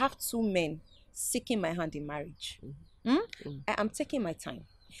 I have 2 men seeking my hand in marriage. I am taking my time.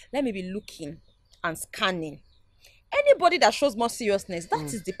 Let me be looking and scanning. Anybody that shows more seriousness,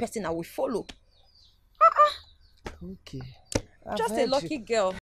 that is the person I will follow. Okay. Just a lucky girl.